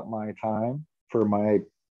space out my time for my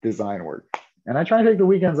design work. And I try to take the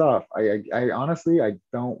weekends off. I honestly, I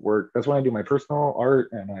don't work. That's when I do my personal art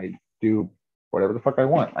and I do whatever the fuck I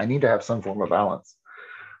want. I need to have some form of balance.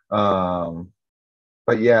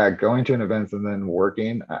 But yeah, going to an event and then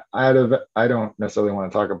working, I don't necessarily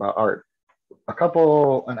want to talk about art.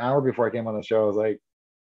 An hour before I came on the show, I was like,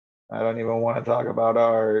 I don't even want to talk about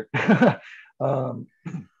art.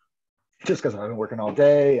 Just because I've been working all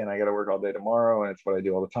day and I got to work all day tomorrow and it's what I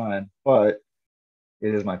do all the time. But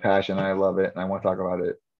it is my passion. I love it and I want to talk about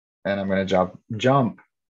it. And I'm going to jump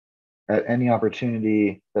at any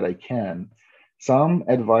opportunity that I can. Some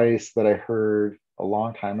advice that I heard a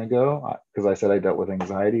long time ago, because I said I dealt with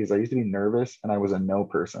anxiety, is I used to be nervous and I was a no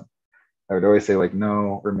person. I would always say like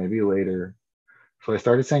no or maybe later. So I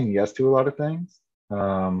started saying yes to a lot of things.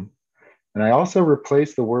 And I also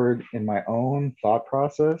replaced the word in my own thought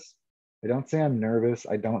process. I don't say I'm nervous.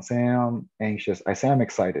 I don't say I'm anxious. I say I'm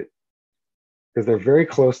excited because they're very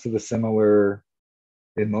close to the similar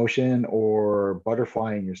emotion or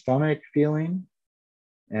butterfly in your stomach feeling.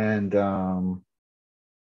 And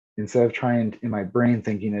instead of trying in my brain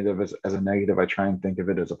thinking it of as a negative, I try and think of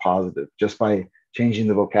it as a positive. Just by changing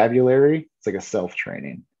the vocabulary, it's like a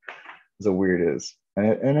self-training. It's so weird it is.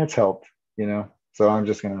 And it's helped, you know. So I'm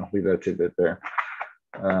just gonna leave that tidbit there.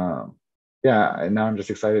 Yeah, and now I'm just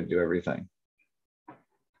excited to do everything.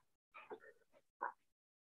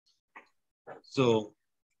 So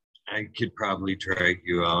I could probably drag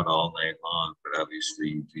you out all night long, but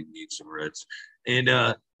obviously you need some rest. And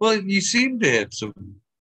well, you seem to have some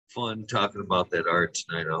fun talking about that art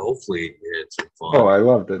tonight. Hopefully you had some fun. Oh, I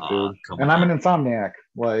loved it, dude. And I'm an insomniac.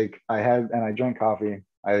 Like I drank coffee.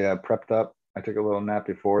 I prepped up. I took a little nap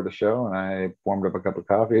before the show and I warmed up a cup of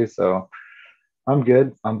coffee. So I'm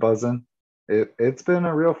good. I'm buzzing. It's been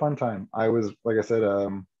a real fun time. I was, like I said,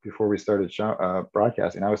 before we started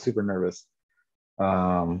broadcasting, I was super nervous.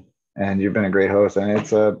 And you've been a great host, and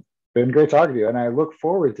it's been great talking to you. And I look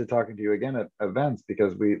forward to talking to you again at events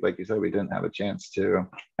because like you said, we didn't have a chance to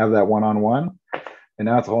have that one-on-one, and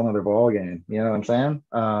now it's a whole nother ball game. You know what I'm saying?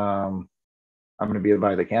 I'm going to be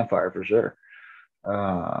by the campfire for sure.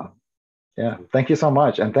 Yeah, thank you so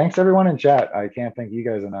much, and thanks everyone in chat. I can't thank you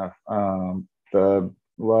guys enough. The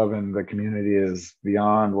love and the community is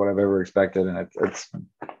beyond what I've ever expected, and it's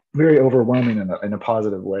very overwhelming in a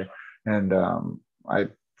positive way. And I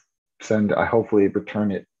hopefully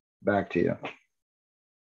return it back to you.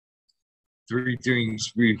 3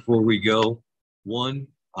 things before we go. One,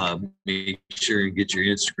 make sure and get your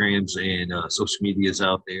Instagrams and social medias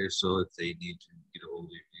out there, so if they need to get a hold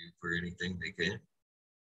of you for anything, they can.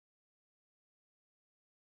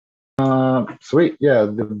 Sweet. Yeah,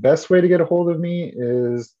 the best way to get a hold of me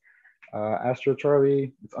is Astro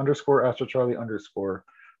Charlie. It's _ Astro Charlie _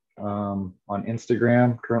 on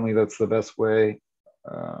Instagram. Currently, that's the best way.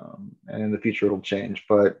 And in the future, it'll change,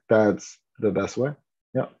 but that's the best way.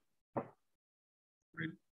 Yeah.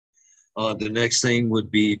 The next thing would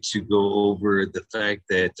be to go over the fact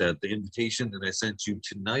that the invitation that I sent you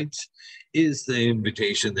tonight is the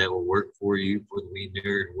invitation that will work for you for the Wee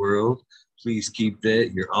Nerd World. Please keep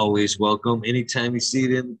that. You're always welcome. Anytime you see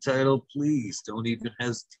it in the title, please don't even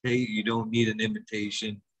hesitate. You don't need an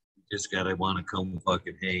invitation. You just gotta want to come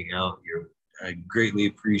fucking hang out. I greatly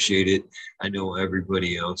appreciate it. I know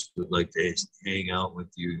everybody else would like to hang out with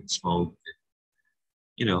you and smoke.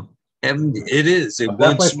 You know, it is.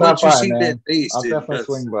 Once you see that face, I'll definitely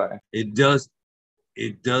swing by. It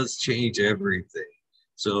does change everything.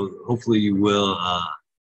 So hopefully you will.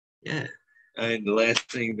 Yeah. And the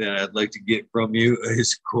last thing that I'd like to get from you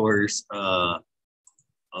is, of course, oh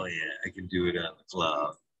yeah, I can do it on the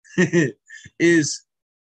cloud. Is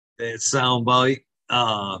that soundbite?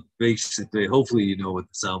 Basically, hopefully you know what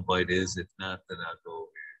the soundbite is. If not, then I'll go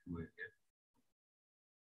over here with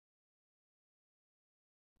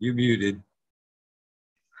you. You're muted.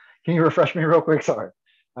 Can you refresh me real quick? Sorry,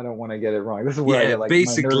 I don't want to get it wrong. This is where I get like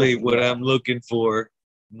basically what I'm looking for.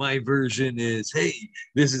 My version is, hey,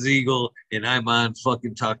 this is Eagle, and I'm on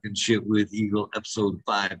fucking Talking Shit with Eagle, episode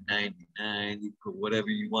 599. You put whatever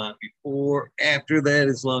you want before, after that,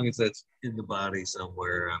 as long as that's in the body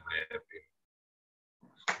somewhere, I'm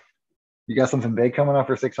happy. You got something big coming up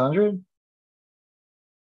for 600?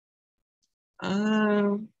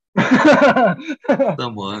 Um,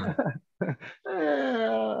 Someone.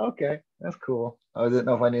 Okay, that's cool. I didn't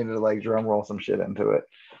know if I needed to like drum roll some shit into it.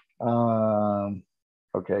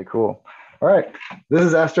 Okay, cool. All right, this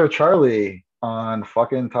is Astro Charlie on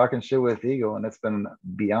fucking talking shit with Eagle, and it's been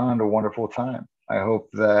beyond a wonderful time. I hope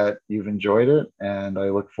that you've enjoyed it, and I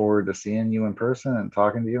look forward to seeing you in person and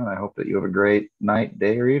talking to you. And I hope that you have a great night,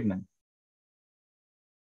 day, or evening.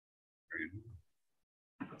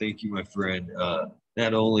 Thank you, my friend.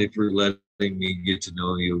 Not only for letting me get to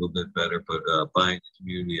know you a little bit better, but buying the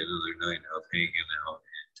community another night of hanging out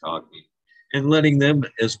and talking and letting them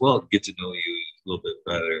as well get to know you a little bit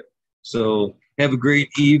better. So have a great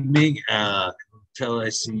evening. Until I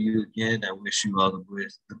see you again, I wish you all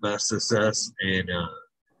the best success and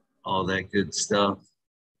all that good stuff.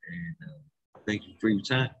 And thank you for your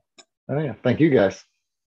time. Oh yeah, thank you guys.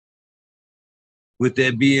 With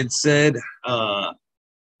that being said,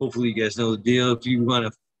 hopefully you guys know the deal. If you want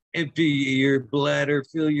to empty your bladder,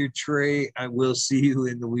 fill your tray, I will see you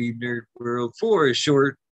in the Weed Nerd World for a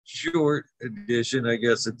short edition. I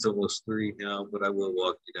guess it's almost 3 now, but I will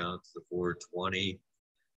walk you down to the 420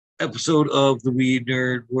 episode of the Weed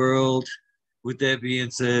Nerd World. With that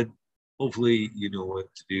being said, hopefully you know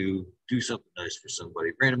what to do. Do something nice for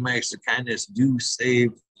somebody. Random acts of kindness do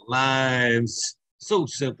save lives. So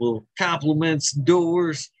simple. Compliments,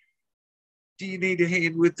 doors. Do you need a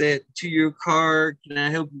hand with that to your car? Can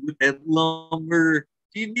I help you with that lumber?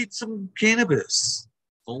 Do you need some cannabis?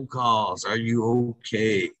 Phone calls. Are you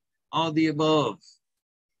okay? All the above.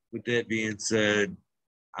 With that being said,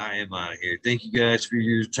 I am out of here. Thank you guys for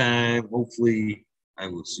your time. Hopefully, I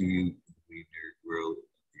will see you in the Nerd World.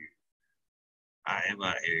 I am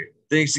out of here. Thanks